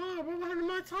in my car? What happened to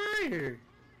my tire?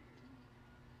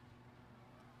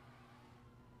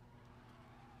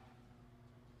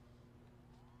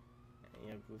 And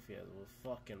your goofy ass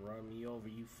will fucking run me over,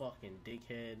 you fucking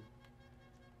dickhead.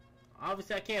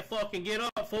 Obviously I can't fucking get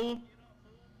up, fool.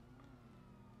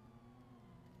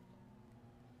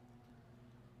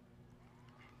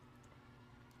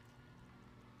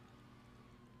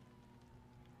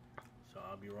 So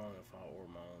I'll be wrong if I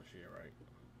order my own shit, right?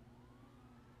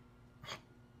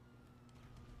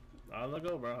 I'll let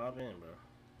go, bro. Hop in, bro.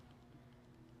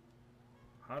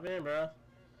 Hop in, bro.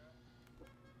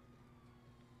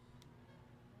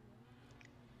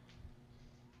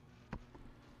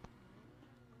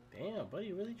 Damn,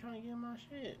 buddy, really trying to get my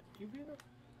shit. You beat him?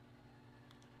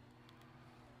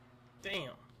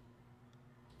 Damn.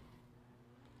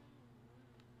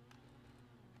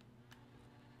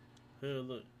 Hood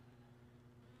look.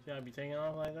 See how I be taking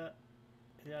off like that?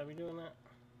 See how I be doing that?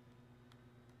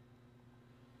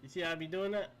 You see how I be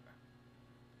doing that?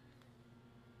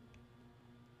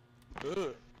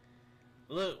 Good.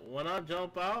 Look, when I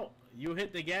jump out, you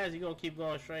hit the gas, you're gonna keep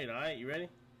going straight, alright? You ready?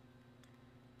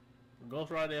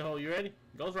 Ghost ride that hole, you ready?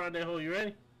 Ghost ride that hole, you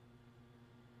ready?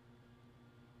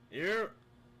 You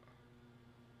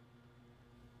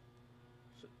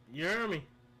heard me?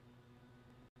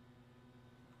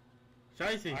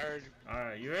 Shicey. I heard you.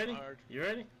 Alright, you ready? I heard You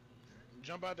ready?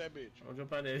 Jump out that bitch. I'll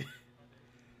jump out there.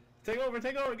 Take over,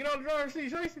 get on the driver's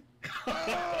seat, Shicey.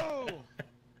 Oh!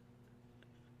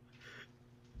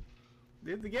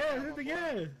 Hit the gas, hit the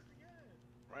gas.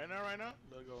 Right now?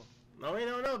 Let go. No, wait,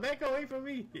 no, back away from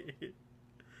me.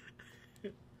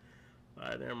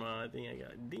 Alright, never mind. I think I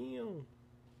got damn.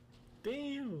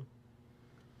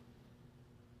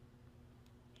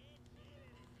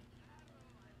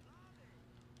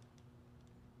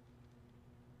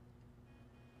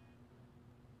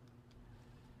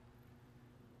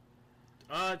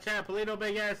 Chat, Polito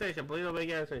Bay gas station.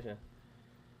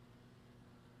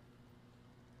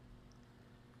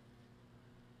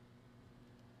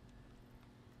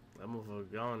 That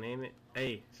motherfucker gone, ain't it?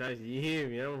 Hey, Shicey, you hear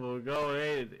me? That motherfucker gone,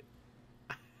 ain't it?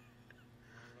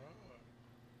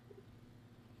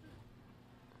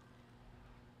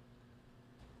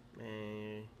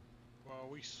 Man. Well,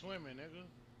 we swimming, nigga.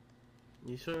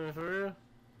 You swimming for real?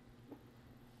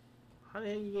 How the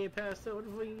hell you getting passed up? What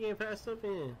the fuck you getting passed up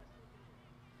in?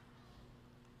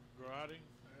 Garage.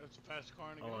 That's a fast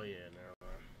car in the game. Oh yeah, never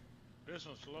mind. This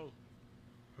one's slow.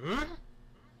 Huh?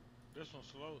 This one's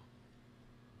slow.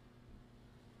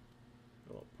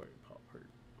 Oh, pop hurt.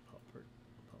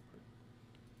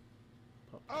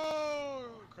 Oh,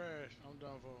 crash. I'm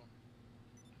done for.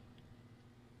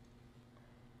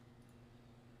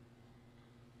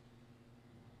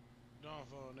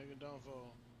 Downfall, nigga,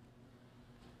 downfall.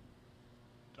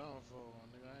 Downfall,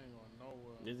 nigga, I ain't going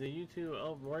nowhere. Is the YouTube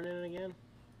up running again?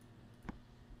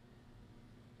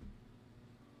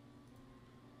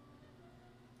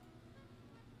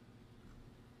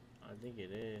 I think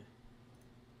it is.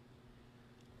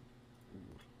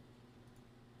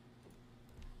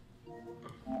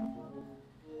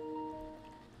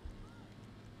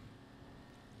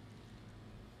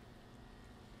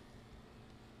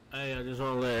 Hey, I just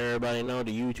want to let everybody know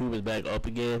the YouTube is back up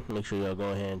again. Make sure y'all go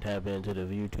ahead and tap into the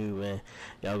YouTube, man.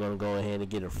 Y'all gonna go ahead and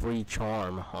get a free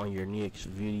charm on your next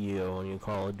video on your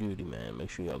Call of Duty, man. Make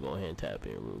sure y'all go ahead and tap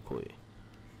in real quick.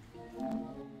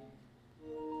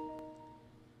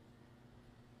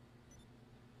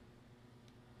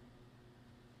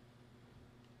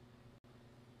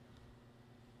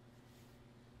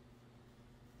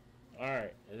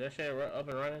 Alright, is that shit up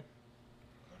and running?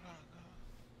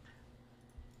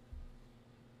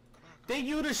 Think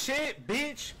you the shit,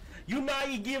 bitch. You not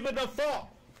even giving a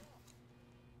fuck.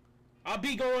 I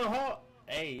be going hard.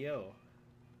 Hey, yo.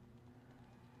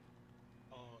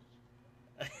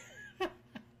 What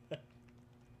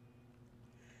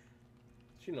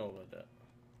you know about that?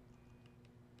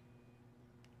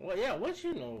 Well, yeah, what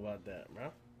you know about that,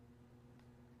 bro?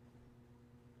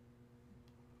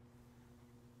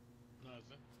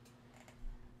 Nothing.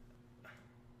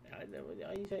 I never.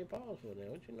 How you say pause for that?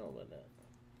 What you know about that?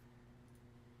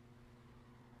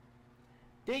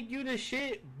 Think you the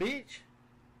shit, bitch.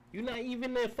 You not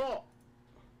even their fault.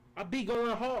 I be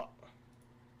going hard.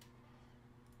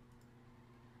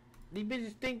 These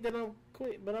bitches think that I'm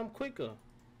quick, but I'm quicker.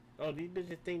 Oh, these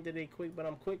bitches think that they quick, but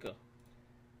I'm quicker.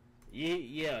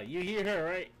 Yeah, you hear her,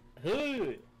 right?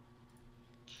 Hood.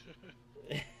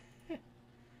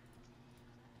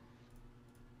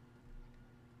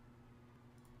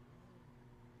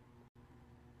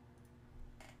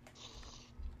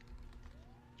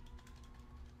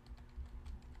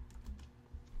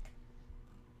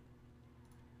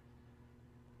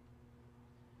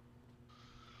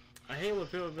 I hate when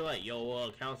people be like, yo, what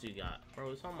accounts you got?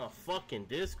 Bro, it's on my fucking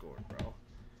Discord, bro.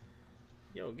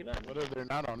 Yo, get out. What if they're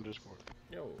not on Discord?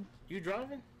 Yo, you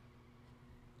driving?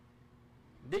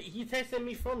 He texted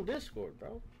me from Discord,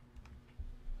 bro.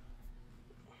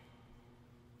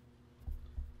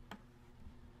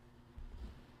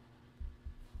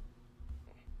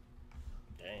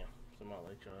 Damn, somebody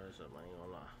let your ass up, I ain't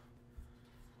gonna lie.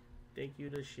 Think you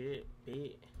the shit,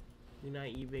 bitch. You're not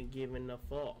even giving a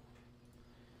fuck.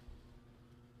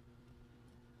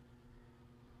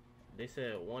 They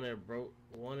said what happened?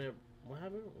 One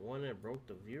that broke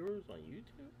the viewers on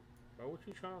YouTube? Bro, what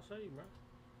you trying to say, bro?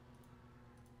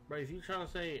 Bro, if you trying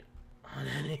to say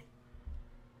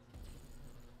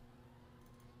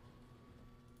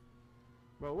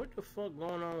Bro, what the fuck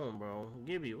going on, bro?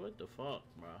 Gibby, what the fuck,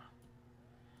 bro?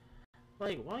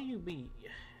 Like, why you be...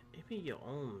 It be your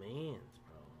own mans,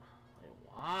 bro. Like,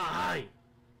 why?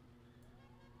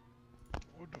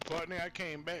 What the fuck, nigga? I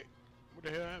came back. What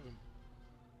the hell happened?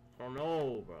 I don't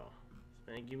know, bro.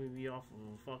 This man Gibby be off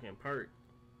of a fucking perk.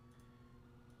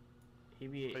 He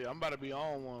be... Hey, I'm about to be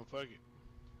on one. Fuck it.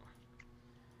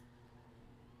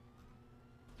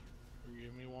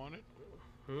 Forgive me, want it?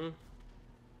 Hmm?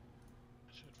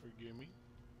 I said forgive me.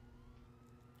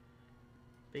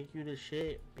 Think you the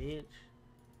shit, bitch.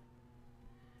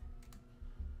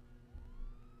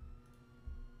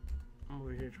 I'm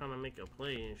over here trying to make a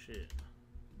play and shit.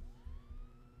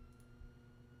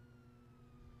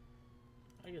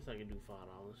 I guess I could do $5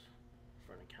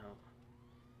 for an account.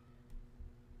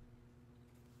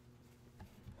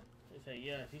 He said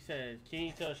yes. He said, can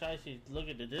you tell Shicey look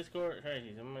at the Discord?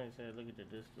 Shicey, somebody said look at the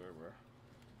Discord, bro.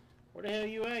 Where the hell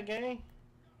you at, gang?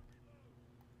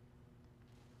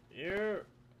 Here.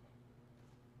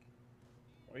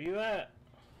 Where you at?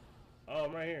 Oh,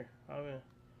 I'm right here. I'm in.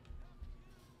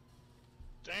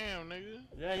 Damn, nigga.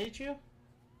 Did I hit you?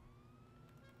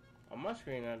 On my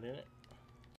screen, I didn't.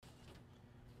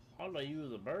 I thought you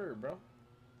was a bird, bro.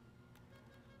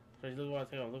 Just look how I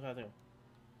take him. Look how I take him.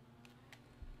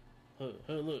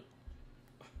 Look.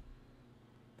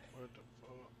 What the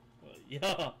fuck?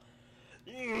 Yeah.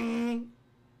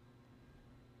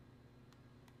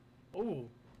 Ooh.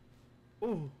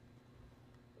 Ooh.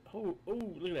 Ooh.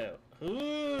 Ooh. Look at that.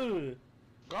 Ooh.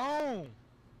 Gone.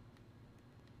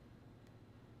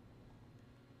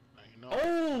 I ain't know. Oh.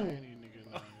 I ain't these niggas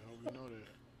now. I hope you know that.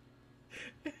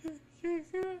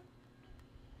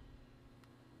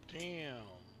 Damn.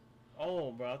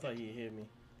 Oh, bro. I thought you hit me.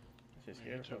 That shit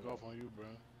Man, scared he took me. off on you, bro.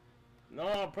 No,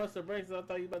 I pressed the brakes. I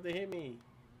thought you about to hit me.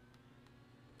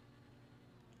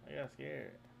 I got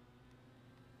scared.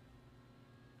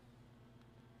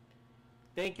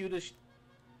 Thank you to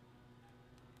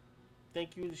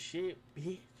shit,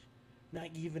 bitch.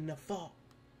 Not giving a fuck.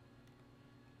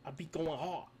 I be going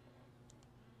hard.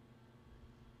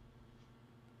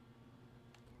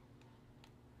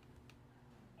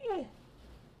 Ooh.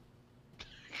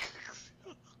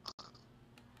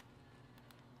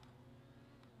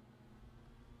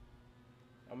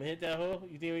 I'm gonna hit that hole.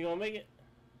 You think we gonna make it?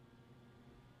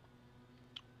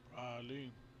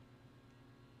 Probably.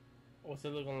 What's it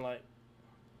looking like?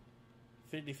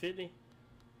 50-50?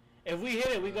 If we hit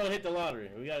it, we gonna hit the lottery.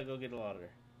 We gotta go get the lottery.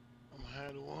 I'm gonna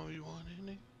have the 1v1, isn't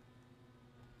it?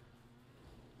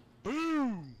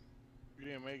 Boom! You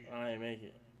didn't make it. I ain't make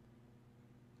it.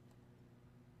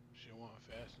 Shit wasn't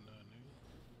fast enough,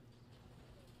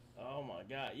 nigga. Oh my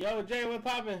god. Yo, Jay, what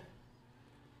poppin'?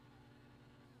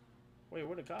 Wait,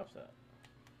 where the cops at?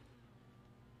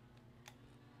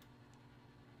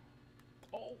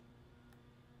 Oh.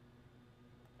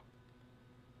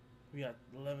 We got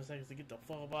 11 seconds to get the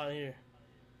fuck up out of here.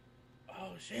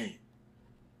 Oh shit.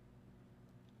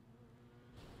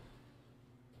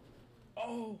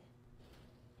 Oh.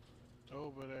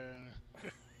 Over there.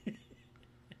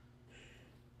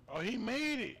 Oh, he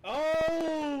made it.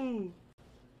 Oh.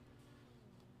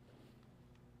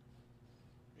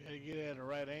 You had to get it at the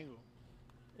right angle.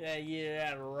 Yeah,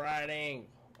 at the right angle.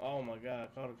 Oh my god,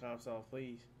 call the cops off,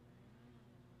 please.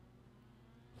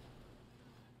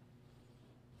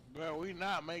 Bro, we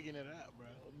not making it out, bro.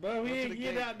 Bro, we Go to didn't the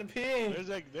get gate. out the pin.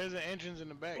 There's an entrance in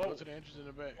the back. Oh. Go to the entrance in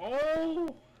the back.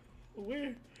 Oh,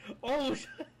 where? Oh,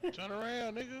 Turn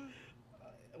around, nigga.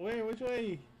 where? Which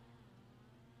way?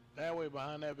 That way,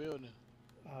 behind that building.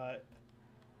 Alright.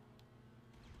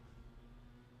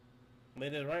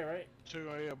 Made it right? Took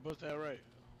right here, bust that right.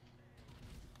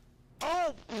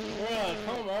 Oh! Bruh,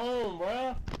 come on,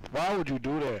 bruh. Why would you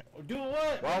do that? Do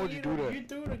what? Why would you do that? You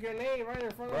threw the grenade right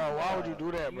in front of Bro, my... why would you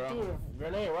do that, bro? You threw the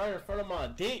grenade right in front of my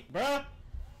dick, bruh.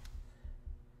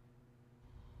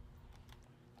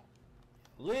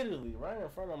 Literally, right in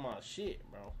front of my shit,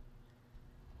 bro.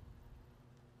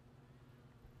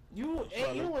 You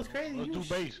know what's crazy? Let's do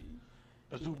base.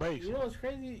 Let's do base. You know what's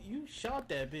crazy? You shot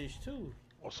that bitch, too.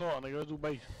 What's up, nigga? Let's do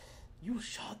base. You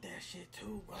shot that shit,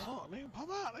 too, bro. What's up, nigga? Pop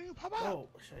out, nigga. Pop out. Bro,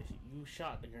 you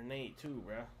shot the grenade, too,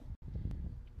 bro.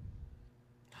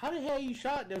 How the hell you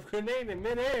shot the grenade in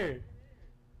midair?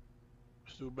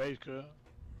 Let's do base, cuz.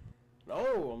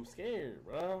 No, I'm scared,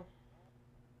 bro.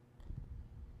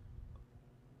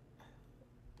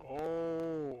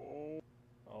 Oh,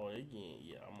 again,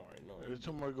 yeah, I'm already knowing. There's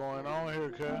too much going on here,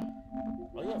 cuz.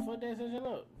 Oh, yeah, fuck that session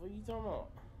up. What you talking about?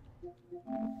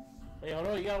 Hey, hold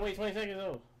on, you gotta wait 20 seconds,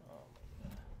 though. Oh, my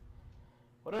God.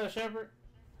 What up, Shepard?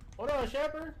 What up,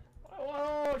 Shepard?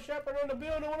 Oh, Shepard in the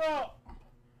building, what up?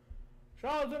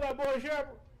 Shout out to that boy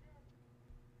Shepard.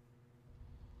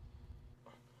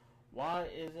 Why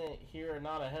isn't here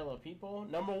not a hell of people?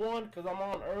 Number one, because I'm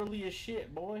on early as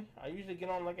shit, boy. I usually get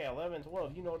on like at 11,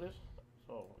 12. You know this.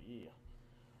 So, yeah.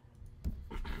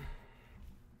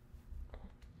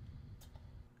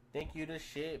 Think you the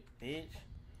shit, bitch.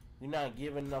 You're not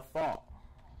giving a fuck.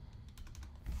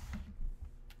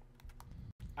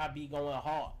 I be going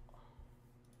hard.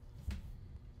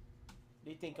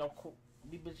 They think I'm cool.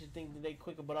 These bitches think that they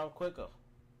quicker, but I'm quicker.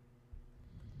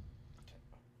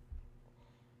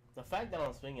 The fact that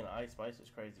I'm swinging Ice Spice is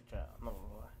crazy, child. I'm not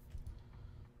gonna lie.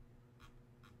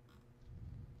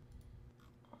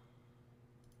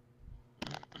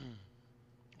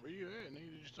 Where you at,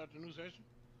 nigga? Did you start the new session?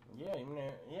 Yeah,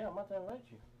 man. Yeah, I'm about to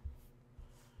invite you.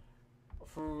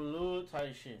 For little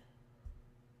type shit.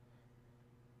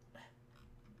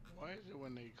 Why is it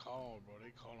when they call, bro?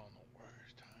 They call on the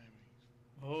worst timings.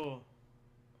 Oh.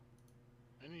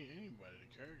 Anybody,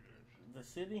 the characters. The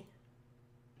city?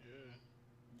 Yeah.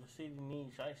 The city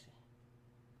needs shiesty.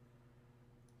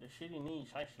 The city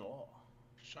needs shiesty law.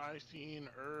 Shiesty in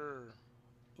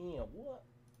Yeah, what?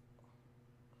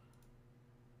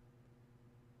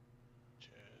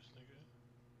 Chaz, nigga.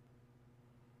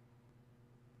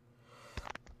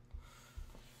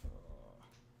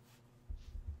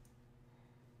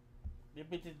 The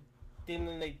bitches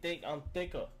thinking they think I'm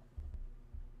thicker.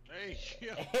 Hey,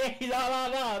 yeah. Hey,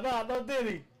 no,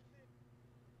 Diddy.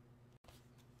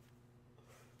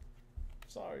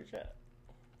 Sorry, chat.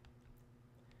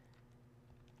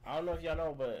 I don't know if y'all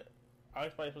know, but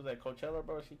Ice Spice was at Coachella,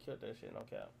 bro. She killed that shit, no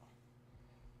cap.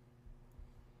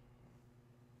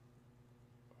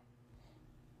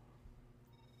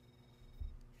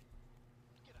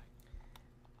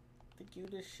 Think you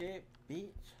this shit,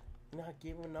 bitch? Not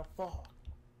giving a fuck.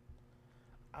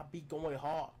 I be going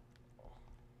hard.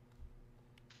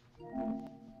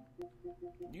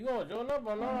 You gonna join up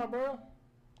or not, bro? Got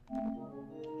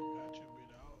you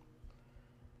beat out.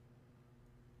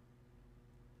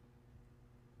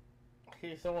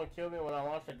 Hey, someone killed me when I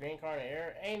launched a green card in the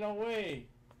air. Ain't no way.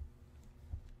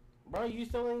 Bro, you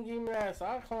still didn't give me that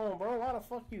cyclone, bro. Why the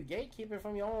fuck you gatekeeping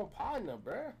from your own partner,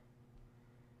 bro?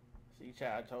 See,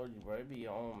 chat, I told you, bro. It be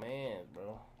your own man,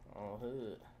 bro. On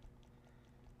hood.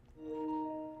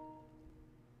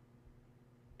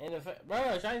 And the fact, bro,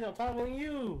 Shani's I'm talking to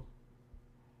you.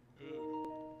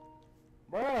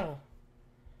 Bro.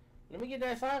 Let me get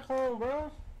that cyclone,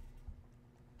 bro.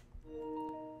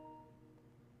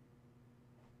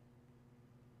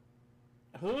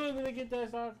 Who's gonna get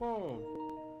that cyclone?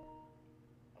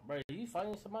 Bro, are you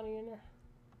fighting somebody in there?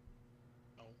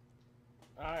 No.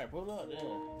 Alright, pull up then.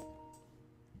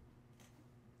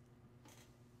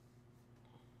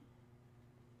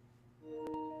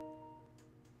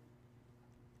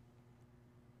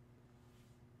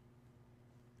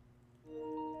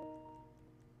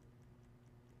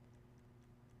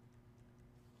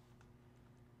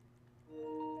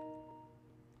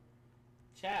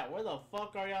 Chat, where the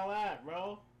fuck are y'all at,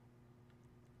 bro?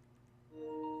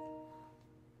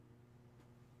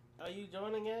 Are you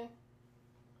joining gang?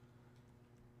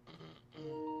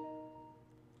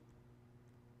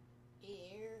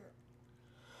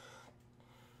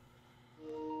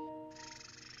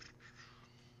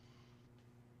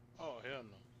 Oh, hell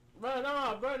no. Bro,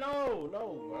 no, bro, no,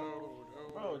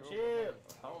 bro, chill.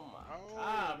 Oh my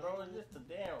god, bro, it's just a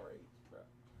damn race, bro.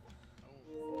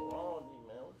 What's wrong with you,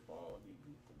 man? What's wrong with these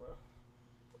people, bro?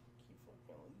 Keep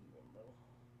fucking leaving, bro.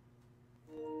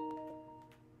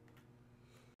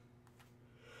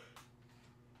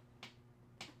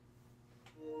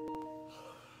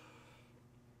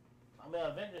 I mean,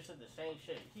 Avenger said the same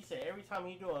shit. He said every time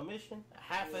he do a mission,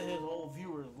 half of his whole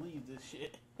viewers leave this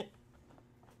shit.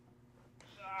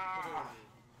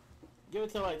 Give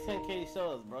it to like 10K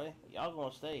subs, bro. Y'all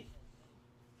gonna stay.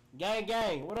 Gang,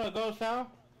 gang. What up, Ghost Town?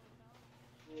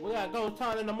 We got Ghost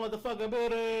Town in the motherfucking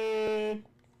building.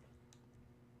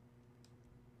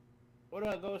 What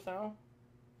up, Ghost Town?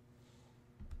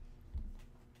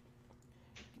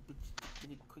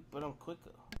 Get it quick, but I'm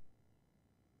quicker.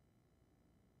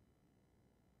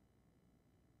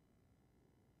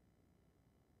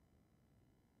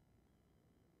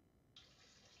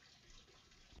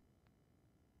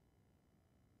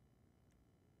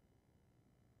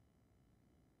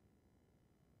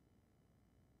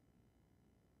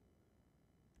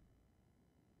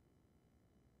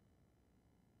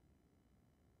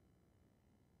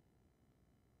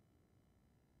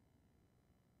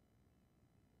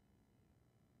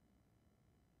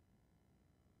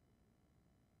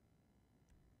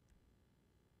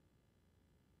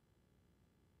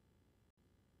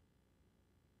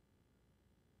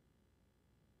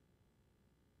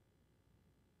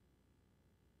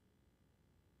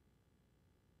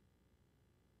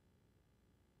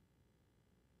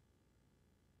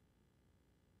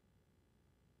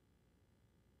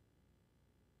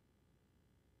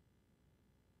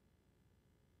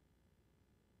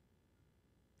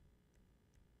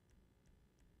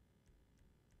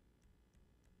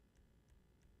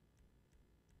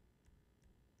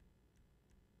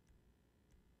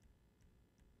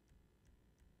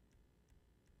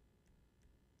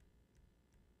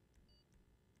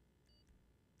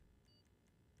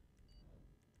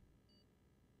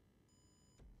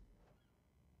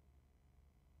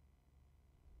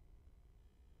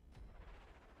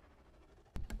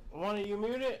 One of you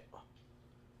muted?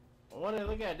 Want to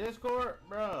look at Discord?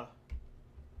 Bruh.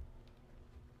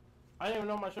 I didn't even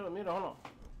know my shit was muted. Hold on.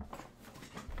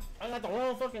 I got the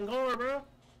wrong fucking card, bro.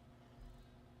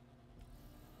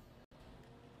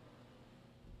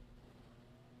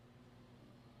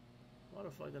 Why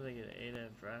the fuck did I get an ADD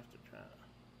drafter trap?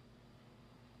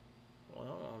 Well,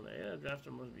 hold on. The ADD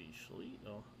drafter must be sweet,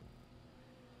 though.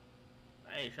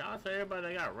 Hey, shout out to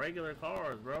everybody that got regular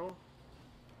cards, bro.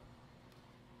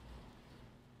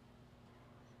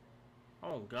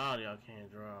 Oh, God, y'all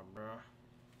can't drop, bro.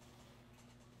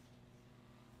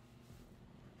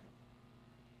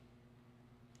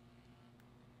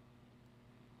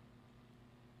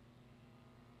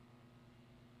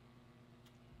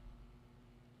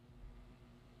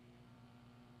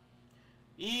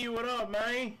 E, what up,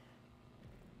 man?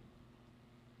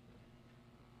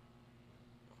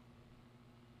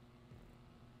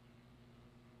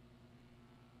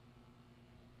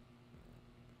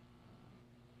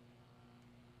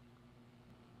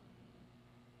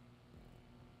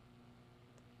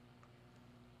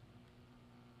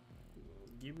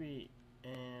 Give me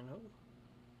and who?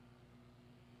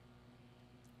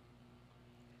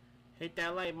 Hit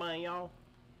that like button, y'all.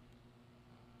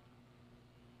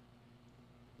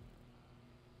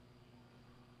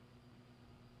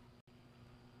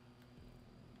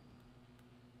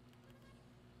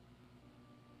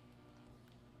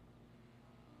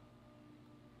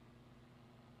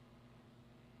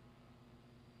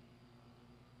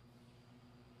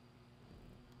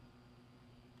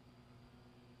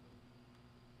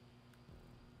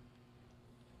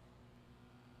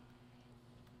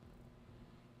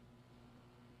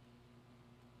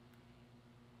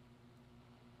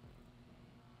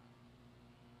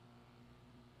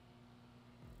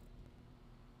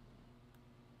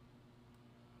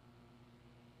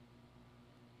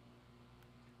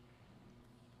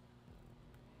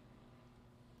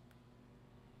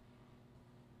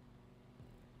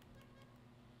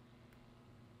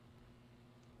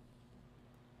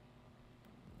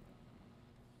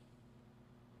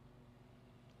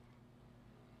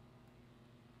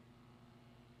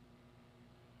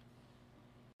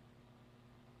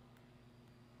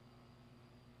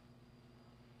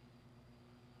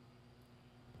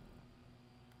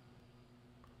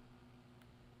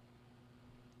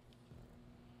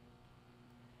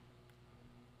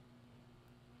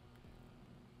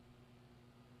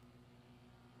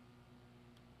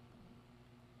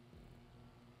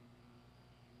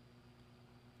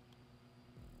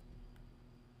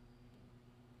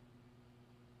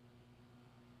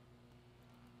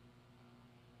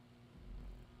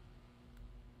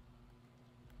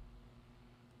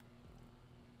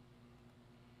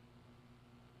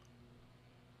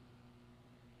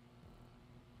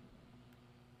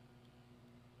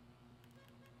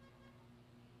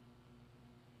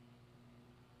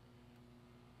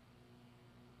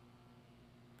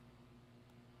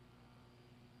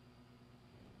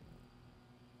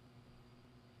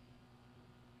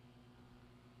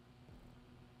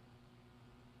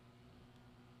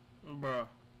 Bruh.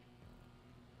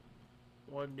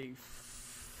 What the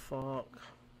fuck?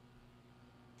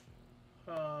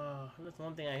 That's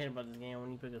one thing I hate about this game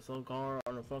when you pick a slow car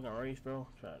on the fucking race, bro.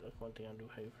 That's one thing I do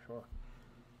hate for sure.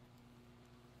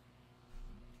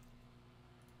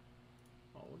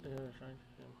 Oh, what the hell is trying to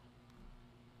do?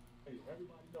 Hey,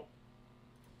 everybody know.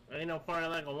 Ain't no party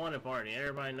like a wanted party.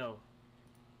 Everybody know.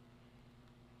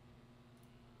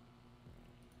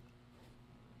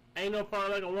 Ain't no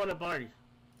party like a wanted party.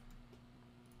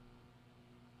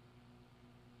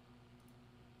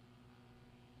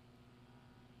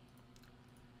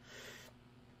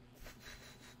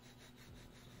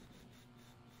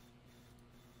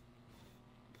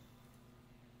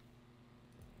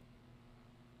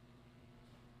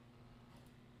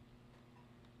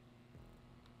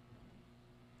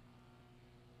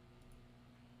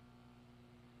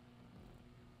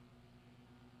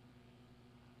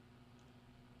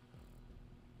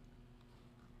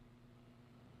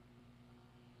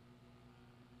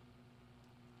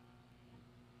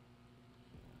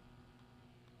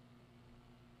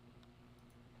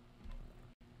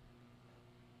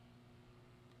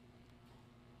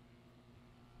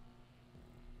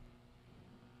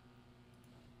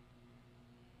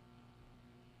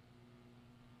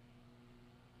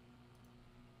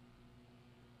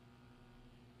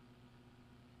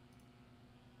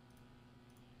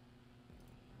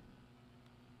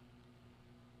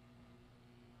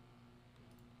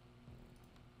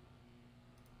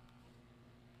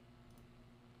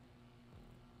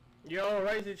 Yo,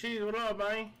 Rice and Cheese, what up,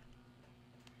 man?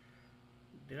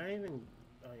 Did I even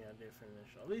Oh yeah, I did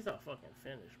finish. At least I fucking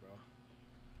finished, bro.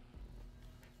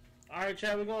 Alright,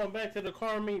 chat, we're going back to the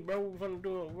car meet, bro. We're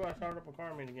gonna start up a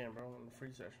car meet again, bro, in the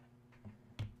free session.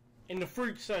 In the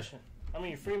freak session. I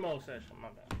mean free mode session, my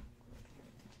bad.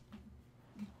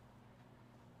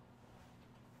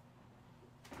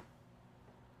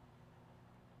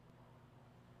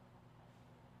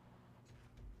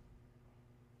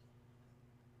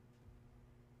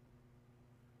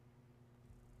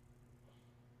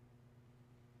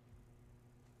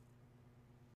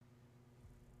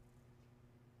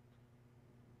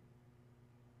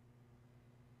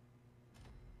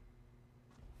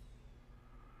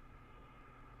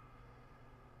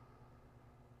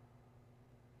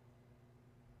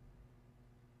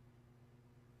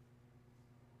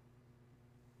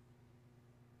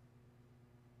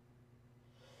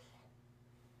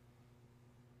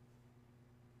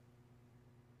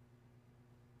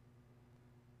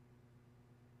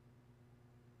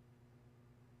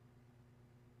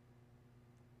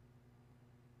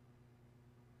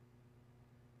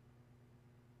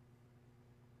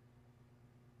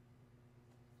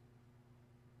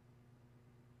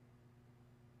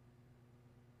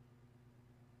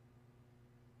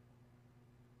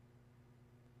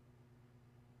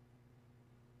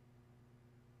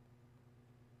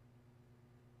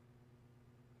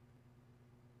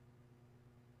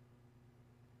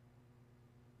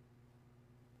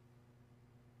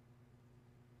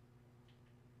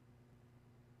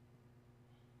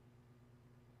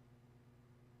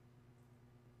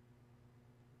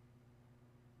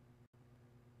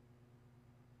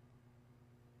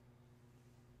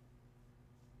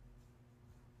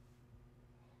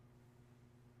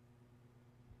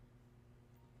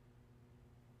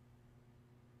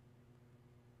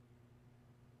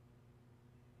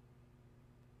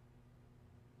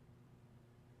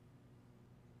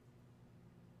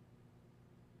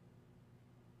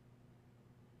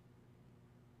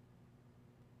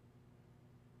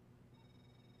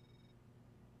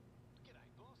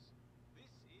 G'day, boss. This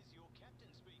is your captain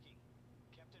speaking.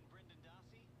 Captain Brendan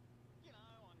Darcy. You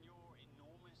know, on your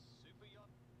enormous super yacht.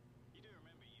 You do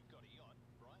remember you've got a yacht,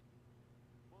 right?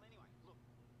 Well, anyway, look,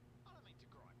 I don't mean to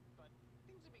gripe, but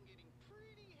things have been getting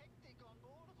pretty hectic on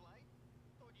board of late.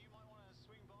 Thought you might want to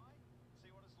swing by,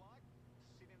 see what it's like,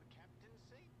 sit in the captain's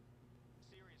seat.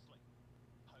 Seriously,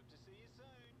 hope to see you soon.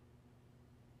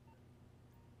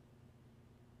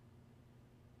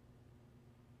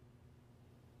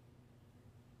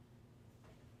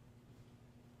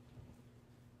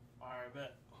 Alright,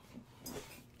 bet.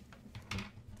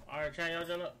 Alright, chat, y'all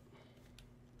done up.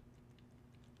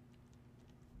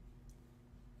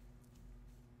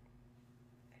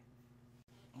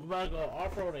 We about to go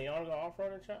off-roading. Y'all wanna go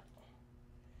off-roading, chat?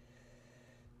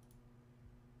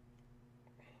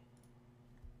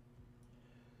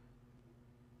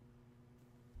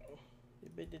 You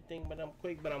bit the thing, but I'm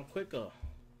quick, but I'm quicker.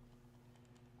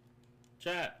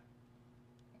 Chat.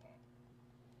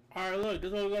 Alright, look, this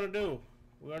is what we're gonna do.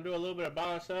 We're gonna do a little bit of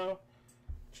buy and sell.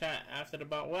 Chat after the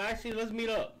buy. Well, actually, let's meet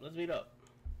up. Let's meet up.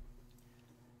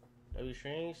 W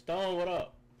String. Stone, what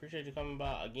up? Appreciate you coming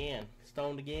by again.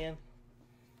 Stoned again.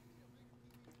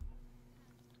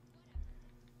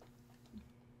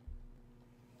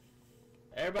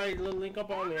 Everybody link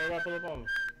up on me. Everybody pull up on me.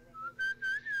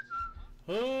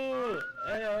 Who?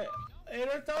 Hey,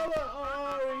 that's all.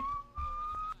 Oh,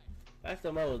 that's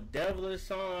the most devilish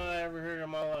song I ever heard in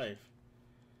my life.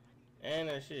 And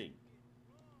that shit.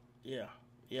 Yeah.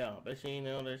 Bet you ain't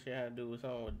know that shit had to do with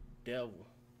something with devil.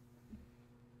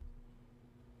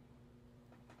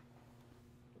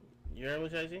 You heard me,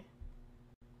 Chasey?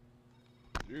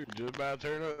 You're just about to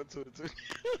turn up to it too.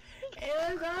 Hey,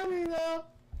 that's on me though.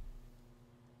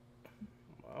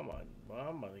 I'm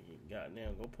about to get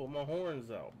goddamn go pull my horns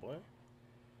out, boy.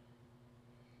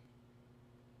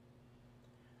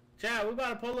 Chad, we about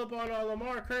to pull up on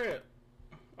Lamar crib.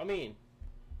 I mean,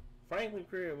 Franklin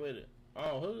crib with it.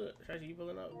 Oh, who? Chasey, you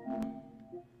pulling up?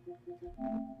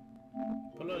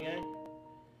 Pull up, gang.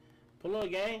 Pull up,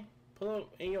 gang. Pull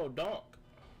up in your donk.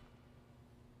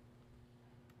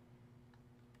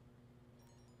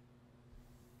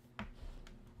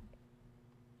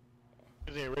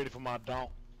 They ain't ready for my donk.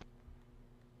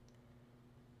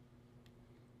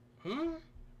 Hmm?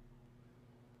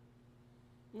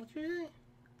 What you think?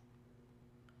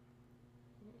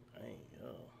 Hey, yo.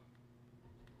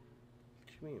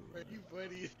 What you mean by that? You funny.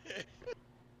 What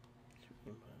you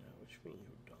mean by that? What you mean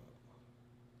you don't?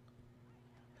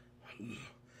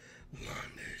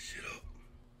 Line that shit up.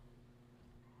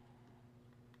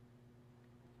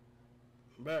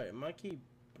 Bro,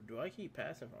 do I keep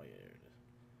passing? Oh, yeah, there it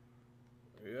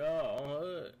is. Yeah, on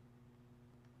hood.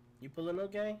 pulling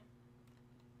up, gang?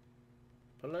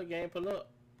 Pull up, gang. Pull up.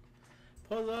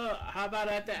 Pull up. How about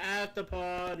at the after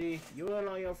party? You and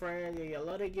all your friends, and you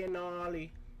love to get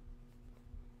gnarly.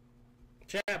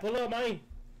 Chat, pull up, man.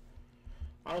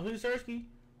 Oh, who's Sersky?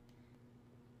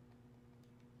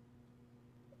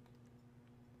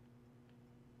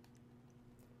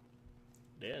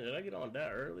 Damn, did I get on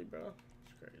that early, bro?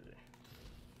 It's crazy.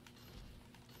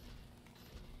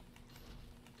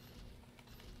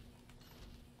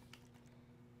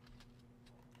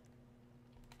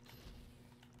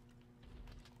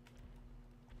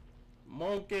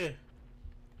 Monkey.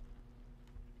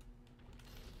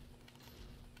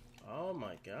 Oh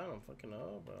my god, I'm fucking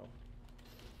up, bro.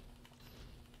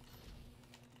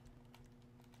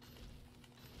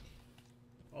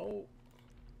 Oh.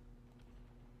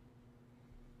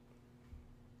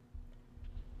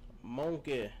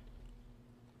 Monkey.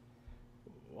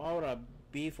 Why would I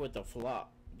beef with a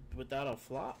flop? Without a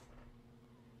flop?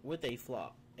 With a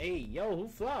flop. Hey, yo, who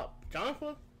flopped?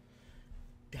 Jonquil?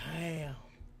 Damn.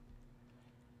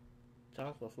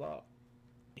 Jonquil flop.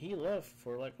 He left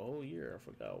for like a whole year. I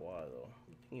forgot why though. I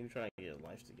think he was trying to get his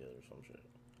life together or some shit.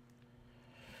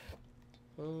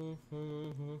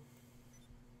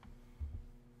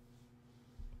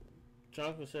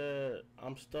 Jonquil said,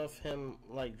 I'm stuff him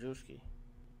like Drewski.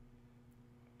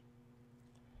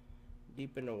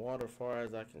 Deep in the water far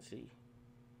as I can see.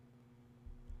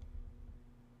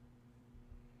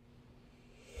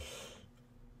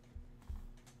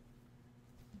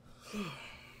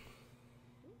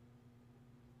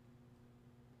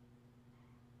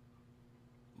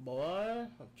 Boy,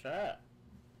 chat.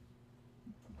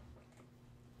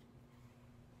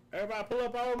 Everybody pull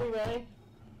up on me, man.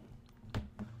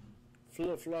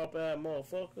 Flip flop ass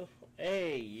motherfucker.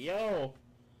 Hey, yo.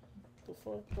 What the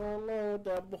fuck going on with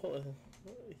that boy?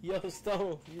 Yo,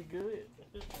 Stone, you good?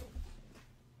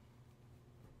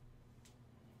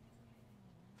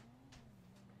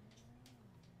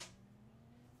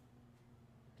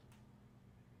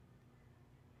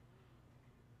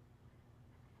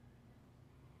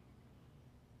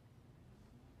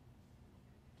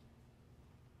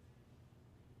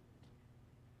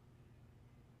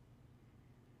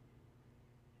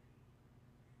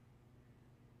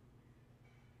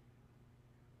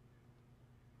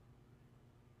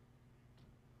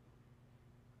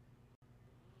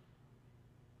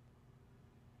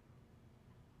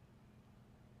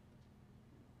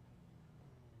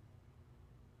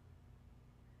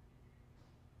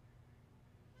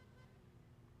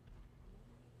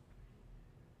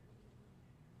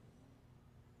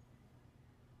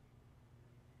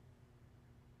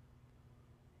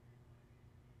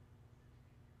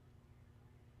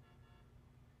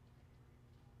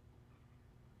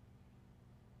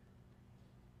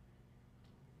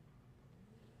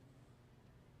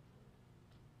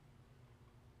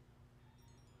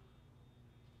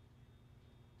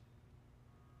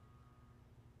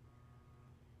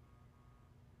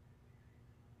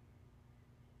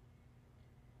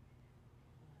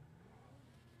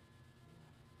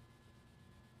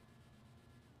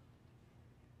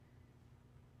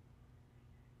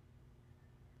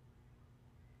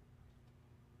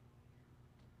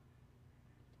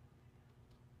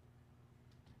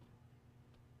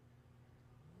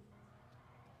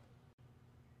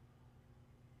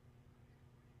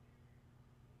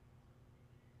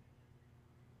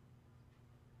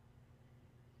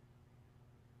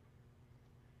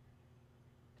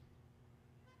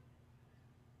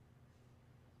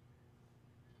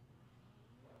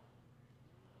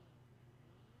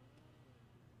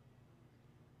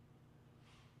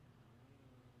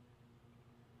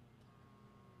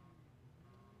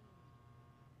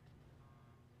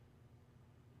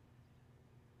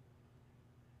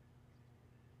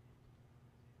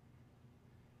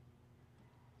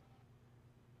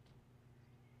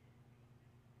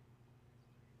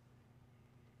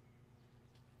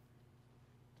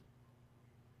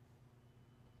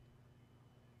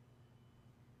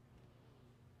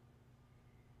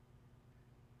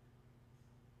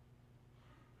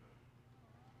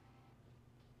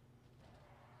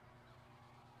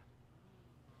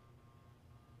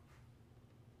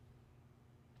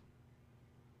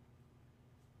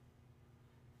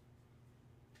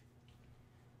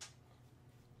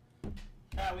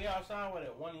 Cat, we outside with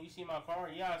it. One, you see my car?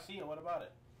 Yeah, I see it. What about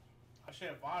it? I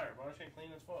shit fire, bro. That shit clean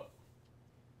as fuck.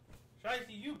 Should I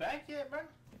see you back yet, bro?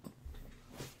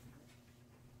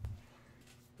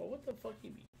 But what the fuck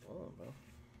you be doing, bro?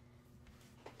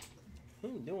 He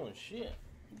ain't doing shit.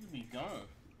 You be gone.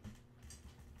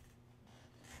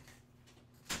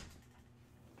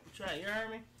 Try, you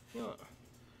heard me? You know.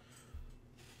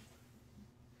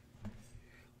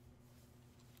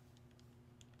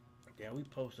 Yeah, we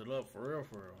posted up for real,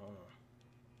 Hold on.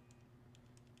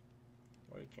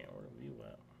 Where the view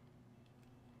at?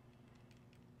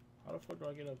 How the fuck do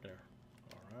I get up there?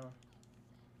 Around.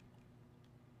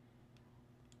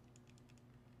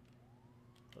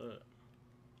 Look.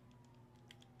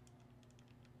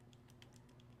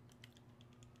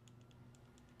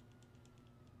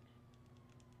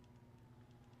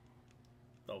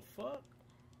 The fuck?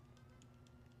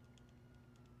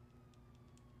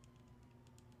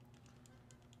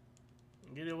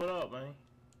 Get it, what up, man?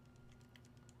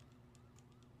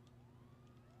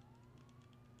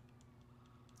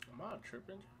 Am I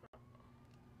tripping?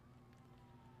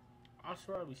 I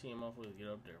swear I be seeing motherfuckers get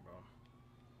up there, bro.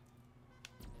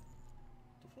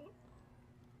 The fuck?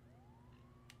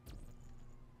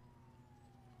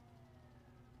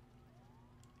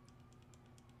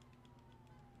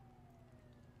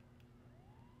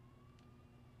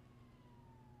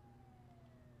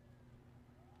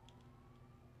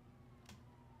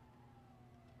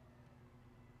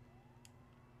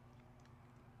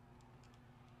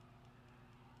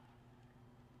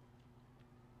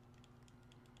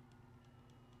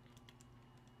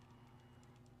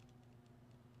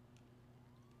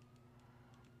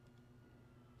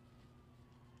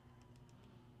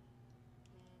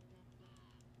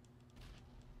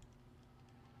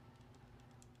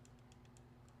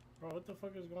 Bro, what the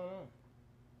fuck is going on?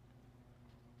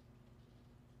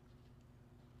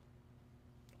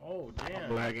 Oh, damn.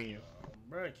 I'm lagging you.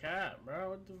 Bro, cat, bro,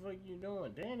 what the fuck you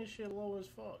doing? Damn, this shit low as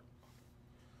fuck.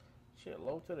 Shit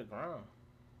low to the ground.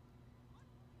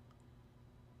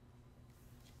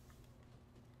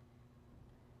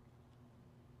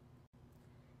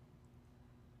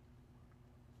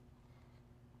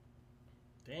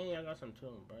 Dang, I got some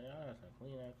too, bro. I got to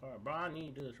clean that car. Bro, I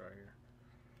need this right here.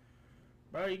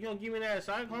 Bro, you gonna give me that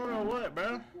cyclone or what,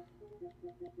 bro?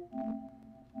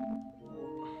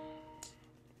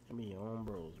 Give me your own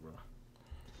bros, bro.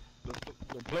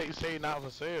 The plate say not for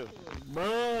sale.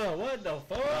 Bro, what the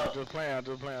fuck? I'm just playing.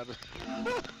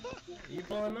 You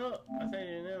pulling up? I sent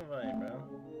you an invite,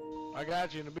 bro. I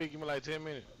got you in the big. Give me like 10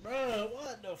 minutes. Bro,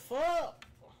 what the fuck?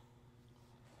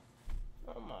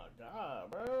 Oh my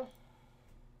god, bro.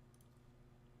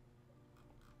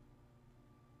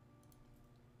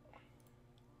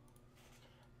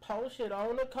 Post it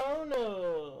on the corner.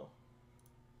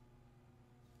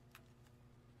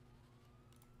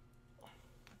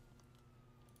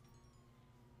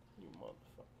 You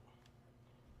motherfucker.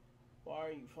 Why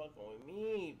are you fucking with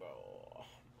me, bro? Oh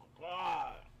my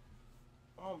god.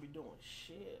 I don't be doing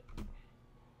shit.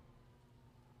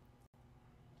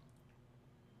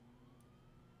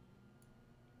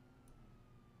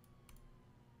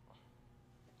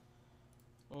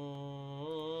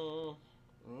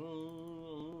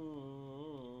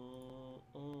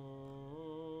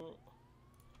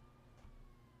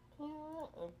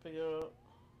 Pick it up.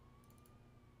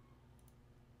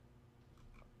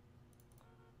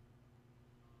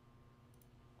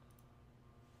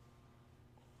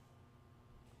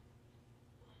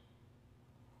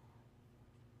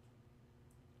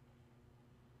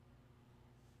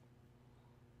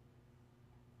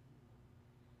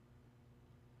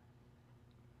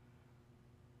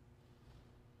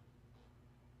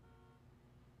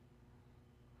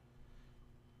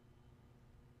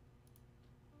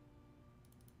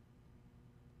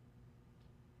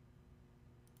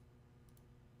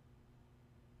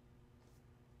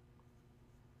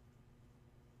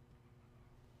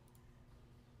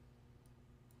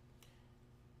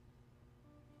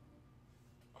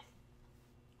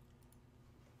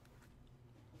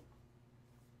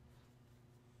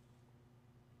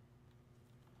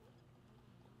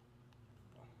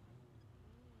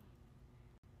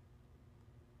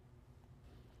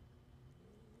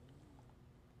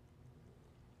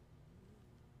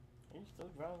 You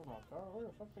still driving my car? Where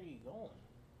the fuck are you going?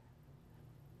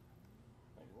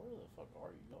 Like, where the fuck are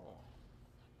you going?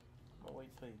 I'm gonna wait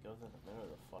till he goes in the middle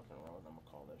of the fucking road and I'm gonna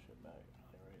call that shit back.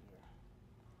 Like, right here.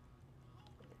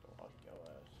 Fuck your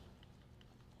ass.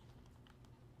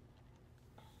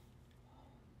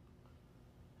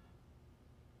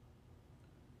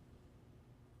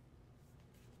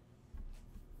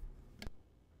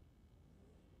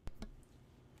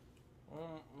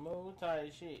 Move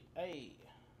tight shit. Hey.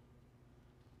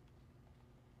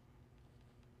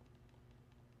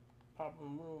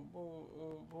 Poppin' boom,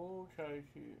 boom, boom, tight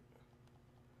shit.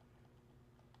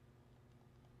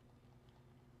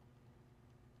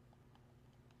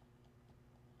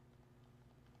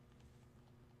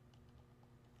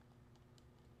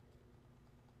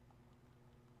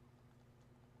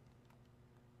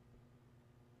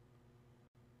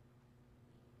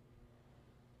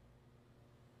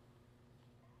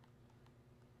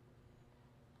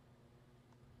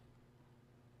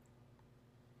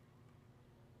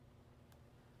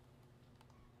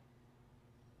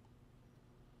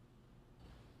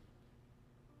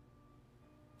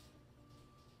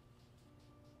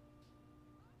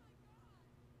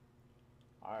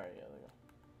 Alright, yeah,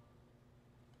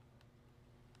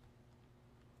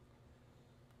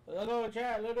 there you go. Let's go,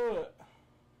 chat. Let's do it.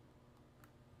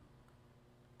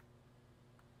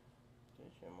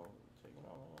 This shit move taking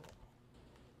all in.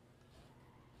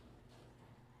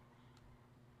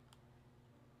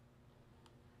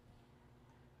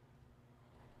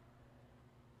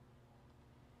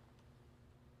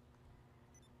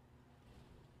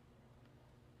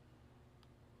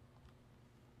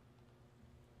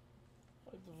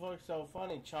 What the fuck's so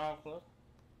funny, chocolate?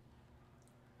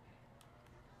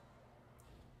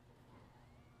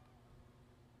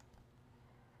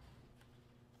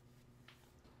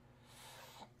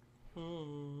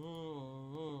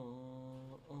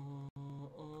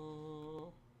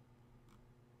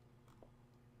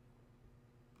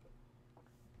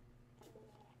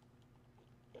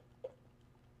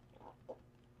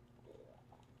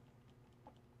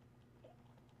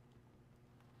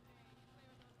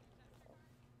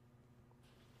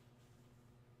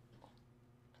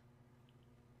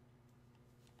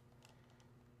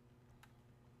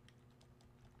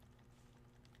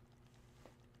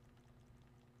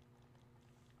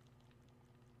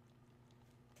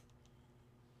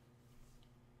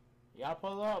 Y'all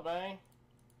pull up, man.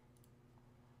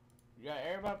 You got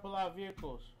everybody pull out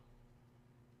vehicles.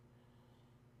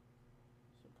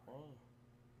 Supreme.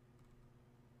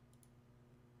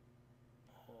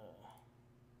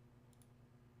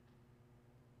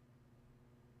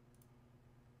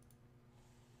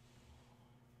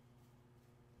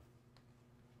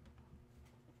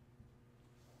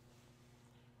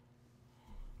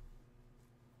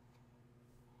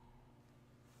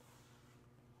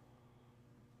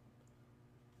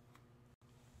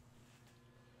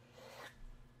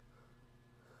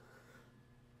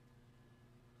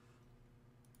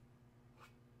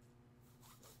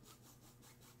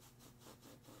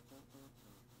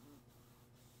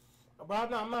 Bro,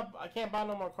 I can't buy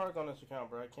no more cards on this account,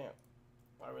 bro. I can't.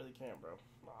 I really can't, bro.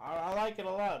 I like it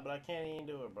a lot, but I can't even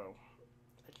do it, bro.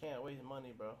 I can't waste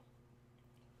money, bro.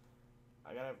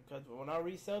 I gotta, because when I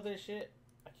resell this shit,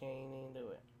 I can't even do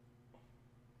it.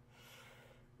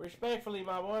 Respectfully,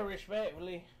 my boy,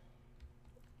 respectfully.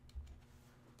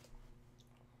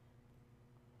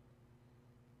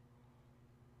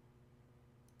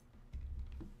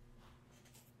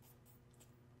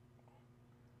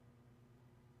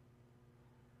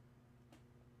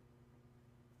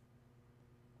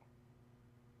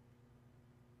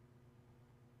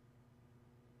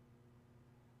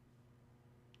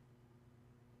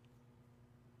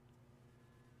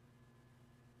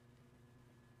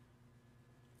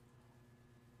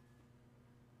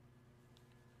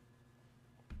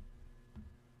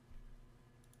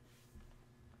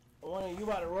 You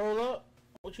about to roll up?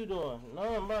 What you doing?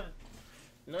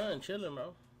 Nothing, chilling,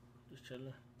 bro. Just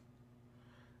chilling.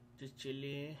 Just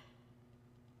chilling.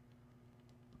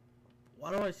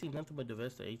 Why do I see nothing but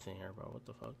Divesta 8s in here, bro? What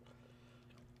the fuck?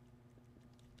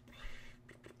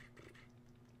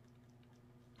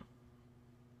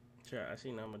 Chat, I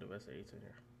see nothing but Divesta 8s in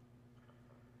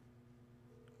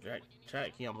here.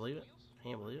 Chat, can y'all believe it?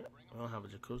 Can you believe it? I don't have a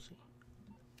jacuzzi.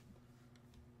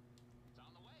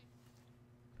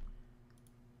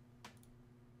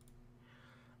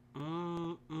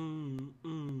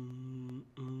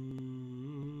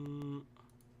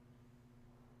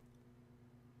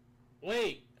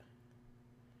 Wait.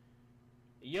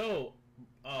 Yo,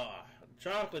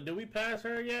 Chocolate, did we pass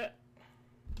her yet?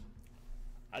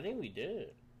 I think we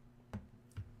did.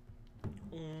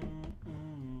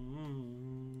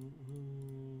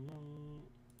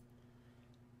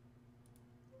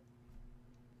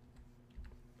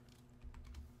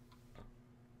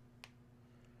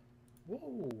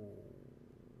 Whoa.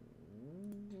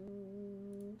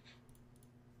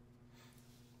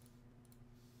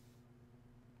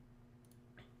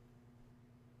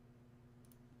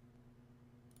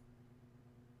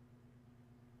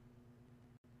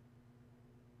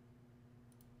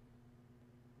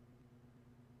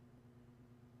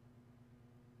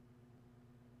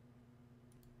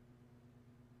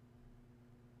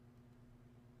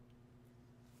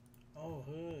 Oh,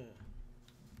 hood.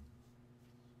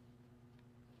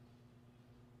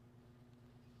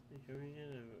 Can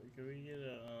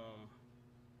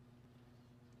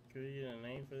we get a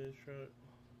name for this truck?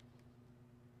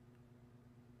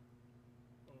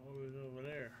 Oh, it's over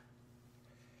there.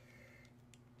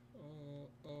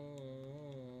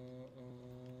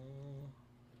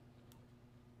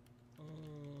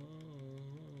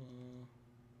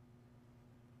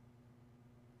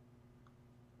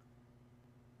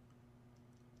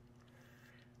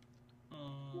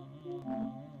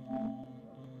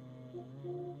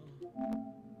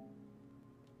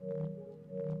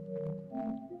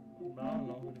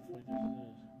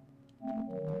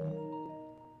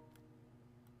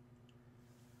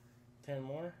 10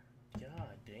 more?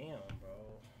 God damn,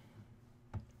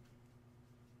 bro.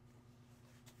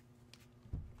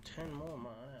 10 more, my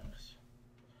ass.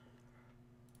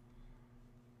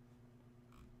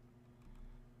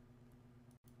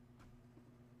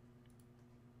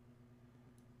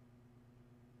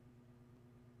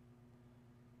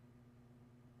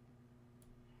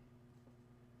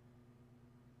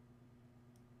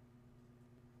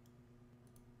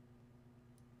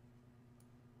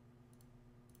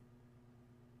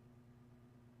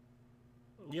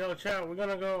 Yo, chat, we're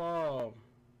gonna go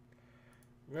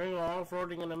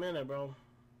off-roading in a minute, bro.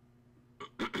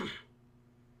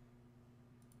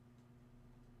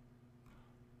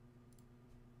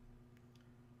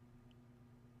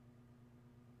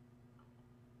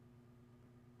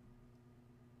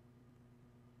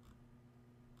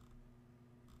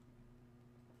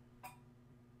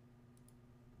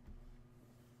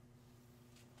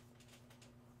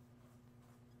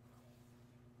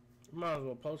 Might as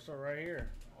well post it right here.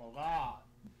 Oh, God.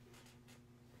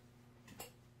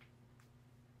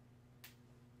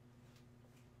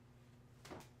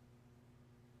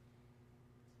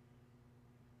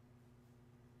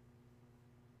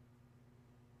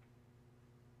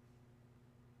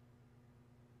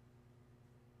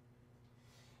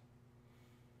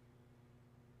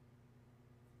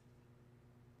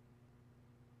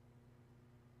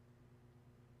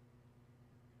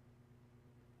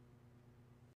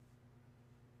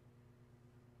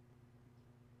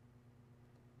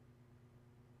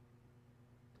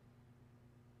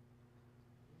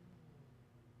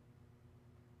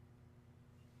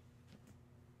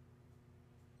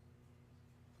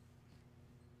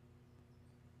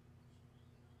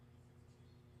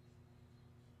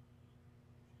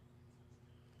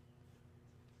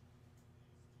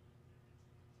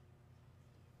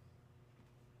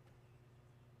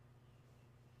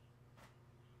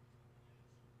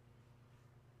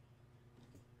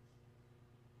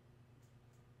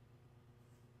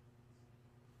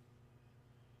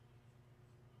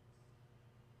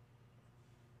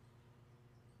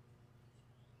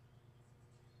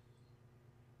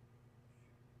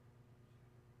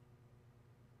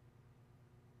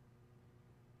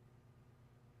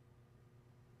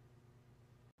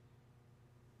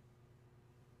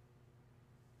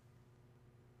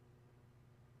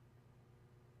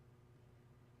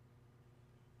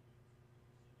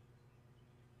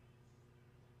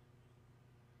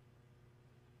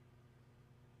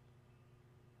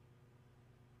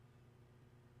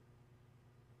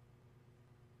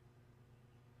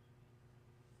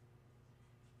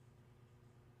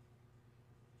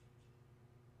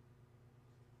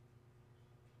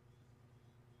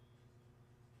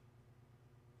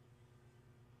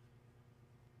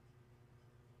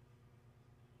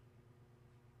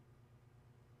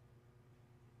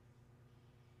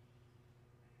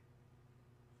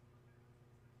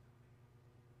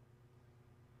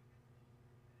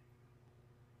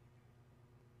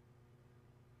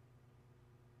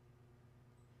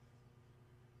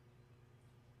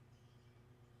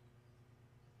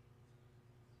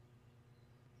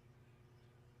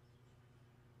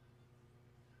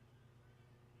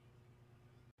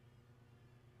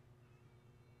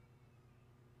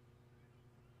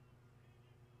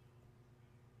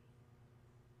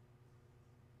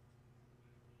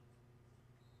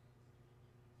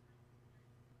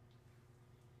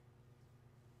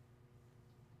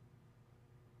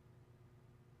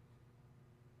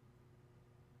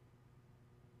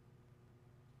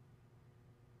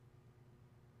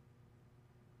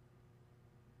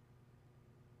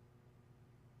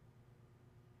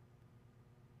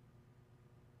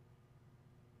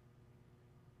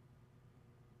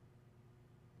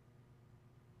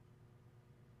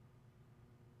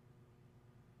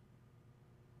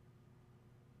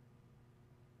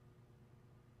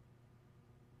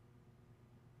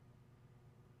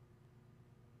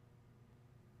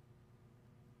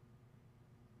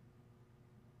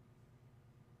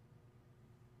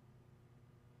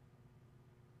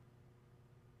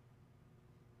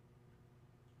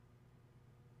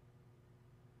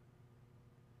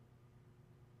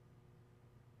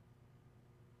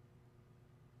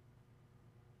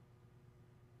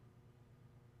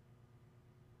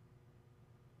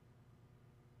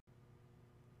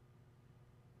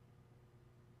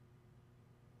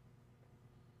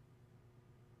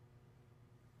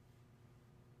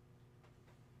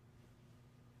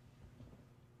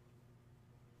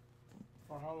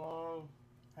 For how long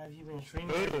have you been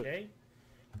streaming every day?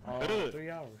 3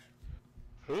 hours.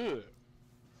 Hood.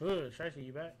 Hood, Tracy,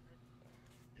 you back?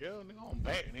 Yeah, nigga, I'm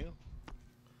back, nigga.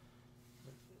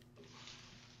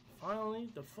 Finally,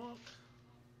 the fuck?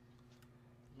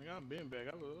 Nigga, I've been back.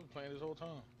 I was playing this whole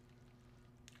time.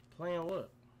 Playing what?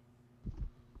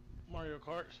 Mario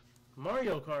Kart.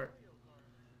 Mario Kart.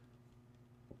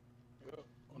 Yep.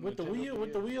 On With the Nintendo wheel, DS.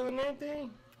 with the wheel and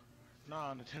everything.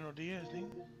 Nah, Nintendo DS,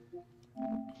 nigga.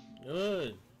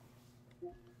 Good.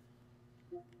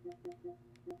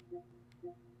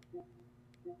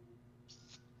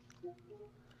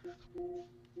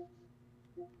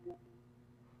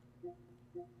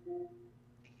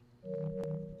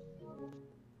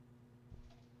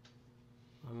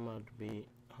 I'm about to be.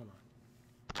 Hold on.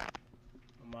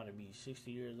 I'm about to be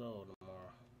 60 years old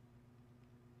tomorrow.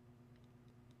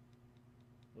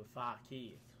 With 5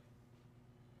 kids.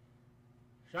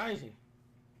 Shicey.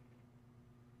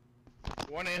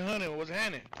 1-800. What's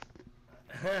happening?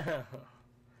 Yeah,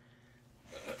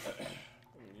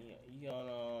 you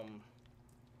gonna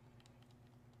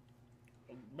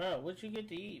bro, what you get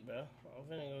to eat, bro? I'm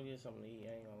finna go get something to eat.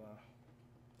 I ain't gonna lie.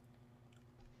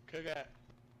 Cook out.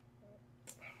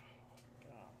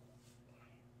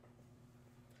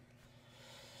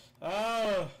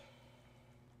 Oh,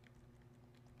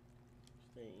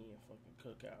 stay eating fucking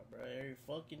cookout, bro. Every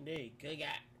fucking day,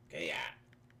 cookout. The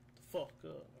fuck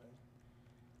up, man.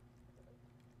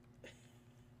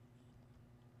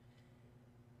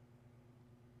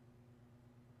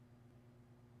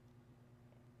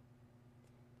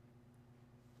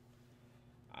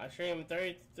 I stream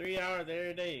 33 hours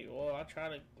every day. Well,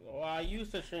 I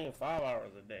used to stream 5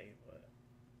 hours a day, but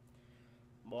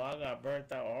boy, I got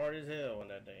burnt out hard as hell on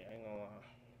that day. I ain't gonna lie.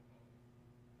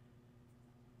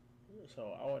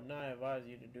 So I would not advise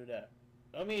you to do that.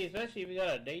 I mean, especially if you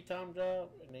got a daytime job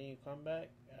and then you come back.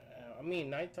 I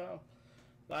mean, nighttime.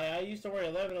 Like I used to work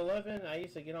 11. I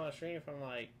used to get on a stream from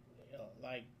like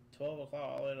 12 o'clock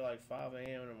all the way to like 5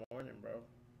 a.m. in the morning, bro.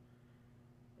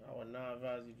 I would not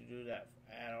advise you to do that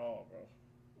at all, bro.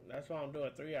 That's why I'm doing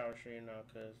a 3-hour stream now,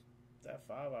 cause that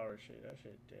 5-hour shit, that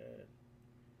shit dead.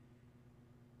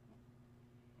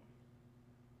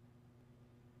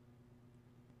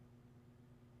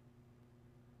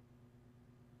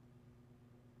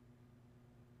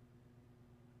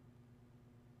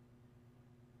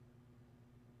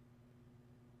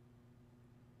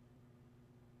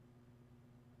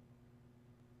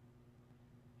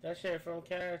 That shit from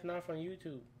Cash, not from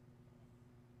YouTube.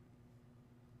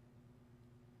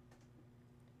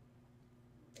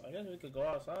 I guess we could go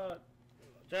outside.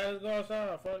 Chad, let's go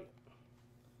outside, fuck it.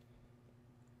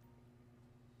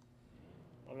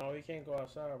 Oh no, we can't go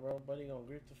outside, bro. Buddy gonna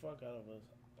grip the fuck out of us.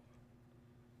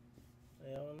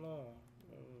 Hell no.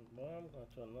 Boy, I'm going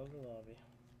to another lobby.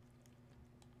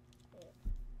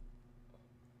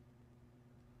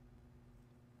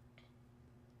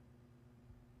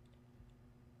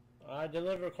 I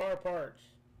deliver car parts.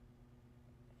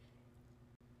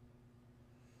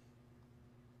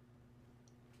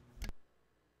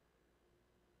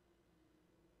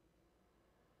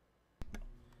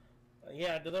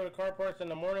 Yeah, I deliver car parts in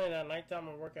the morning, and at nighttime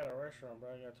I work at a restaurant, bro.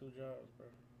 I got 2 jobs, bro.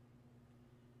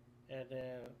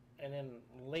 And then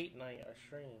late night I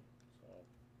stream. So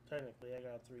technically I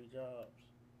got 3 jobs.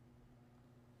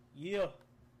 Yeah.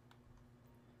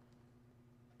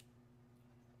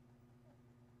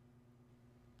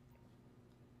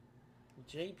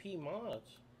 JP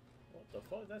Mods. What the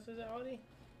fuck? That's his Audi?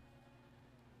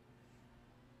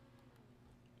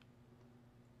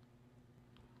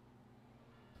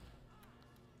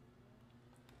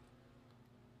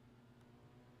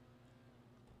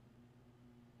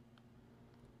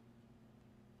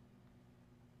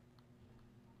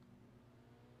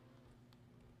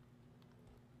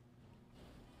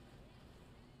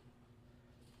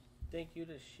 Think you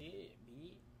the shit,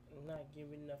 B. I'm not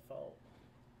giving the fault.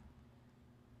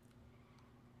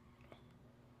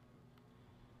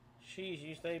 Sheesh,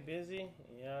 you stay busy?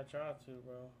 Yeah, I try to,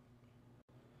 bro.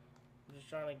 I'm just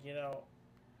trying to get out.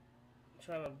 I'm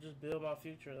trying to just build my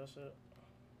future, that's it.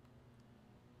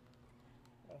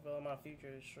 I feel like my future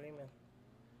is streaming.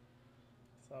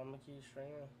 So I'm gonna keep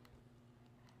streaming.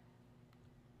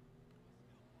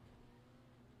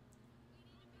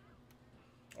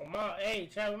 Oh, hey,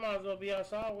 Chad, we might as well be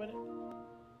outside with it.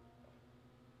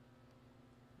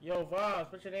 Yo, Vaz,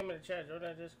 put your name in the chat. Join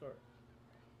that Discord.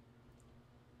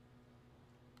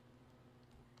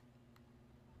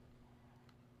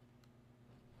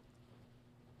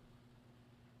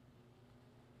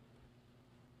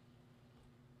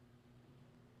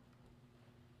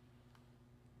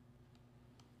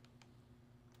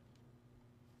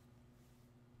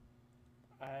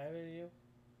 I added you.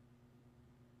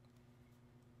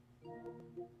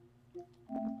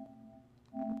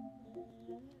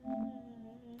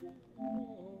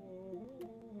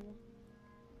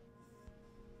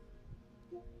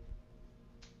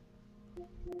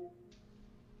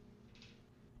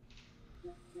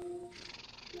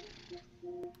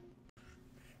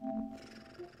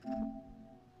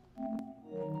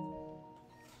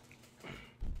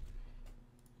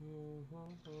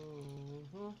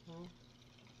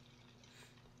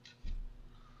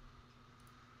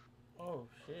 Oh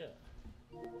shit.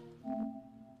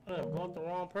 I done blocked the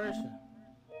wrong person.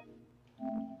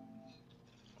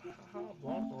 How I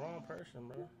blocked the wrong person,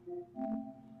 bro?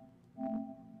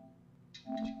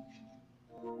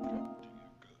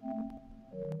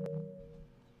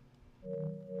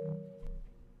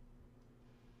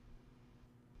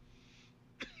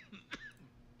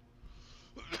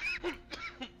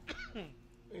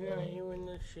 You're not hearing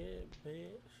this shit,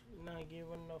 bitch. You're not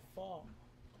giving the fuck.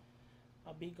 I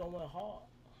be going hard.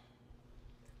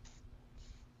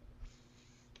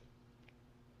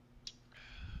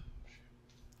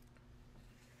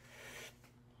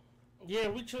 Yeah,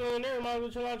 we chillin' there. Might as well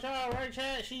chill out, y'all, right,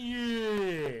 chat?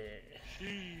 Shit.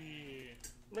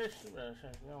 Bitch,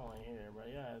 y'all ain't here, bro.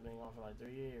 Y'all has been gone for like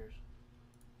 3 years.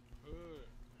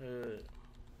 Hood.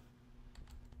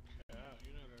 Cap,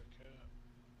 you know that cap.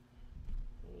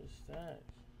 Who is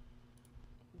Stacks?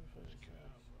 Who the fuck is Cap,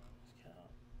 Stacks? bro. It's Cal.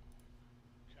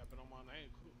 Capping on my name,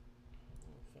 cool.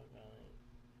 Who the fuck I ain't?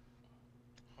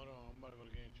 Hold on, I'm about to go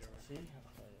to game chat right See? quick.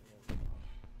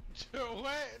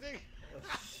 What, nigga?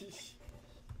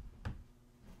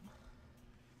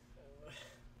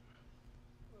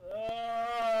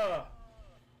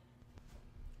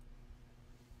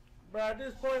 Bro, at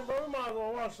this point, bro, we might as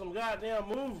well watch some goddamn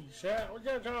movies, chat. What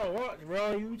y'all trying to watch,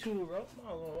 bro, on YouTube, bro?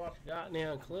 Might as well watch a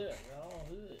goddamn clip, bro.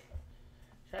 Hood.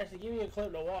 Actually, give me a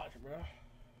clip to watch, bro.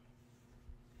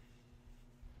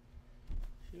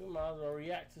 Shit, we might as well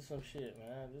react to some shit,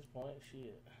 man. At this point,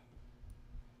 shit.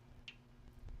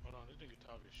 Hold on, this nigga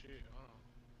talking shit. Hold on.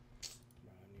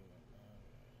 Bro, I need my man.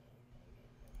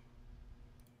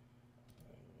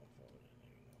 I ain't gonna fuck with that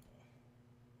nigga no more.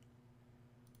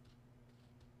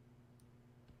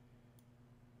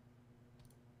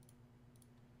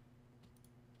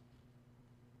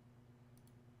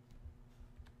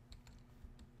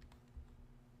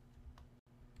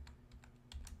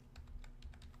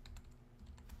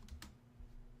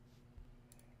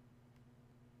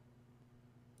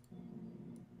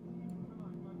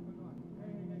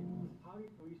 How many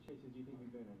police chases do you think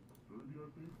you've been in? 30, I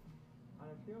think. On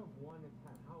a scale of 1 to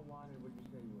 10, how wanted would you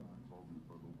say you are? Probably if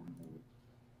I don't believe it.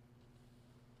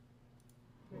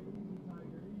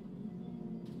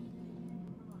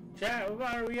 Chat, we're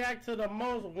about to react to the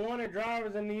most wanted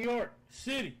drivers in New York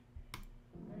City.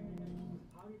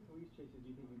 How many police chases do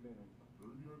you think you've been in?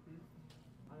 30, I think.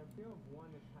 On a scale of 1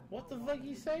 to 10. What the fuck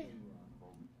you say?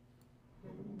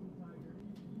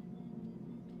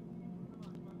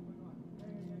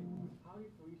 How many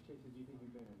police chases do you think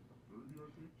you've been in? 30,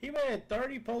 I think. He been in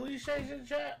 30 police chases,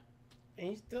 chat, and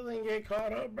he still didn't get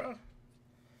caught up, bro.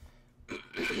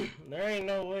 There ain't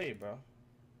no way, bro.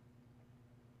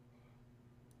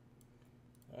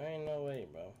 There ain't no way,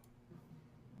 bro.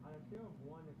 On a scale of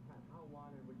 1 to 10, how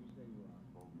wanted would you say you are?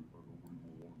 Probably if I don't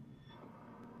believe it.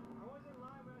 I wasn't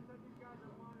lying when I said these guys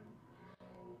are wanted.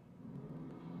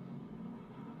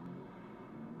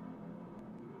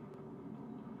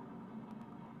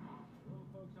 Hello,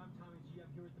 folks. I'm Tommy G. I'm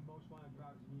here with the most wanted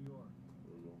drivers in New York.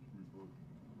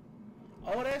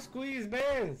 Oh, that's Squeeze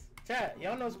Benz. Chat,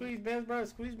 y'all know Squeeze Benz, bro?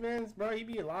 Squeeze Benz, bro, he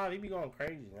be alive. He be going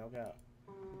crazy. No doubt.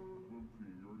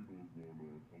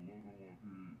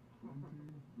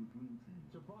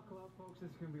 So buckle up, folks. This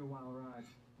is going to be a wild ride.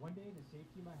 One day in the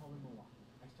safety of my home in Milwaukee,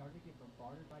 I started to get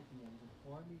bombarded by DMs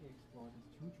imploring me to explore these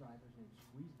two drivers named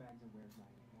Squeeze Bags and Where's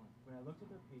 981. When I looked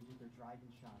at their pages, their drive and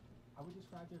shocking. I would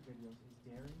describe their videos as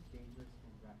daring, dangerous,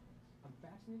 and reckless. I'm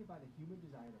fascinated by the human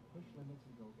desire to push limits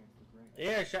and go against the grain.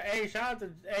 Yeah, shout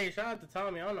out to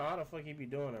Tommy. I don't know how the fuck he be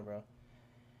doing it, bro.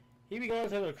 He be going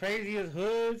to the craziest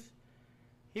hoods.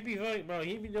 He be fucking, bro.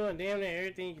 He be doing damn near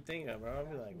everything you can think of, bro. I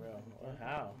be like, bro,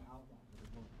 how?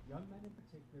 Young men in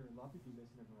particular love to do this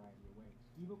in a variety of ways.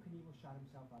 Evel Knievel shot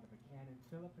himself out of a cannon.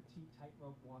 Philip Petit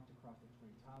tightrope walked across the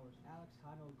Twin Towers. Alex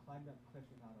Honnold climbed up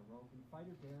cliffs without a rope. And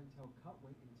fighter Darren Till cut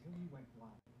weight until he went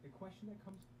blind. The question that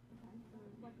comes...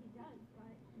 what he does, but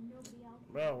nobody else...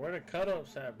 Bro, where the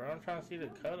cut-ups at, bro? I'm trying to see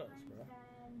the cut-ups, bro.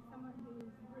 And someone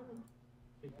who's really...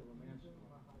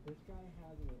 This guy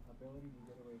has an ability to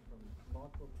get away from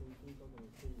multiple police vehicles and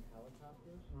including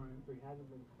helicopters. Right. So he hasn't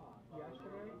been caught.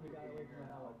 Yesterday, he got away from a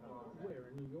helicopter.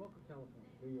 Where? In New York or California?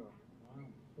 New York. Wow.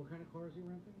 What kind of car is he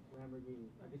renting?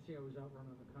 Lamborghini. I can see I was out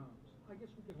running the comms. I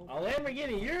guess we could hold... A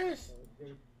Lamborghini, yours?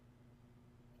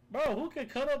 Bro, who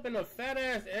could cut up in a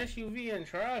fat-ass SUV in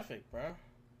traffic, bro?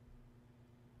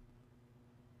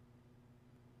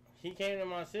 He came to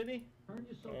my city? Turn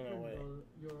yourself Ain't no way.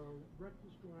 You're a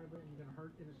reckless driver and you're going to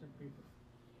hurt innocent people.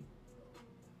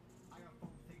 I got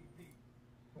phone TV.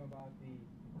 So about the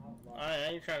outlaw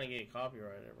I ain't trying to get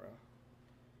copyrighted, bro.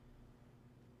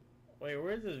 Wait,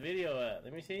 where's this video at?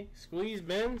 Let me see. Squeeze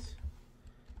Benz?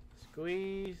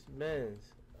 Squeeze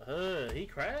Benz. He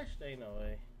crashed? Ain't no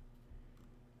way.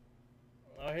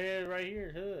 Oh, here, right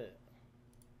here, hood.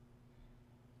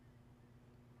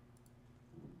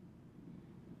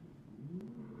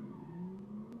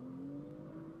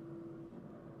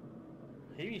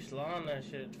 He be slawing that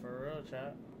shit for real,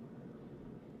 chat.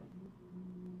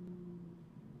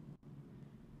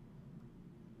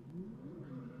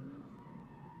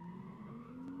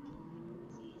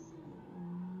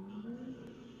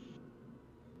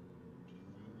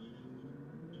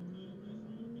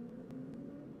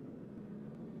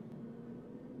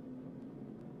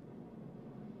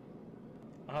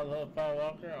 I love Paul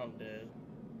Walker, I'm dead.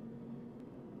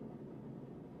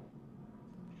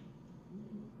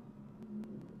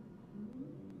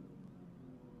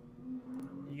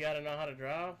 You gotta know how to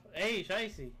drive? Hey,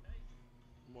 Shicey.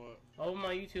 What? Open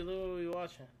my YouTube, look what we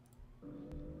watching.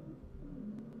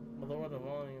 Lower the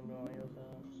volume, bro, on your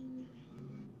side.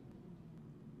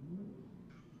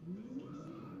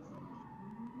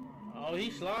 Oh,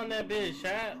 he slawing that bitch,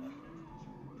 chat.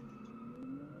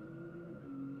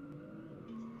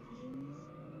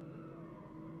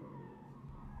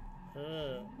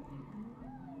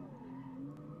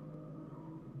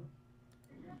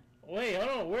 Wait, hold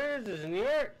on. Where is this? New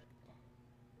York?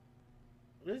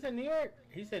 This is New York?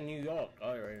 He said New York.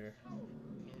 Oh, right here.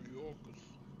 New Yorkers.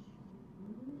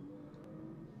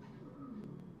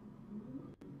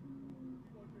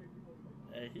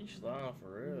 Hey, he's sliding for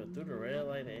real. Through the red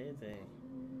light and everything.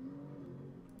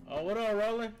 Oh, what up,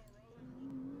 Roland?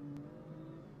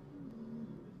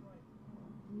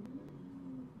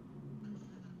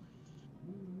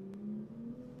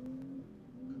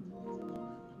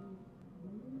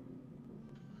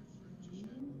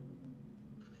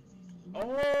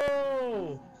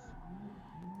 Oh!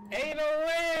 Ain't no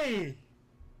way!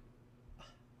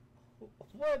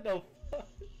 What the fuck?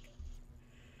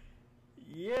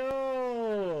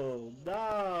 Yo!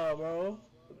 Nah, bro.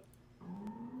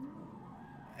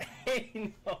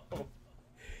 Ain't no.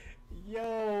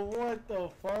 Yo, what the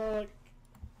fuck?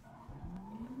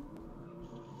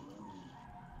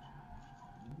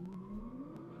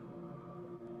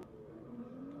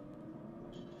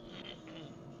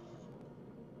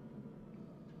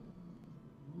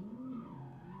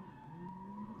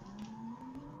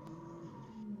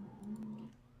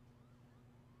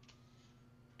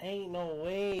 Ain't no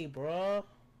way, bro.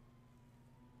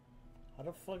 How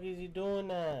the fuck is he doing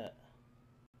that?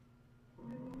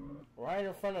 Right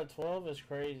in front of 12 is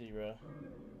crazy, bro.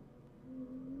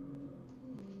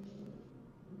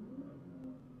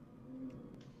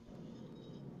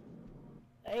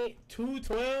 Ain't 2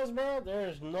 12s, bro?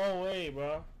 There's no way,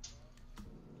 bro.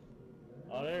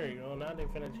 Oh, there you go. Now they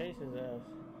finna chase his ass.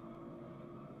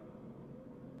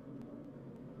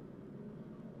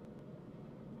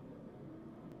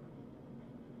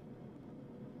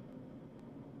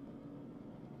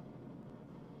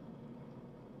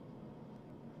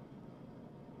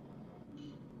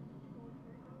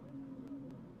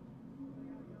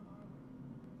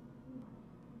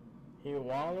 He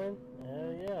wallin'?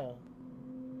 Hell yeah.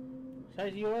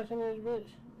 Size, you watching this bitch?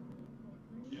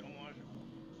 Yeah, I'm watching.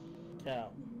 Cow.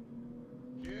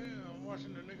 Yeah, I'm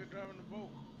watching the nigga driving the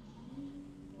boat.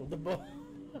 The boat.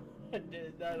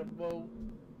 It's not a boat.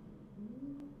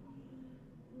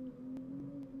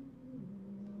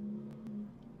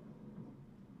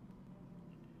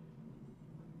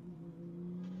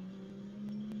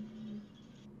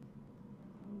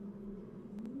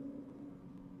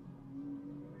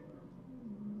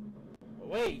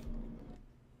 Wait.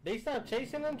 They stopped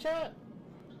chasing them, chat?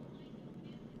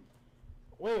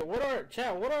 Wait, what are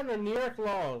the New York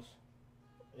laws?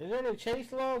 Is there any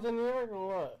chase laws in New York or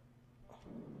what?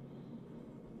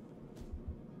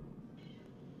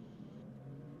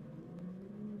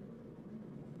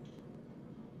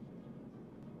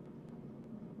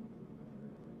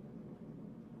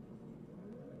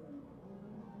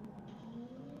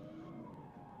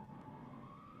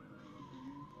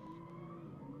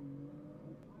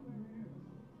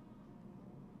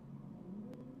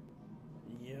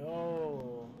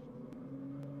 Yo.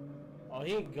 Oh,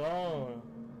 he gone.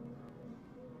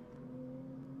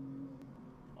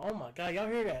 Oh my god, y'all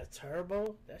hear that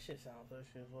turbo? That shit sounds so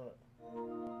shit as fuck.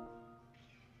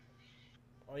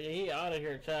 Oh yeah, he out of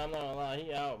here, chat. I'm not gonna lie,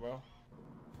 he out, bro.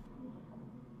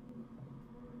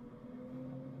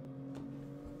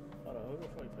 Hold on, who the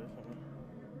fuck this me?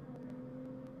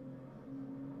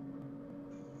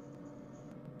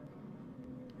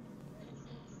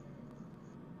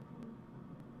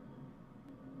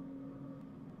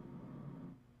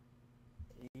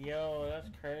 Yo, that's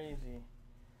crazy.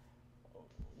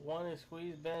 One is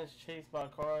squeeze bench chased by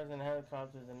cars and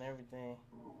helicopters and everything.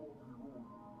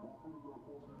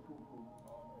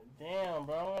 Damn,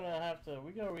 bro, I'm gonna have to.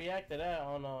 We gonna react to that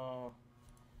on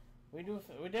We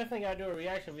definitely gotta do a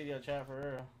reaction video, chat,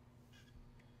 for real.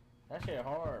 That shit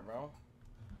hard, bro.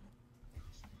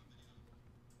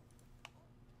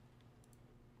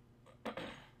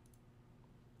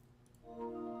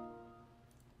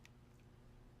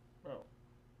 Bro.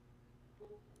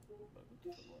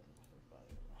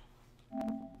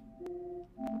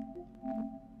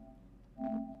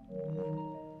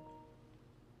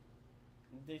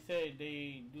 They say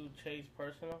they do chase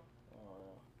personal.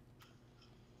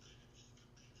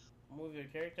 Move your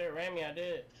character? Rami, I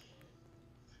did.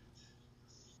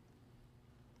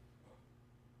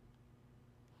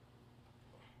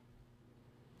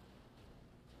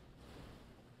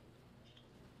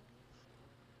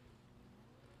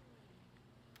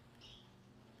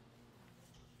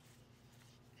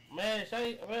 Man,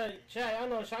 Shay, I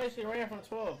know Shiesty ran from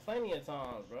 12 plenty of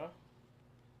times, bro.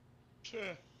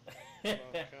 Sure.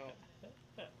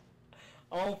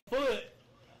 On foot.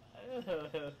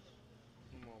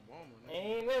 My mama,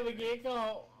 ain't never get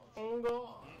caught.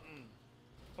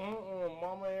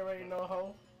 Mama ain't ready no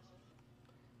hoe.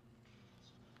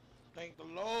 Thank the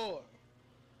Lord.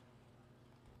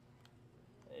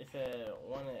 It said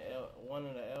one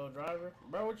of the L driver.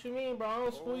 Bro, what you mean, bro? I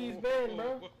don't squeeze Ben,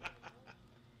 bro.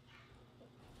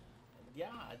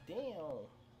 God damn.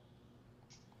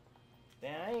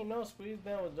 Damn, I ain't know Squeeze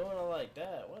Ben was doing it like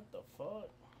that. What the fuck?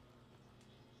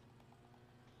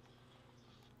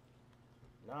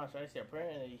 Nah, should I say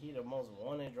apparently he the most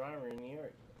wanted driver in New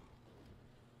York.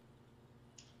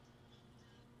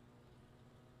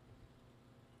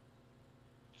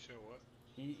 Sure what?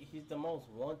 He's the most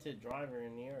wanted driver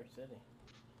in New York City.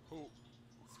 Who?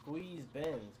 Squeeze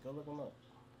Benz. Go look him up.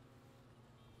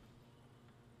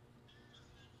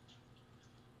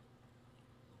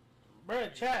 Bro,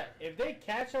 chat, if they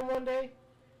catch him one day,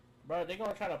 bro, they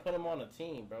gonna try to put him on a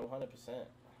team, bro, 100%.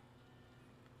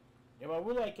 Yeah, but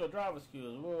we like your driver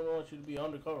skills. We don't want you to be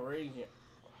undercover agent.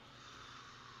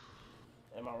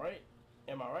 Am I right?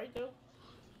 Am I right, though?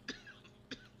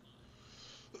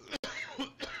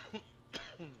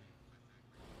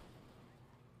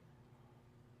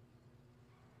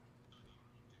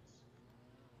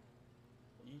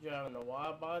 You driving a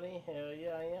wide body? Hell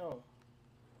yeah, I am.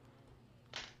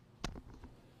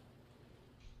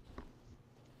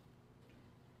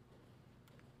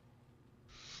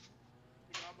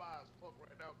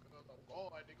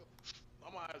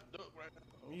 I'm high as duck right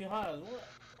now. You high as what?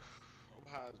 I'm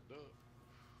high as duck.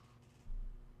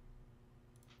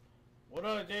 What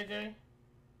up, JJ?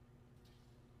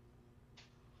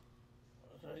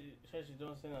 She's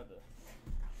doing something out there.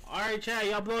 Alright, chat,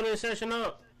 y'all blow this session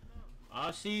up.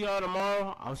 I'll see y'all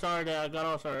tomorrow. I'm sorry that I got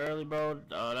on so early, bro.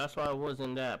 That's why I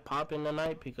wasn't that popping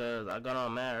tonight, because I got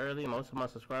on mad early. Most of my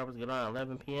subscribers get on at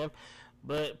 11 p.m.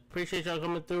 But appreciate y'all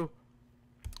coming through.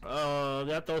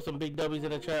 Y'all throw some big W's in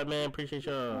the chat, man. Appreciate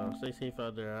y'all. Stay safe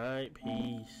out there, alright?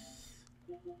 Peace.